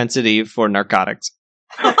a propensity for narcotics.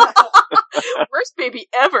 Worst baby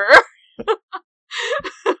ever.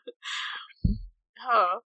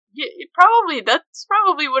 Yeah, that's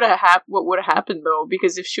probably what would have happened though,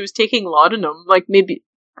 because if she was taking laudanum, like maybe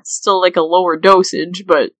still like a lower dosage,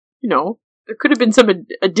 but there could have been some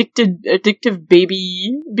addictive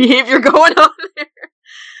baby behavior going on there.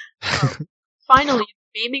 Finally,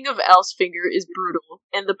 the maiming of Al's finger is brutal,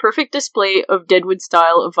 and the perfect display of Deadwood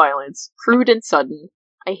style of violence, crude and sudden.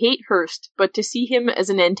 I hate Hearst, but to see him as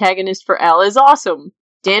an antagonist for Al is awesome.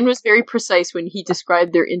 Dan was very precise when he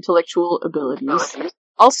described their intellectual abilities.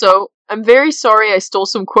 Also, I'm very sorry I stole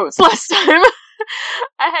some quotes last time.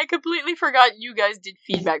 I had completely forgotten you guys did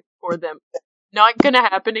feedback for them. Not gonna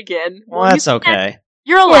happen again. Well, that's okay.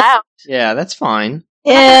 You're allowed. Yeah, that's fine.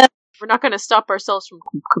 Yeah. We're not gonna stop ourselves from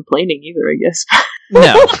complaining either, I guess.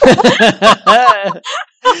 No.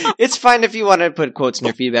 It's fine if you want to put quotes in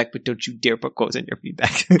your feedback, but don't you dare put quotes in your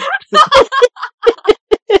feedback.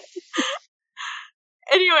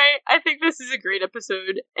 Anyway, I think this is a great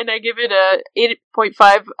episode, and I give it a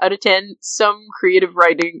 8.5 out of 10. Some creative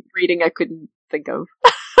reading I couldn't think of.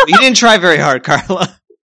 You didn't try very hard, Carla.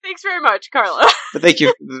 Thanks very much, Carla. But thank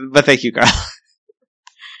you, Carla.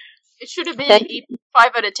 It should have been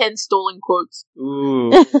 8.5 out of 10 stolen quotes.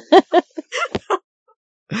 Ooh.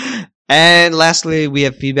 And lastly, we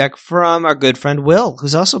have feedback from our good friend Will,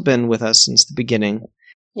 who's also been with us since the beginning.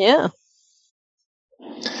 Yeah.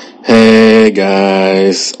 Hey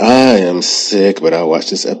guys, I am sick, but I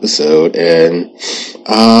watched this episode and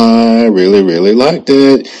I really, really liked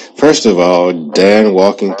it. First of all, Dan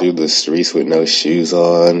walking through the streets with no shoes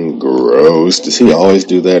on, gross. Does he always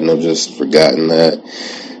do that? And I've just forgotten that.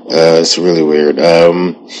 It's really weird.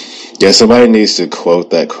 Yeah, somebody needs to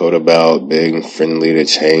quote that quote about being friendly to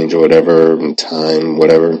change or whatever, and time,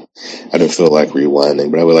 whatever. I don't feel like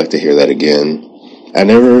rewinding, but I would like to hear that again. I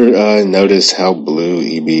never noticed how blue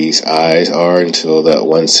E.B.'s eyes are until that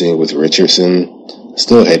one scene with Richardson.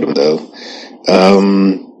 Still hate him though.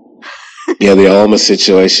 Yeah, the Alma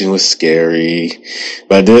situation was scary,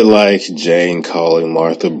 but I did like Jane calling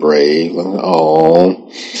Martha brave.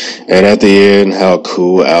 Aww. And at the end, how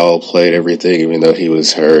cool Al played everything, even though he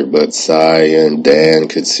was hurt, but Cy and Dan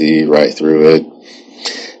could see right through it.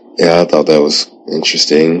 Yeah, I thought that was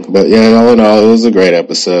interesting. But yeah, all in all, it was a great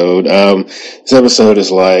episode. This episode is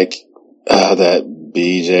like that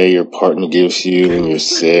BJ your partner gives you when you're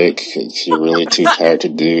sick. You're really too tired to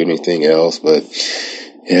do anything else, but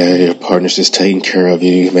Yeah, your partner's just taking care of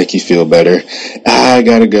you, make you feel better. I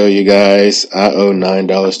gotta go, you guys. I owe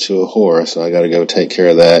 $9 to a whore, so I gotta go take care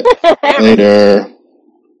of that. Later.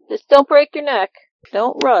 Just don't break your neck.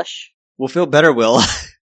 Don't rush. We'll feel better, Will.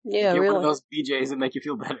 Yeah, Get really. one of those BJs that make you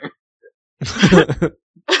feel better.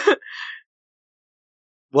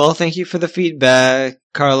 Well, thank you for the feedback,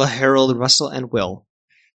 Carla, Harold, Russell, and Will.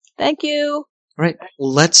 Thank you. All right,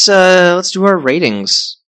 let's do our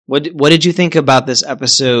ratings. What did you think about this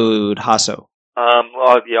episode, Hasso?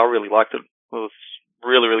 Well, yeah, I really liked it. It was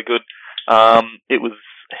really, really good. It was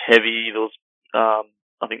heavy. There was,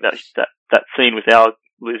 I think that scene with Al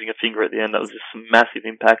losing a finger at the end, that was just some massive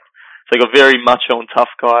impact. So they got very macho and tough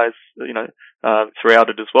guys, throughout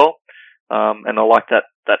it as well. And I like that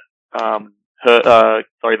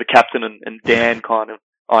the captain and Dan kind of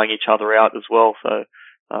eyeing each other out as well. So,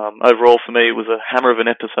 overall for me, it was a hammer of an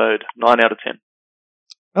episode, 9 out of 10.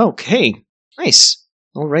 Okay, nice.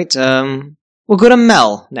 All right, we'll go to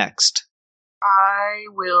Mel next. I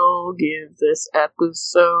will give this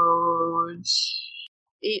episode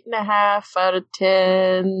 8.5 out of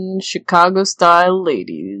 10 Chicago style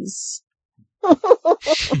ladies.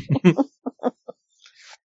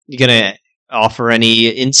 You gonna offer any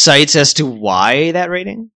insights as to why that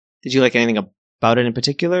rating? Did you like anything about it in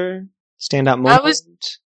particular? Standout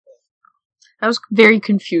moment? I was very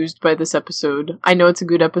confused by this episode. I know it's a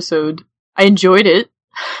good episode. I enjoyed it.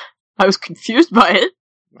 I was confused by it.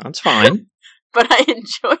 That's fine. But I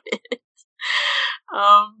enjoyed it.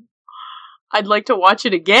 I'd like to watch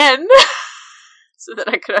it again so that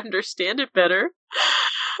I could understand it better.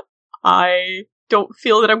 I don't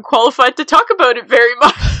feel that I'm qualified to talk about it very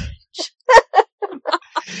much.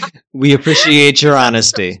 We appreciate your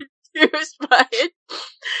honesty. Confused by it.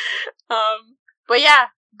 But yeah,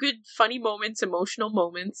 good funny moments, emotional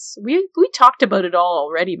moments. We talked about it all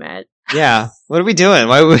already, Matt. Yeah. What are we doing?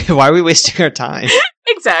 Why are we wasting our time?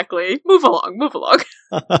 Exactly. Move along.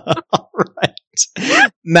 All right.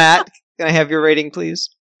 Matt, can I have your rating, please?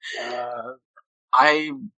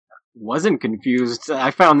 I wasn't confused.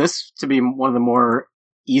 I found this to be one of the more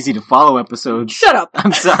easy to follow episodes. Shut up.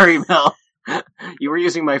 I'm sorry, Mel. You were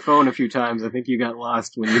using my phone a few times. I think you got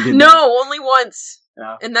lost when you did No, that. only once.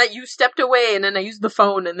 Yeah. And that you stepped away, and then I used the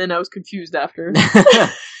phone, and then I was confused after.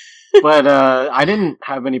 But I didn't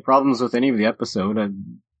have any problems with any of the episode.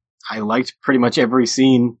 I liked pretty much every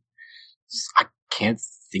scene. I can't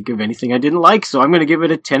think of anything I didn't like, so I'm going to give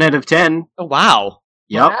it a 10 out of 10. Oh, wow.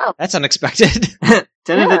 Yep. Wow. That's unexpected.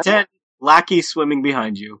 10 out of 10. Lackey swimming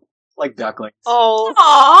behind you. Like ducklings. Oh.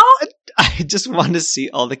 Aww! I just want to see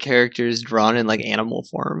all the characters drawn in, like, animal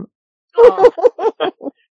form.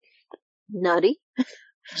 Nutty.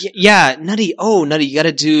 Yeah, Nutty. Oh, Nutty, you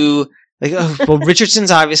gotta do... well,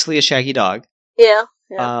 Richardson's obviously a shaggy dog. Yeah.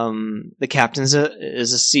 The captain's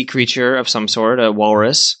is a sea creature of some sort, a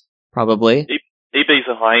walrus, probably. EB's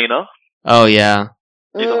a hyena. Oh, yeah.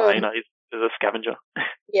 He's a hyena. He's a scavenger.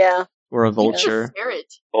 Yeah. Or a He's vulture. a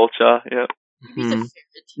ferret. Vulture, yeah. He's a ferret.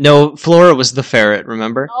 No, Flora was the ferret,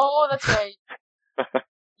 remember? Oh, that's right.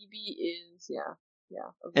 EB is, yeah.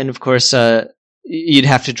 Okay. And of course, you'd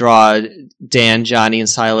have to draw Dan, Johnny, and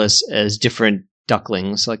Silas as different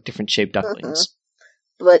ducklings, like different shaped ducklings.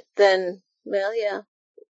 But then, well, yeah.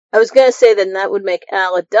 I was going to say then that would make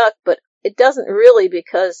Al a duck, but it doesn't really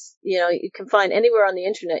because, you can find anywhere on the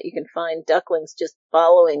internet, you can find ducklings just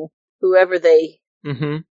following whoever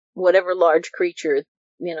whatever large creature,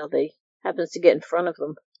 they happens to get in front of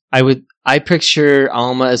them. I picture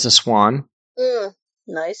Alma as a swan.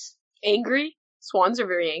 Nice. Angry? Swans are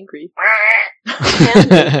very angry.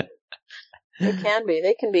 They can be.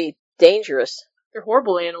 They can be dangerous. They're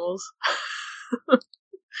horrible animals.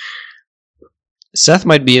 Seth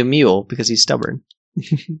might be a mule because he's stubborn.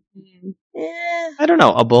 I don't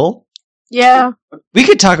know. A bull? Yeah. We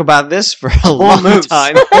could talk about this for a long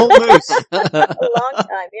time. Bull moose. A long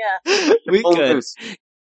time, yeah. We Bull could. moose.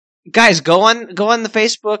 Guys, go on the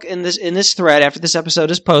Facebook in this thread after this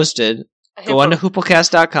episode is posted. Go on to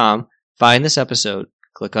hooplecast.com, find this episode,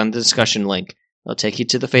 click on the discussion link. It'll take you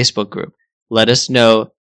to the Facebook group. Let us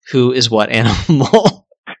know who is what animal.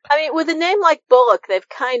 I mean, with a name like Bullock, they've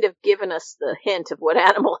kind of given us the hint of what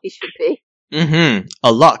animal he should be.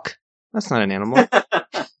 A luck. That's not an animal.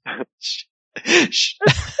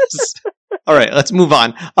 All right, let's move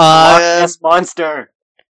on. Monster.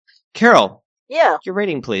 Carol. Yeah. Your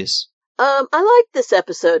rating, please. I liked this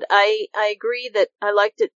episode. I agree that I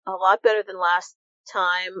liked it a lot better than last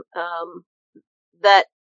time. That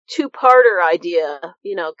two-parter idea,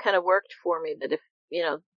 kind of worked for me. That if,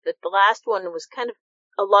 that the last one was kind of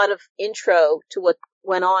a lot of intro to what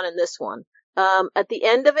went on in this one. At the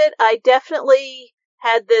end of it, I definitely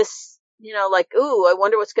had this, like, ooh, I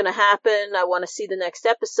wonder what's going to happen. I want to see the next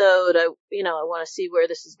episode. I want to see where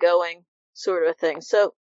this is going, sort of a thing.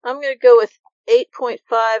 So I'm going to go with 8.5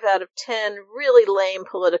 out of 10 really lame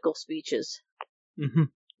political speeches. Mm-hmm.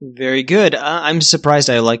 Very good. I'm surprised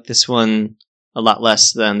I like this one a lot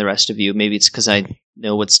less than the rest of you. Maybe it's because I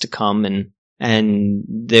know what's to come, and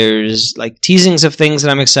there's like teasings of things that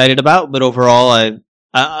I'm excited about. But overall,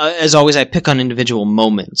 as always, I pick on individual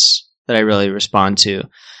moments that I really respond to,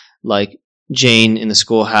 like Jane in the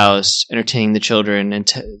schoolhouse entertaining the children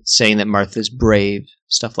and saying that Martha's brave,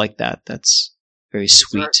 stuff like that. That's very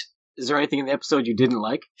sweet. Is there anything in the episode you didn't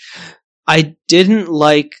like? I didn't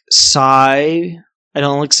like Sai. I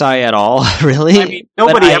don't like Sai at all, really. I mean,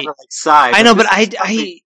 nobody ever likes Sai. I know, but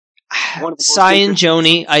Sai and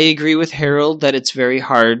Joni, I agree with Harold that it's very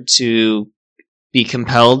hard to be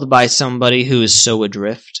compelled by somebody who is so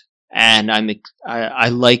adrift. And I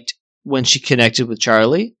liked when she connected with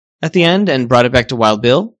Charlie at the end and brought it back to Wild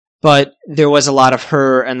Bill. But there was a lot of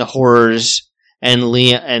her and the horrors and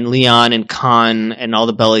Leon and Khan and all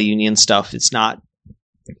the Bella Union stuff. It's not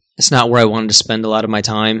where I wanted to spend a lot of my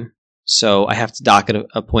time. So I have to dock it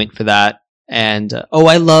a point for that. And,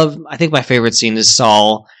 I think my favorite scene is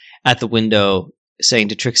Saul at the window saying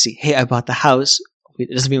to Trixie, hey, I bought the house. It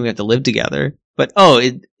doesn't mean we have to live together. But,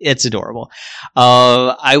 it's adorable.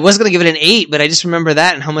 I was going to give it an 8, but I just remember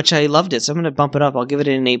that and how much I loved it. So I'm going to bump it up. I'll give it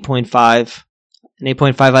an 8.5. An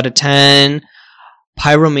 8.5 out of 10.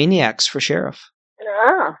 Pyromaniacs for Sheriff.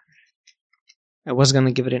 Yeah. I was going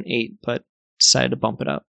to give it an 8, but decided to bump it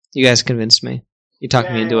up. You guys convinced me. You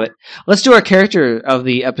talked me into it. Let's do our character of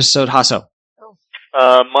the episode, Hasso.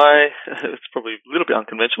 It's probably a little bit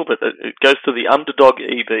unconventional, but it goes to the underdog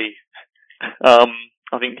EB. I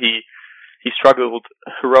think he struggled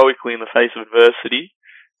heroically in the face of adversity,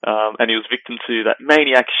 and he was victim to that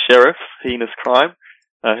maniac sheriff, heinous crime,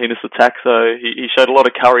 heinous attack. So he showed a lot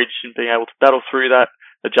of courage in being able to battle through that,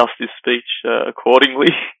 adjust his speech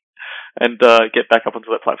accordingly, and get back up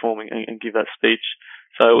onto that platform and give that speech.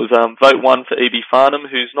 So it was vote 1 for E.B. Farnham,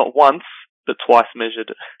 who's not once, but twice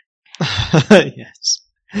measured. Yes.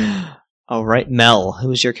 All right, Mel,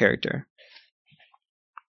 who's your character?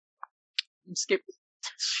 Skip.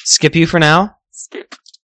 Skip you for now?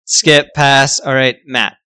 Skip, pass. All right,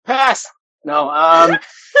 Matt. Pass! No,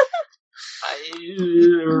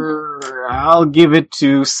 I'll give it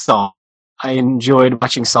to Saul. I enjoyed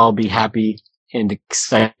watching Saul be happy and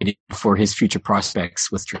excited for his future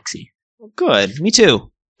prospects with Trixie. Good. Me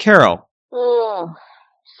too. Carol. So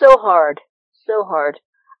hard.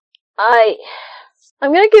 I'm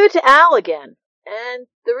going to give it to Al again. And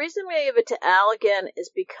the reason I'm going to give it to Al again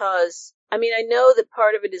is because, I know that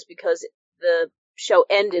part of it is because the show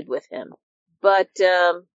ended with him. But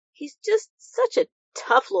he's just such a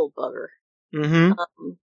tough little bugger. Mm-hmm.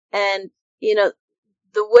 And,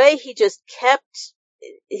 the way he just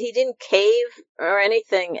he didn't cave or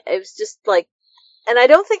anything. It was just like, and I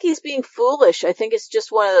don't think he's being foolish. I think it's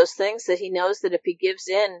just one of those things that he knows that if he gives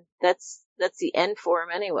in, that's the end for him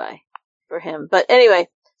anyway, for him. But anyway,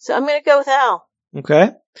 so I'm going to go with Al.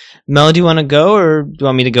 Okay. Mel, do you want to go, or do you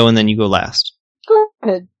want me to go and then you go last? Go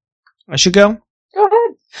ahead. I should go? Go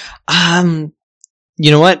ahead.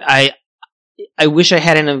 You know what? I wish I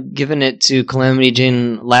hadn't have given it to Calamity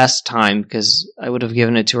Jane last time, because I would have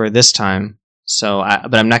given it to her this time.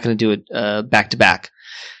 But I'm not going to do it back to back.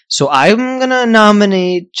 So I'm going to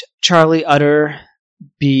nominate Charlie Utter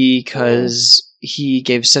because he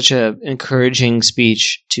gave such an encouraging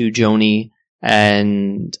speech to Joni,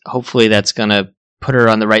 and hopefully that's going to put her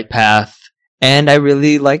on the right path. And I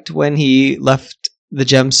really liked when he left the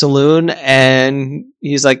Gem Saloon and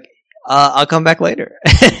he's like, I'll come back later.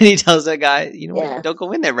 And he tells that guy, what, don't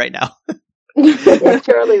go in there right now. Yeah,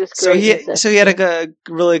 Charlie was great. So he had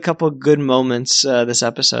a couple of good moments this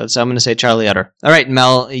episode. So I'm going to say Charlie Utter. All right,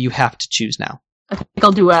 Mel, you have to choose now. I think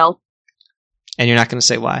I'll do Al. And you're not going to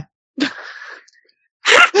say why? You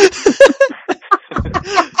didn't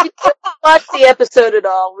watch the episode at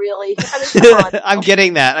all, really. Come on. I'm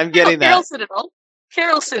getting that.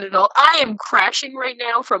 Carol said it all. I am crashing right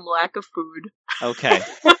now from lack of food. Okay.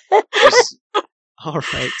 All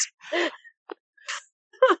right.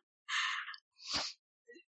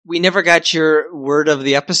 We never got your word of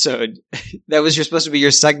the episode. That was supposed to be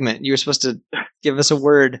your segment. You were supposed to give us a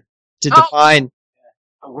word to define.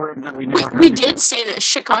 A word that we never heard. We did say that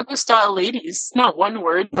Chicago-style ladies. Not one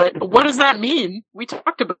word, but what does that mean? We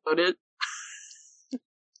talked about it.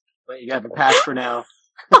 But you got the pass for now.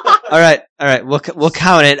 All right. We'll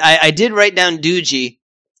count it. I did write down doogie.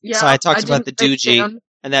 Yeah, so I talked about the doogie,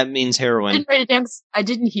 and that means heroin. I didn't write it down 'cause I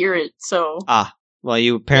didn't hear it, so. Well,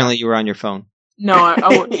 you were on your phone. No,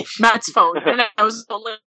 I Matt's phone, and I was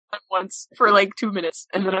only on once for like 2 minutes,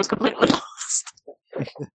 and then I was completely lost.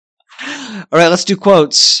 All right, let's do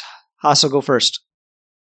quotes. Haas will go first.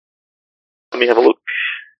 Let me have a look.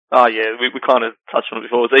 Oh yeah, we kind of touched on it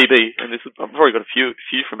before. It's EB, and I've already got a few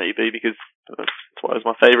from EB because that's why it was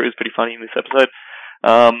my favourite. It was pretty funny in this episode.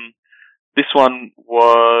 This one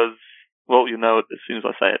was, well, you'll know it as soon as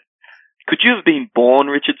I say it. Could you have been born,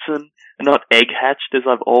 Richardson, and not egg-hatched as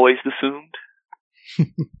I've always assumed?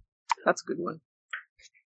 That's a good one.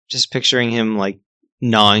 Just picturing him, like,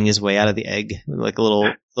 gnawing his way out of the egg, with, like, a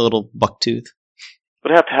little buck tooth.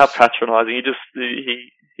 But how patronising.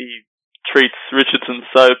 He treats Richardson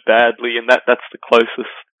so badly, and that's the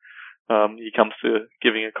closest he comes to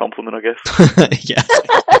giving a compliment, I guess. Yeah.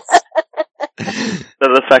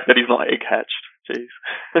 The fact that he's not egg-hatched. Jeez.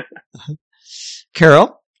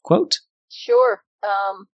 Carol, quote? Sure.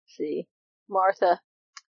 See. Martha,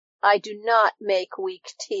 I do not make weak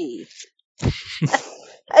tea.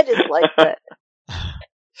 I just like that.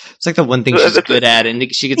 It's like the one thing she's good at,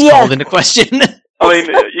 and she gets called into question. I mean,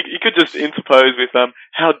 you could just interpose with,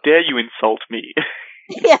 how dare you insult me?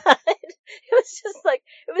 Yeah, it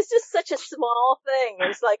was just such a small thing. It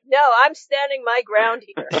was like, no, I'm standing my ground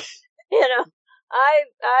here. You know, I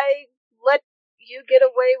let you get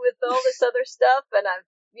away with all this other stuff, and I've,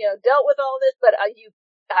 dealt with all this, but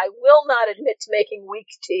I will not admit to making weak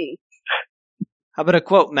tea. How about a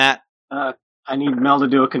quote, Matt? I need Mel to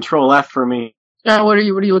do a Control F for me. What are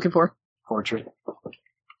you looking for? Portrait.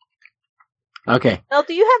 Okay. Mel,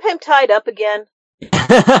 do you have him tied up again?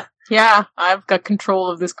 Yeah, I've got control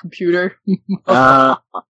of this computer.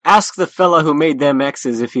 Ask the fella who made them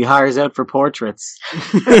X's if he hires out for portraits.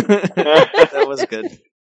 That was good.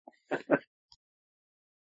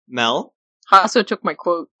 Mel? Hasso took my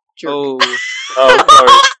quote. Jerk. Oh,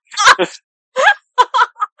 sorry.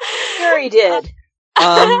 Sure he did.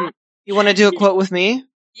 You want to do a quote with me?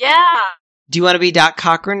 Yeah. Do you want to be Doc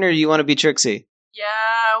Cochran or do you want to be Trixie?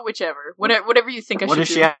 Yeah, whichever. Whatever you think I What should if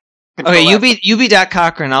do. she had Okay, you be Doc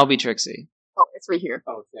Cochran, I'll be Trixie. Oh, it's right here.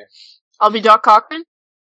 Oh, it's there. I'll be Doc Cochran?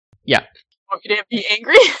 Yeah. Want me to be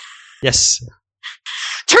angry? Yes.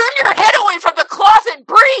 Turn your head away from the cloth and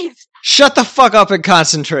breathe! Shut the fuck up and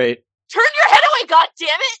concentrate. Turn your head away,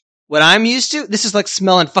 goddammit! What I'm used to, this is like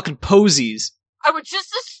smelling fucking posies. I would just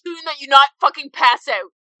assume that you not fucking pass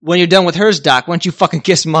out. When you're done with hers, Doc, why don't you fucking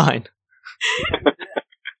kiss mine?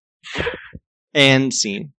 And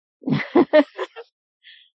scene.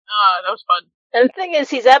 That was fun. And the thing is,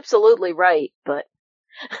 he's absolutely right, but...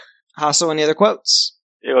 Also, any other quotes?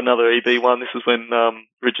 Yeah, another EB one. This is when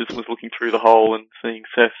Richardson was looking through the hole and seeing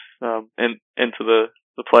Seth enter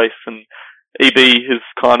the place, and EB has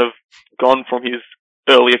kind of gone from his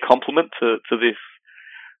earlier compliment to this.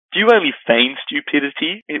 Do you only feign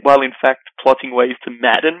stupidity while in fact plotting ways to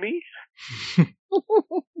madden me?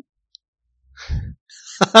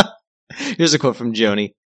 Here's a quote from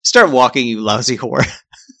Joni. Start walking, you lousy whore.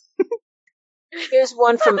 Here's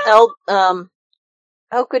one from oh,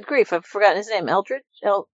 good grief, I've forgotten his name. Eldridge?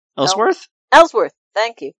 Ellsworth? Ellsworth,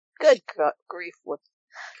 thank you. Good grief.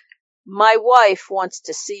 My wife wants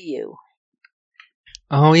to see you.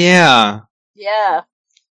 Oh, yeah. Yeah.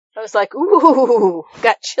 I was like, ooh,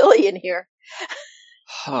 got chilly in here.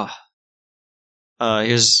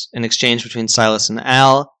 Here's an exchange between Silas and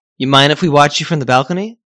Al. You mind if we watch you from the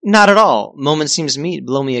balcony? Not at all. Moment seems to me.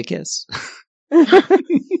 Blow me a kiss.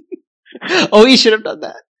 Oh, you should have done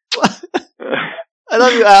that. I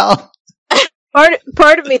love you, Al.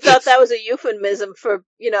 Part of me thought that was a euphemism for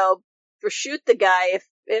shoot the guy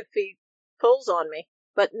if he pulls on me.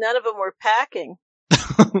 But none of them were packing.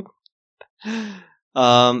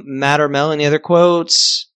 Matt or Mel, any other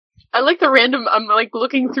quotes? I like the random, I'm like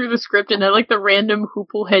looking through the script and I like the random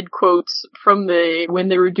Hooplehead quotes from when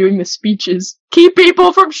they were doing the speeches. Keep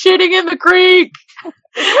people from shitting in the creek!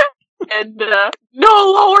 And, no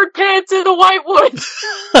lowered pants in the White Woods!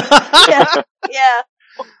 Yeah.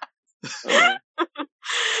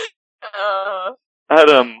 I had,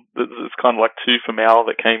 it's kind of like two from Al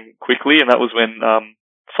that came quickly, and that was when,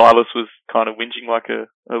 Silas was kind of whinging like a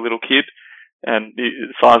little kid. And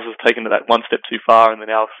Silas was taken to that one step too far, and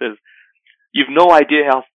then Al says, "You've no idea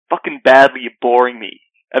how fucking badly you're boring me."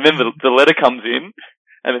 And then the letter comes in,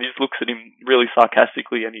 and then he just looks at him really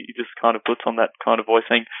sarcastically, and he just kind of puts on that kind of voice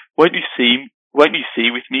saying, Won't you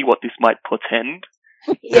see with me what this might portend?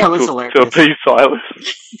 Yeah, that was hilarious. To appease Silas.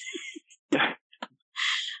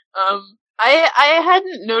 I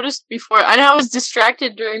hadn't noticed before, and I was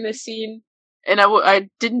distracted during this scene, and I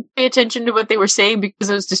didn't pay attention to what they were saying because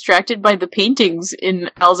I was distracted by the paintings in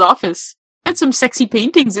Al's office. I had some sexy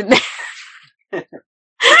paintings in there.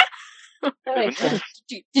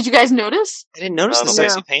 Did you guys notice? I didn't notice the No.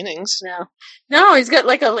 sexy paintings. No, he's got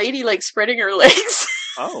like a lady like spreading her legs.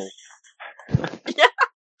 Oh.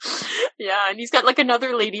 Yeah, and he's got like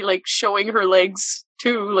another lady like showing her legs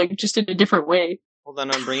too, like just in a different way. Hold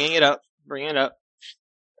on, I'm bringing it up. Bringing it up.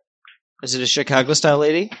 Is it a Chicago-style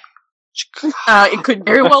lady? It could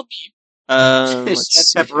very well be. Let's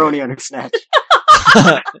see. Pepperoni on her snatch.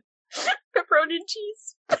 Pepperoni and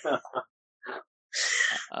cheese.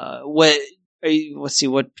 Let's see,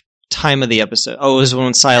 what time of the episode? Oh, it was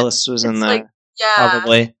when Silas was in It's there. like, yeah,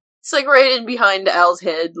 Probably. it's like right in behind Al's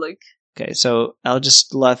head, like. Okay, so Al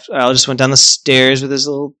just went down the stairs with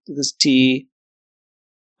his tea.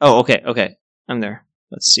 Oh, okay. I'm there.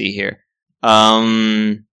 Let's see here.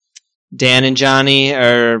 Dan and Johnny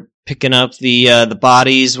are picking up the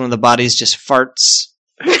bodies. One of the bodies just farts.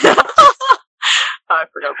 I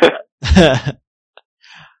forgot about that.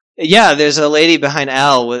 Yeah, there's a lady behind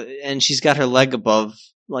Al, and she's got her leg above,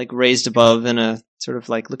 like raised above, in a sort of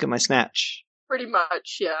like, look at my snatch. Pretty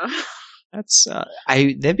much, yeah. That's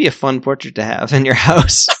that'd be a fun portrait to have in your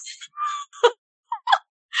house.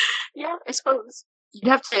 Yeah, I suppose you'd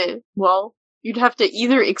have to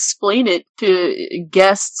either explain it to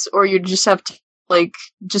guests, or you'd just have to like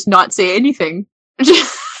just not say anything.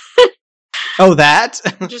 Oh, that?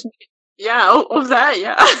 Just yeah, that,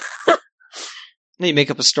 yeah. Then you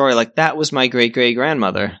make up a story like, that was my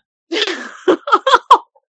great-great-grandmother.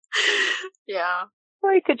 Yeah.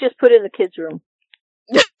 Or you could just put it in the kids' room.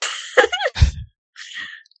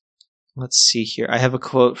 Let's see here. I have a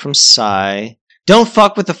quote from Sai. Don't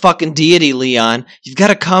fuck with the fucking deity, Leon. You've got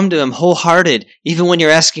to come to him wholehearted, even when you're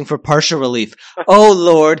asking for partial relief. Oh,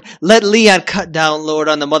 Lord, let Leon cut down, Lord,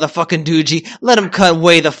 on the motherfucking doogie. Let him cut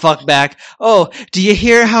way the fuck back. Oh, do you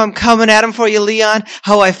hear how I'm coming at him for you, Leon?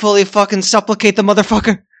 How I fully fucking supplicate the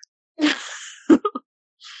motherfucker? Crazy.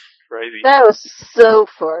 That was so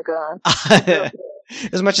far gone.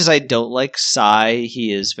 As much as I don't like Sai,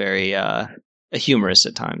 he is very a humorous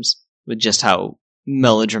at times, with just how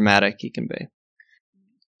melodramatic he can be.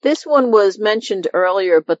 This one was mentioned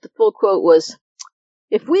earlier, but the full quote was,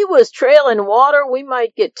 "If we was trailing water, we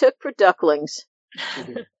might get took for ducklings."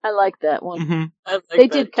 I like that one. Mm-hmm. I like They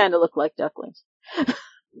that. did kind of look like ducklings. And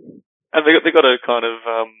they got to kind of,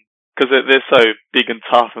 because they're so big and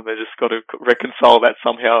tough, and they just got to reconcile that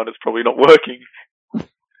somehow, and it's probably not working.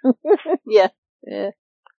 Yeah.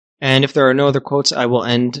 And if there are no other quotes, I will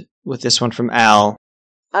end with this one from Al.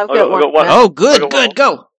 I've I got one. got one. Oh, good, I got one.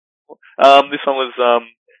 go. This one was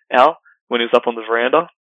Al when he was up on the veranda.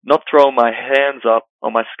 Not throwing my hands up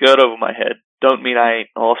on my skirt over my head. Don't mean I ain't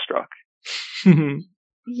awestruck.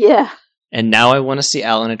 Yeah. And now I want to see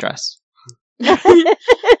Al in a dress. Isn't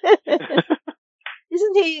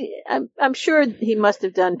he? I'm sure he must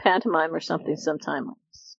have done pantomime or something sometime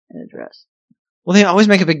in a dress. Well, they always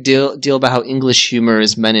make a big deal about how English humor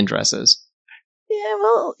is men in dresses. Yeah,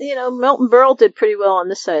 well, Milton Berle did pretty well on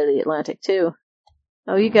this side of the Atlantic too.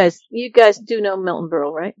 Oh, you guys do know Milton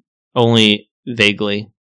Berle, right? Only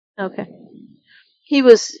vaguely. Okay. He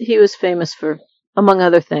was famous for, among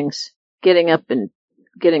other things, getting up and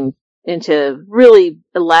getting into really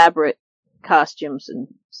elaborate costumes and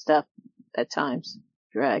stuff at times.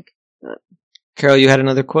 Drag. But Carol, you had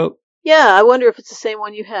another quote? yeah, I wonder if it's the same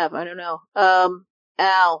one you have. I don't know.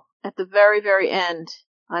 Al, at the very, very end,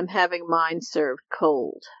 I'm having mine served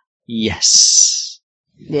cold. Yes.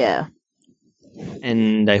 Yeah.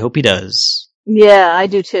 And I hope he does. Yeah, I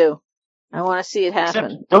do too. I want to see it happen.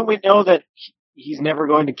 Except, don't we know that he's never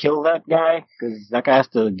going to kill that guy? Because that guy has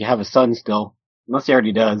to have a son still. Unless he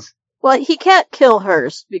already does. Well, he can't kill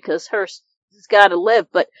Hearst because Hearst has got to live,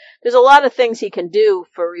 but there's a lot of things he can do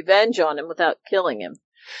for revenge on him without killing him.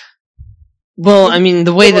 Well, I mean,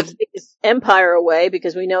 the way He that wants to take his empire away,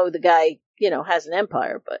 because we know the guy, has an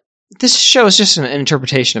empire, but this show is just an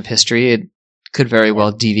interpretation of history. It could very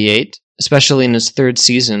well deviate, especially in its third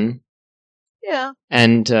season. yeah.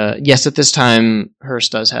 And yes, at this time,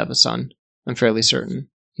 Hearst does have a son. I'm fairly certain.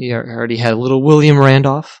 He already had little William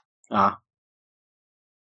Randolph. Ah.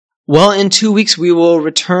 Well, in 2 weeks, we will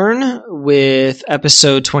return with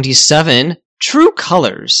episode 27, True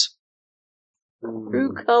Colors.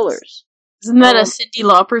 True Colors. Isn't that a Cyndi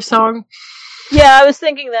Lauper song? Yeah, I was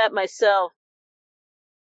thinking that myself.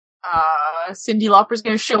 Cyndi Lauper's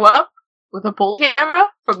gonna show up with a pole camera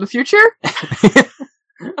from the future.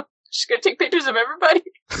 She's gonna take pictures of everybody.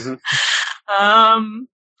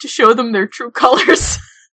 To show them their true colors.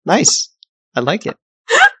 Nice. I like it.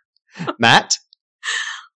 Matt?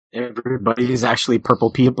 Everybody is actually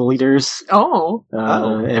purple people eaters. Oh.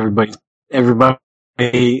 Everybody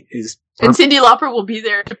is. And Cyndi Lauper will be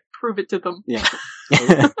there to prove it to them. Yeah.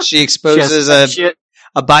 She exposes She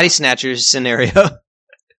a body snatcher scenario.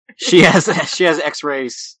 has X-ray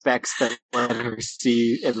specs that let her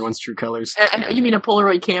see everyone's true colors. You mean a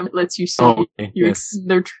Polaroid cam that lets you see Okay, yes.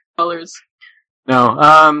 their true colors?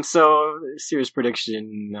 No. So serious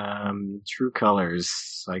prediction. True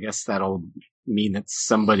colors. I guess that'll mean that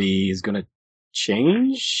somebody is going to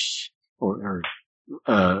change or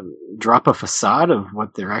drop a facade of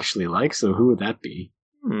what they're actually like. So who would that be?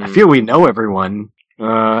 I feel we know everyone.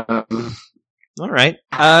 All right.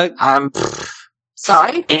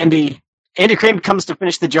 Sorry? Andy Crane comes to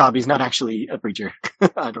finish the job. He's not actually a preacher.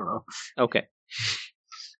 I don't know. Okay.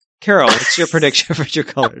 Carol, what's your prediction for True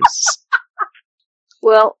Colors?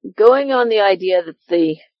 Well, going on the idea that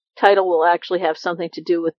the title will actually have something to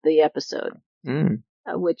do with the episode,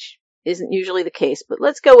 which isn't usually the case, but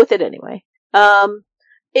let's go with it anyway.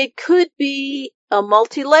 It could be a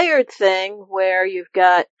multi-layered thing where you've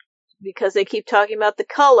got, because they keep talking about the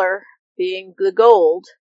color being the gold,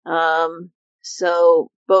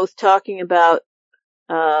 so both talking about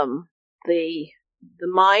the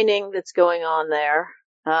mining that's going on there,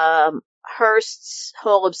 Hearst's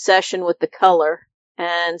whole obsession with the color,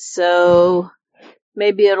 and so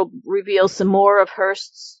maybe it'll reveal some more of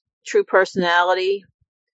Hearst's true personality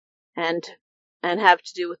and have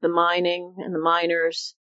to do with the mining and the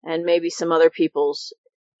miners and maybe some other people's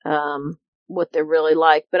what they're really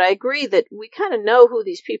like. But I agree that we kind of know who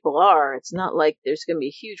these people are. It's not like there's going to be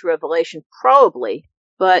a huge revelation, probably.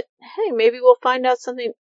 But, hey, maybe we'll find out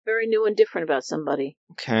something very new and different about somebody.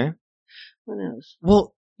 Okay. Who knows?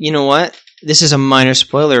 Well, you know what? This is a minor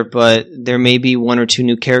spoiler, but there may be one or two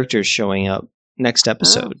new characters showing up next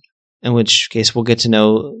episode. In which case we'll get to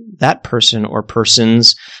know that person or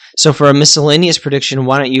persons. So for a miscellaneous prediction,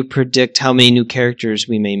 why don't you predict how many new characters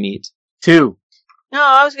we may meet? 2. No,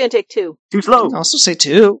 I was going to take 2. Too slow. You can also say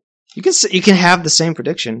 2. You can have the same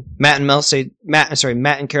prediction. Matt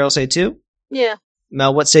and Carol say 2? Yeah.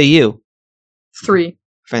 Mel, what say you? 3.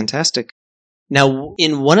 Fantastic. Now,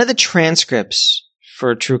 in one of the transcripts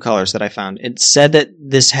for True Colors that I found, it said that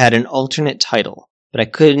this had an alternate title, but I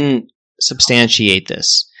couldn't substantiate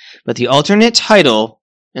this. But the alternate title,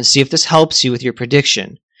 and see if this helps you with your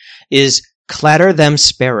prediction, is Clatter Them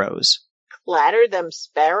Sparrows. Clatter Them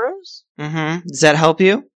Sparrows? Mm-hmm. Does that help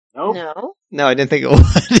you? No. No, I didn't think it would.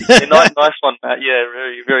 Yeah, nice one, Matt. Yeah,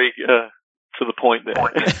 very, very to the point there.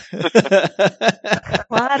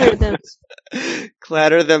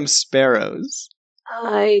 Clatter Them Sparrows.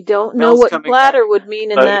 I don't know what clatter would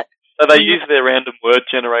mean in that. So they used their random word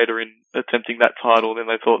generator in attempting that title, then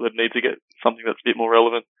they thought they'd need to get something that's a bit more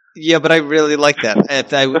relevant. Yeah, but I really like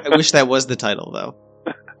that. I wish that was the title, though.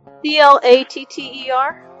 Clatter?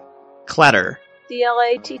 Clatter.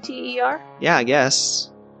 Clatter? Yeah, I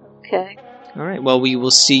guess. Okay. All right, well, we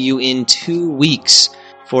will see you in 2 weeks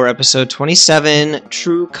for episode 27,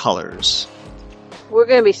 True Colors. We're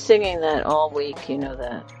going to be singing that all week, you know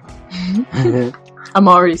that. I'm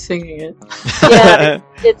already singing it. Yeah,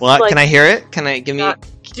 it's well, like, can I hear it? Can I give me?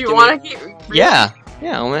 Do you want to hear? Really? Yeah.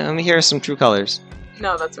 Let me hear some True Colors.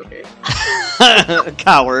 No, that's okay.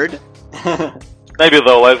 Coward. Maybe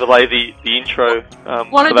they'll overlay the intro. For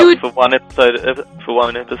one episode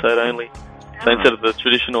only. So instead of the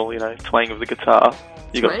traditional, twang of the guitar,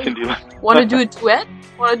 you got Cindy. Want to do a duet?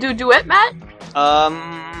 Want to do a duet, Matt?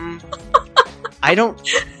 I don't.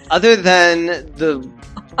 Other than the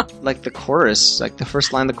chorus, like the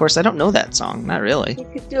first line of the chorus, I don't know that song. Not really. You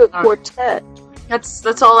could do a quartet.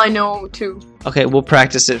 That's all I know too. Okay, we'll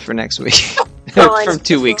practice it for next week. From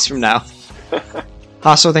 2 weeks from now.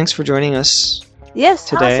 Hasso, thanks for joining us. Yes,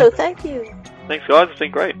 today. Hasso, thank you. Thanks, guys. It's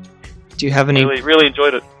been great. Do you have any? Really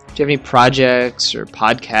enjoyed it. Do you have any projects or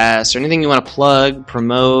podcasts or anything you want to plug,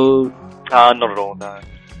 promote? Not at all.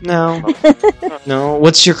 No. No.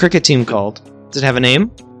 What's your cricket team called? Does it have a name?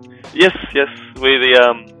 Yes. We're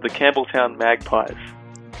the Campbelltown Magpies.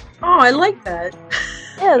 Oh, I like that.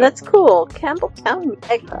 Yeah, that's cool. Campbelltown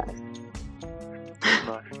Magpies.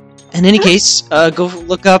 Nice. In any case, go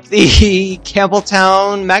look up the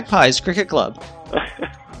Campbelltown Magpies Cricket Club.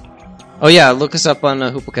 Oh yeah, look us up on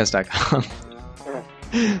hooplecast.com.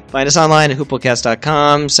 Find us online at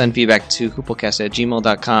hooplecast.com. Send feedback to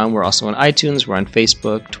hooplecast@gmail.com. We're also on iTunes. We're on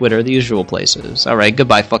Facebook, Twitter, the usual places. All right,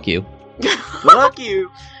 goodbye. Fuck you. Fuck you.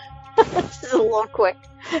 This is a little quick.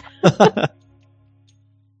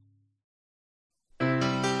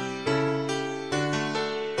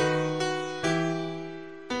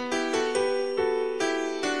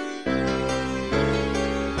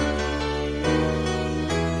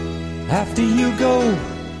 After you go,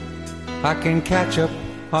 I can catch up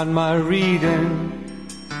on my reading.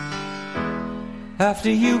 After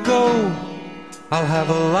you go, I'll have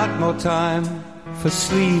a lot more time for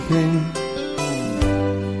sleeping.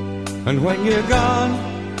 And when you're gone,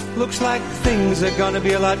 looks like things are gonna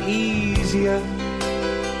be a lot easier.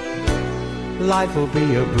 Life will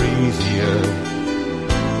be a breezier.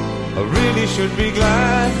 I really should be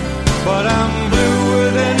glad, but I'm bluer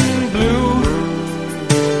than blue.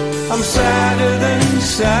 I'm sadder than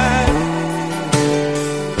sad.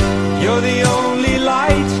 You're the only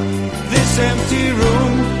light this empty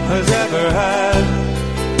room has ever had.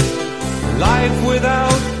 Life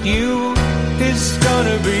without you is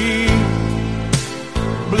gonna be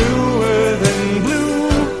bluer than blue.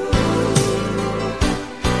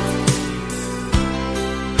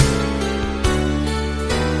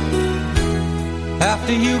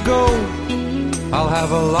 After you go, I'll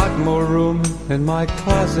have a lot more room in my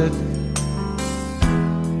closet.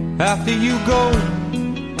 After you go,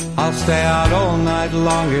 I'll stay out all night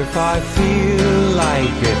long if I feel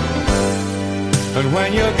like it. And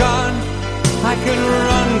when you're gone, I can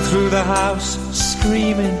run through the house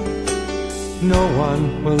screaming. No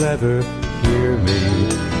one will ever hear me.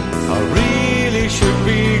 I really should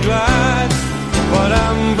be glad, but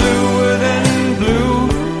I'm bluer than blue.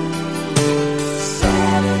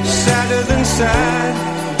 Sadder than sad.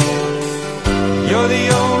 You're the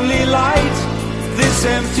only light this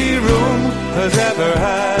empty room has ever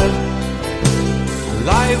had.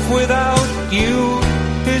 Life without you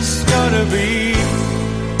is gonna be.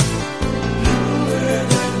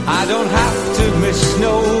 I don't have to miss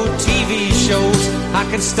no TV shows. I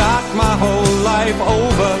can start my whole life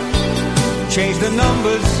over. Change the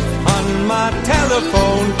numbers on my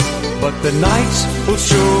telephone, but the nights will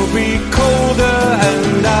sure be colder,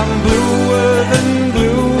 and I'm bluer than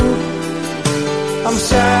blue. I'm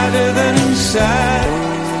sadder than sad.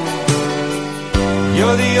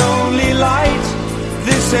 You're the only light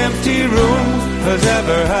this empty room has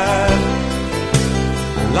ever had.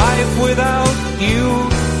 Life without you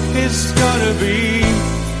is gonna be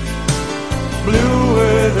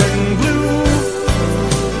bluer than blue.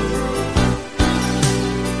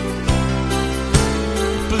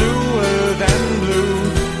 Bluer than blue.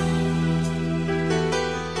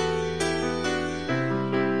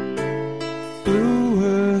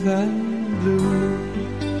 Bluer than blue.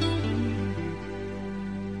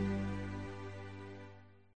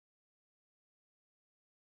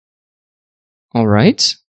 All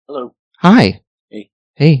right. Hello. Hi. Hey.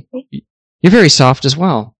 Hey. You're very soft as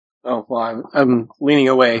well. Oh, well, I'm leaning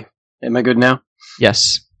away. Am I good now?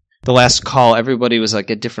 Yes. The last call, everybody was like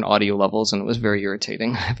at different audio levels, and it was very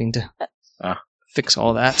irritating having to fix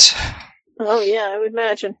all that. Oh, yeah, I would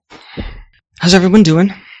imagine. How's everyone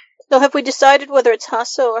doing? So have we decided whether it's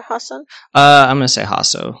Hasso or Hassan? I'm going to say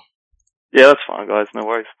Hasso. Yeah, that's fine, guys. No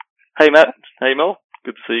worries. Hey, Matt. Hey, Mel.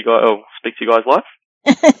 Good to see you guys. Oh, speak to you guys live.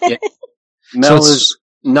 Yeah. Mel is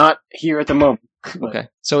not here at the moment. Okay.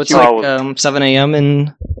 So it's like 7 a.m.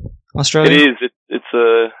 in Australia? It is.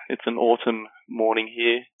 It's an autumn morning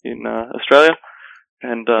here in Australia.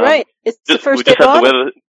 And right. It's the first day we just had of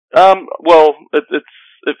the weather. Well,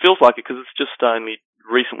 it feels like it because it's just only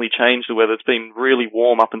recently changed the weather. It's been really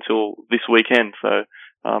warm up until this weekend, so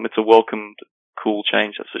it's a welcomed cool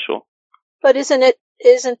change, that's for sure. But isn't it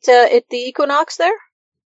the equinox there?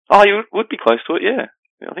 Oh, you would be close to it, yeah.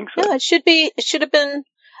 I think so. Yeah, it should be. It should have been.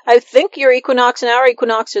 I think your equinox and our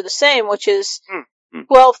equinox are the same, which is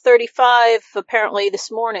 12:35 apparently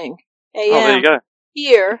this morning a.m. Oh, there you go.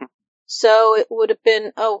 Here. So it would have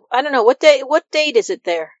been. Oh, I don't know what day. What date is it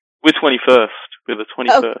there? We're 21st. We're the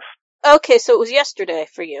 21st. Oh, okay, so it was yesterday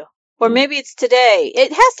for you, or maybe it's today.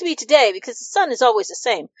 It has to be today because the sun is always the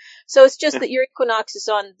same. So it's just that your equinox is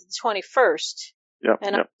on the 21st,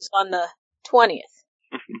 and it's on the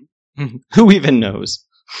 20th. Who even knows?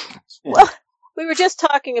 Well, we were just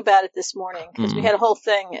talking about it this morning because we had a whole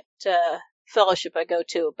thing at fellowship I go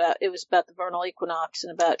to about the vernal equinox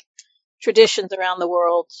and about traditions around the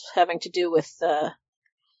world having to do with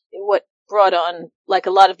what brought on, like, a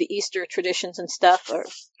lot of the Easter traditions and stuff are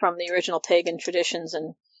from the original pagan traditions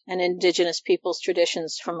and indigenous peoples'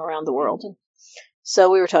 traditions from around the world. And so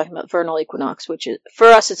we were talking about vernal equinox, which is, for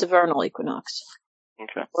us, it's a vernal equinox.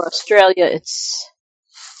 Okay. For Australia, it's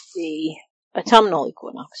the autumnal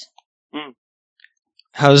equinox.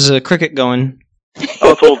 How's cricket going?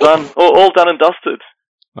 Oh, it's all done. All done and dusted.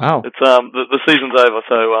 Wow. It's the season's over,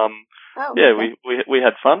 so okay. we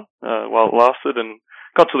had fun while it lasted and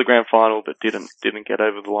got to the grand final, but didn't get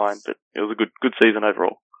over the line. But it was a good season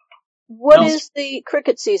overall. What is the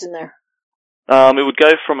cricket season there? It would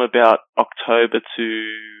go from about October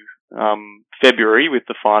to February, with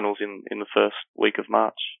the finals in the first week of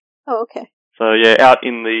March. Oh, okay. So yeah, out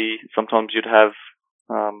in sometimes you'd have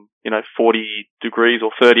you know, 40 degrees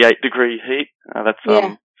or 38 degree heat. That's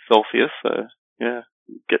Celsius. So yeah,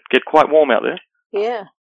 get quite warm out there. Yeah.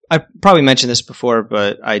 I probably mentioned this before,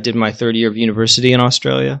 but I did my third year of university in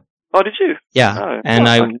Australia. Oh, did you? Yeah, Oh, and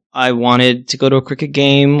okay. I wanted to go to a cricket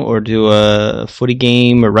game or do a footy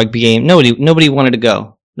game or rugby game. Nobody wanted to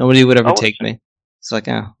go. Nobody would ever Oh, take me. It's like,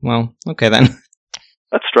 well, okay then.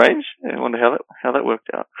 That's strange. Yeah, I wonder how that worked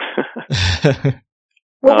out.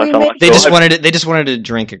 What were you sound like They majoring- just wanted to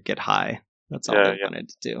drink or get high. That's all they wanted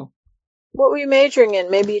to do. What were you majoring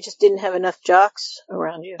in? Maybe you just didn't have enough jocks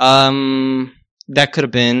around you. That could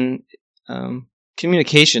have been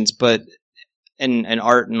communications, but and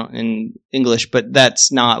art and English, but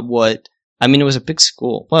that's not what. I mean, it was a big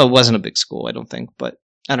school. Well, it wasn't a big school, I don't think, but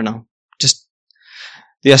I don't know. Just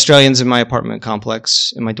the Australians in my apartment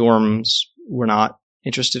complex, in my dorms, were not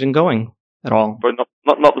interested in going at all. But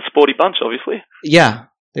not the sporty bunch, obviously. Yeah,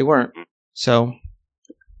 they weren't. So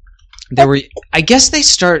they were. I guess they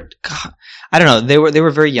start. I don't know. They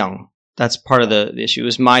were very young. That's part of the issue. It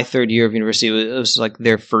was my third year of university. It was like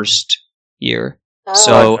their first year. Oh.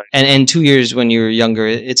 So and 2 years when you're younger,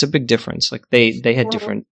 it's a big difference. Like they had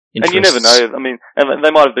different interests. And you never know. I mean, and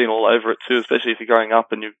they might have been all over it too, especially if you're growing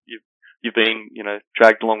up and you've been, you know,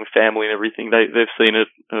 dragged along with family and everything. They've seen it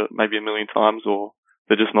maybe a million times, or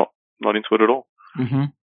they're just not into it at all. Mm-hmm.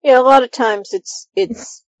 Yeah, a lot of times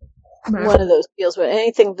it's one of those deals where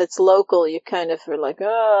anything that's local, you kind of are like,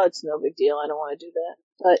 oh, it's no big deal. I don't want to do that.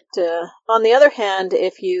 But on the other hand,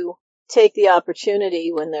 if you take the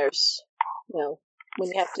opportunity when there's, you know, when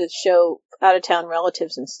you have to show out of town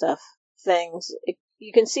relatives and stuff,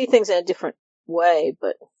 you can see things in a different way.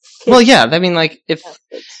 But Well, yeah. I mean, like if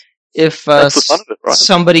That's the fun of it, right?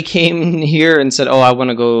 somebody came here and said, "Oh, I want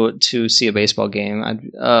to go to see a baseball game,"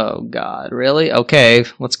 oh God, really? Okay,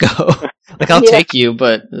 let's go. Like I'll take you,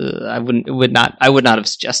 but I would not have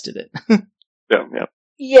suggested it.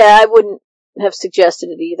 Yeah, I wouldn't have suggested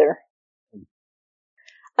it either.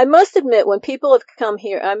 I must admit, when people have come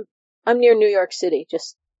here, I'm near New York City,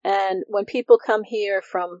 and when people come here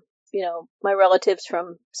from, you know, my relatives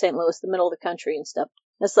from St. Louis, the middle of the country and stuff,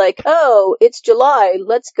 it's like, oh, it's July,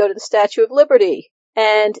 let's go to the Statue of Liberty,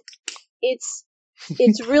 and it's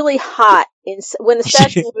really hot when the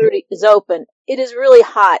Statue of Liberty is open. It is really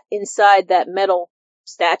hot inside that metal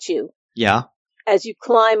statue. Yeah. As you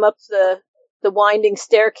climb up the winding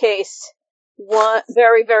staircase,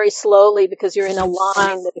 very, very slowly, because you're in a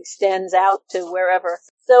line that extends out to wherever.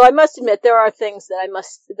 So I must admit, there are things that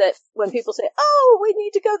when people say, oh, we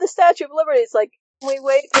need to go to the Statue of Liberty, it's like, can we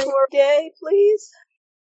wait for a day, please?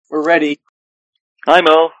 We're ready. Hi,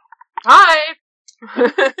 Mel. Hi!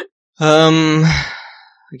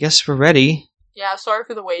 I guess we're ready. Yeah, sorry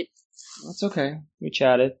for the wait. That's okay. We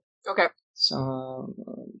chatted. Okay. So,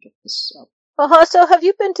 let me get this up. Oh, so have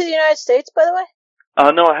you been to the United States, by the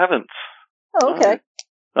way? No, I haven't. Oh, okay.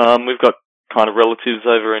 We've got kind of relatives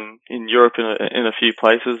over in Europe in a few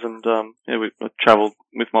places, and we travelled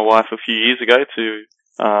with my wife a few years ago to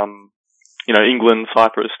you know, England,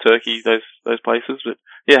 Cyprus, Turkey, those places. But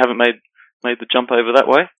yeah, haven't made the jump over that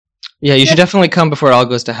way. Yeah, you should definitely come before it all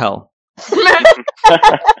goes to hell.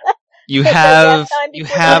 You have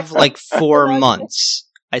like 4 months.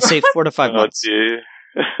 I'd say 4 to 5 months. Oh, dear.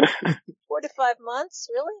 4 to 5 months,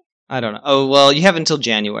 really? I don't know. Oh, well, you have until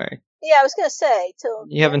January. Yeah, I was going to say till.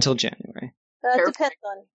 You have until January. It depends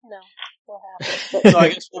on, you know, what happens. So I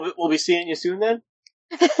guess we'll be seeing you soon then?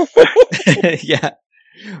 Yeah.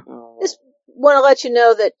 Just want to let you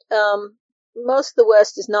know that most of the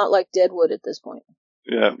West is not like Deadwood at this point.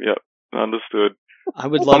 Yeah, understood. I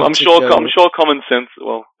would love. I'm sure common sense.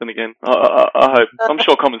 Well, then again, I hope. I'm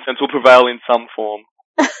sure common sense will prevail in some form.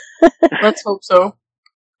 Let's hope so.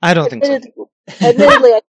 I don't think so.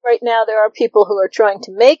 Admittedly, right now there are people who are trying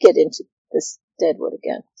to make it into this Deadwood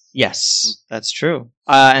again. Yes, that's true.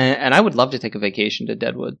 And I would love to take a vacation to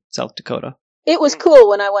Deadwood, South Dakota. It was cool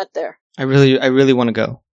when I went there. I really want to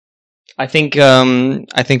go. I think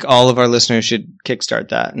all of our listeners should kickstart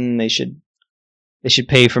that, and they should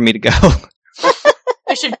pay for me to go.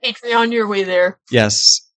 I should Patreon your way there.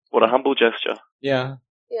 Yes. What a humble gesture. Yeah.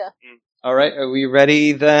 Yeah. All right. Are we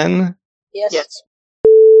ready then? Yes.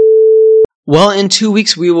 Well, in 2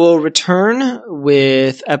 weeks we will return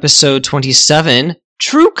with episode 27,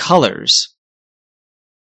 True Colors.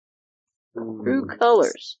 True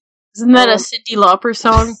Colors. Isn't that a Cyndi Lauper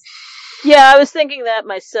song? Yeah, I was thinking that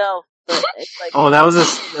myself. But it's like, that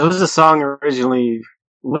was a song originally.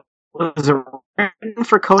 Was it written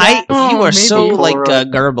for Kodak? You are maybe. so like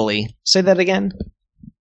garbly. Say that again.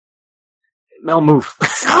 Mel, move.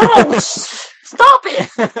 Oh, stop it!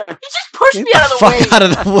 You just put push me out of the way. Fuck out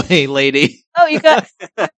of the way, lady. Oh, you got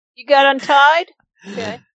untied?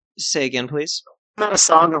 Okay. Say again, please. Not a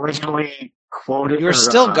song originally quoted. You're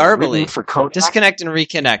still garbly. written for Kodak. Disconnect and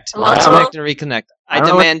reconnect. Hello? Disconnect and reconnect. I don't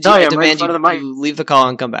know what to demand tell you, I I'm right in demand front of the mic. you leave the call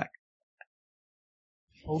and come back.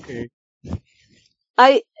 Okay.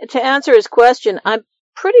 To answer his question, I'm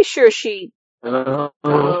pretty sure she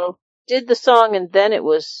did the song and then it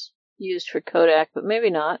was used for Kodak, but maybe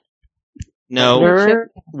not. No,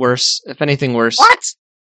 worse. If anything, worse. What?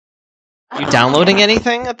 You downloading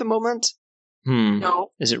anything at the moment?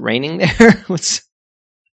 No. Is it raining there? What's?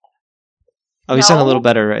 Oh, you sound a No. little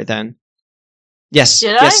better right then. Yes,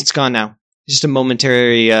 Did yes, I? it's gone now. Just a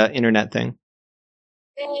momentary internet thing.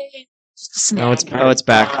 Just a Oh, snag. it's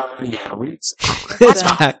back. Yeah, It's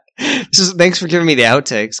back. Thanks for giving me the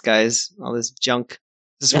outtakes, guys. All this junk.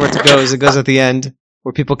 This is where it goes. It goes at the end,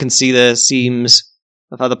 where people can see the seams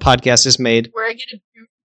of how the podcast is made. Where I get a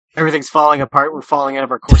Everything's falling apart. We're falling out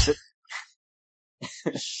of our corset.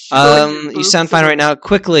 You sound fine right now.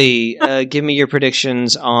 Quickly, give me your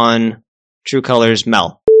predictions on True Colors,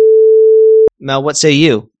 Mel. Mel, what say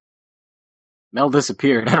you? Mel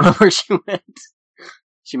disappeared. I don't know where she went.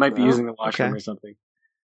 She might be Well, using the washroom okay. or something.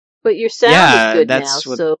 But your sound Yeah, is good that's now,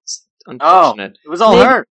 what- so Unfortunate. It was all Maybe-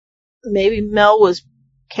 her. maybe Mel was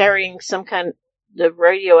carrying some kind of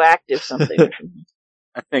radioactive something.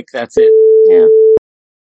 I think that's it. Yeah.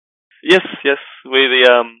 Yes. We're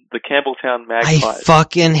the Campbelltown I Magpies.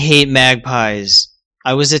 fucking hate magpies.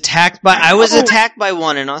 I was attacked by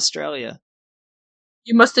one in Australia.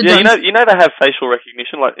 You must have Yeah, done. you know they have facial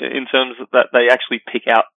recognition, like in terms of that they actually pick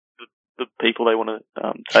out the people they want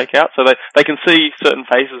to take out. So they can see certain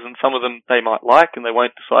faces, and some of them they might like, and they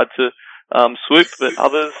won't decide to swoop. But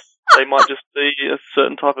others, they might just see a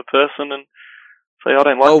certain type of person and say, "I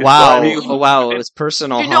don't like." Oh this wow! guy." Oh wow! It was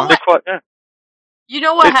personal, You know huh? They're quite. Yeah. You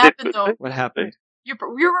know what happened though? What happened? You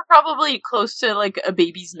were probably close to like a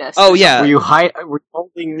baby's nest. Oh Were yeah. you were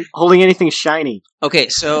you holding anything shiny? Okay,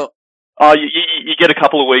 so Oh, you get a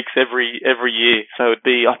couple of weeks every year. So it'd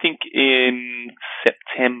be, I think, in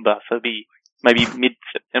September. So it'd be maybe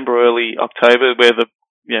mid-September, early October, where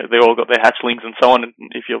they all got their hatchlings and so on. And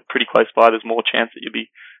if you're pretty close by, there's more chance that you'll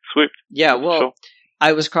be swooped. yeah, well, Sure.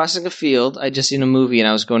 I was crossing a field. I just seen a movie, and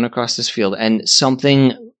I was going across this field, and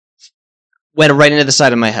something went right into the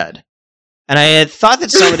side of my head. And I had thought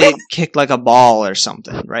that somebody had kicked like a ball or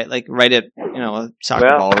something, right? Like right at a soccer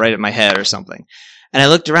Yeah. ball right at my head or something. And I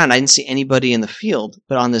looked around. I didn't see anybody in the field,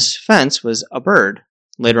 but on this fence was a bird.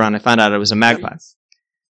 Later on, I found out it was a magpie.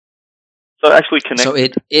 So it actually connect. So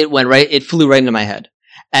it went right. It flew right into my head,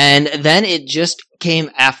 and then it just came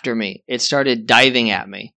after me. It started diving at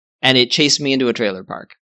me, and it chased me into a trailer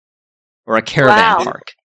park or a caravan Wow.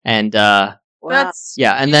 park. And That's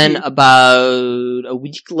yeah, and then about a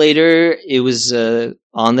week later, it was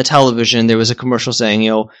on the television. There was a commercial saying,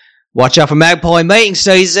 "Watch out for magpie mating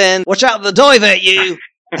season. Watch out, they'll dive at you."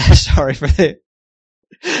 Sorry for that.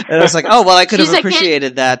 And I was like, "Oh well, I could She's have like,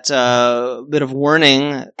 appreciated that bit of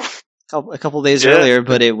warning a couple days Yeah. earlier,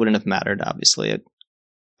 but it wouldn't have mattered. Obviously,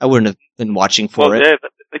 I wouldn't have been watching for Well, it." yeah,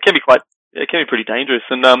 it can be pretty dangerous,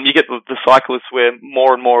 and you get the cyclists wear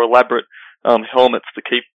more and more elaborate helmets to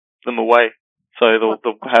keep them away. So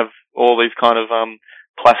they'll have all these kind of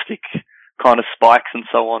plastic kind of spikes and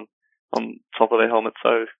so on top of their helmet,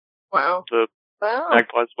 so wow. the Wow.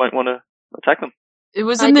 magpies won't want to attack them. It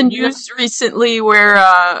was I in the didn't know. news recently where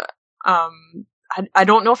I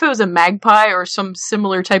don't know if it was a magpie or some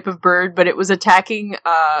similar type of bird, but it was attacking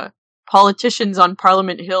politicians on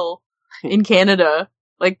Parliament Hill in Canada.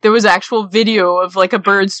 Like there was actual video of like a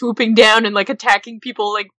bird swooping down and like attacking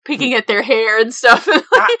people, like picking at their hair and stuff.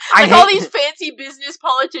 I like all hate- these fancy business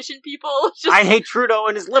politician people. Just I hate Trudeau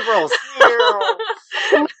and his liberals.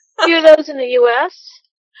 few of those in the U.S.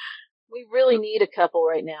 We really need a couple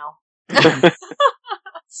right now.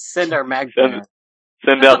 Send our magpie.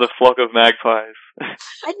 Send out the flock of magpies.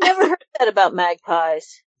 I'd never heard that about magpies.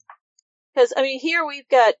 Because I mean, here we've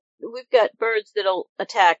got birds that'll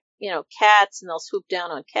attack, cats, and they'll swoop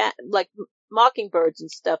down on like mockingbirds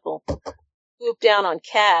and stuff will swoop down on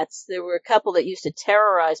cats. There were a couple that used to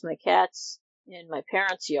terrorize my cats in my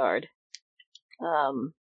parents' yard.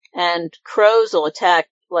 And crows will attack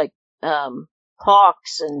like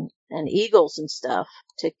hawks and eagles and stuff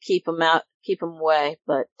to keep them away,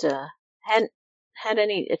 but hadn't had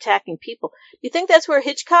any attacking people. Do you think that's where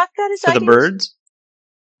Hitchcock got his For ideas? the birds?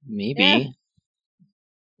 Maybe. Yeah.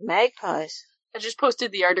 Magpies. I just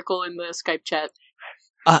posted the article in the Skype chat.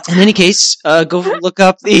 In any case, go look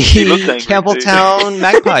up He looks the angry, Campbelltown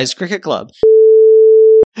Magpies Cricket Club.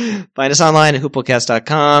 Find us online at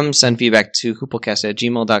hooplecast.com. Send feedback to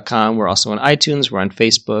hooplecast@gmail.com. We're also on iTunes. We're on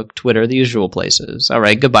Facebook, Twitter, the usual places. All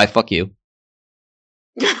right, goodbye. Fuck you.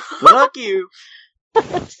 Fuck you.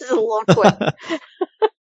 This is a long point.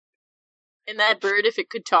 And that bird, if it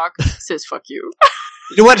could talk, says fuck you.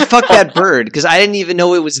 You know what? Fuck that bird, because I didn't even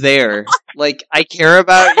know it was there. Like, I care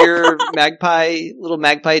about your little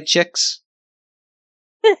magpie chicks.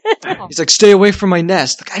 He's like, stay away from my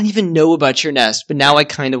nest. Like, I didn't even know about your nest, but now I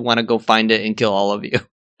kind of want to go find it and kill all of you.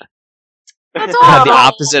 That's Have the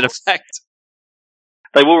opposite effect.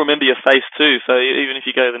 They will remember your face too, so even if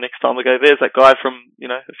you go the next time, they go, there's that guy from,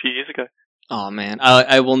 a few years ago. Oh man,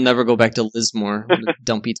 I will never go back to Lismore, what a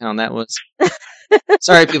dumpy town that was.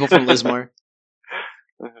 Sorry, people from Lismore.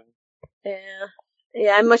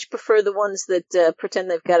 Yeah, I much prefer the ones that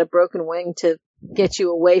pretend they've got a broken wing to get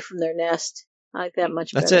you away from their nest. I like that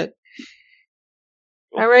much better. That's it.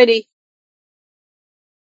 Alrighty.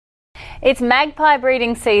 It's magpie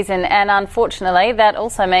breeding season, and unfortunately that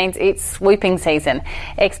also means it's swooping season.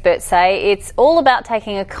 Experts say it's all about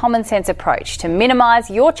taking a common sense approach to minimise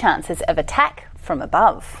your chances of attack from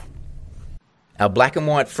above. Our black and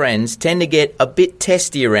white friends tend to get a bit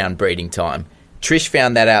testy around breeding time. Trish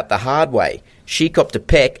found that out the hard way. She copped a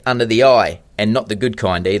peck under the eye, and not the good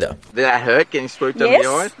kind either. Did that hurt, getting swooped under the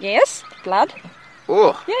eyes? Yes, blood.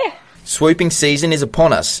 Oh. Yeah. Swooping season is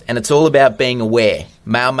upon us, and it's all about being aware.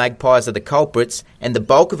 Male magpies are the culprits, and the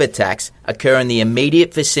bulk of attacks occur in the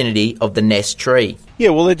immediate vicinity of the nest tree. Yeah,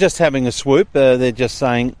 well, they're just having a swoop. They're just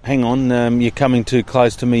saying, hang on, you're coming too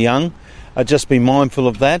close to me, young. Just be mindful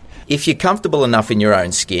of that. If you're comfortable enough in your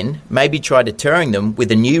own skin, maybe try deterring them with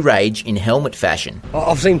a new rage in helmet fashion.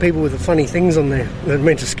 I've seen people with the funny things on there that are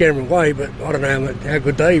meant to scare them away, but I don't know how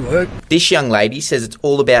good they work. This young lady says it's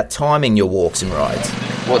all about timing your walks and rides.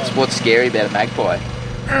 What's scary about a magpie?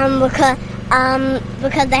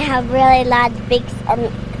 Because they have really large beaks and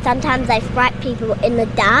sometimes they fright people in the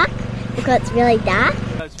dark because it's really dark.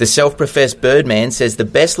 The self-professed birdman says the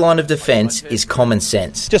best line of defence is common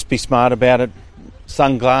sense. Just be smart about it.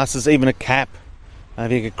 Sunglasses, even a cap.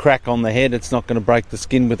 If you get a crack on the head, it's not going to break the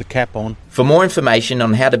skin with the cap on. For more information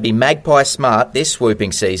on how to be magpie smart this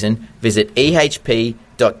swooping season, visit ehp.qld.gov.au.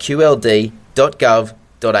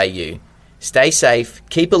 Stay safe,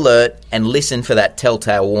 keep alert, and listen for that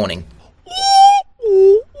telltale warning.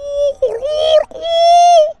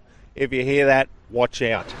 If you hear that, watch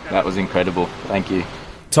out. That was incredible. Thank you.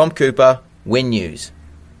 Tom Cooper, WIN News.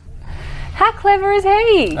 How clever is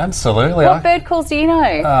he? Absolutely. What bird calls do you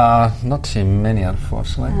know? Not too many,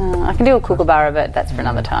 unfortunately. I can do a kookaburra, but that's for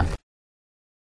another time.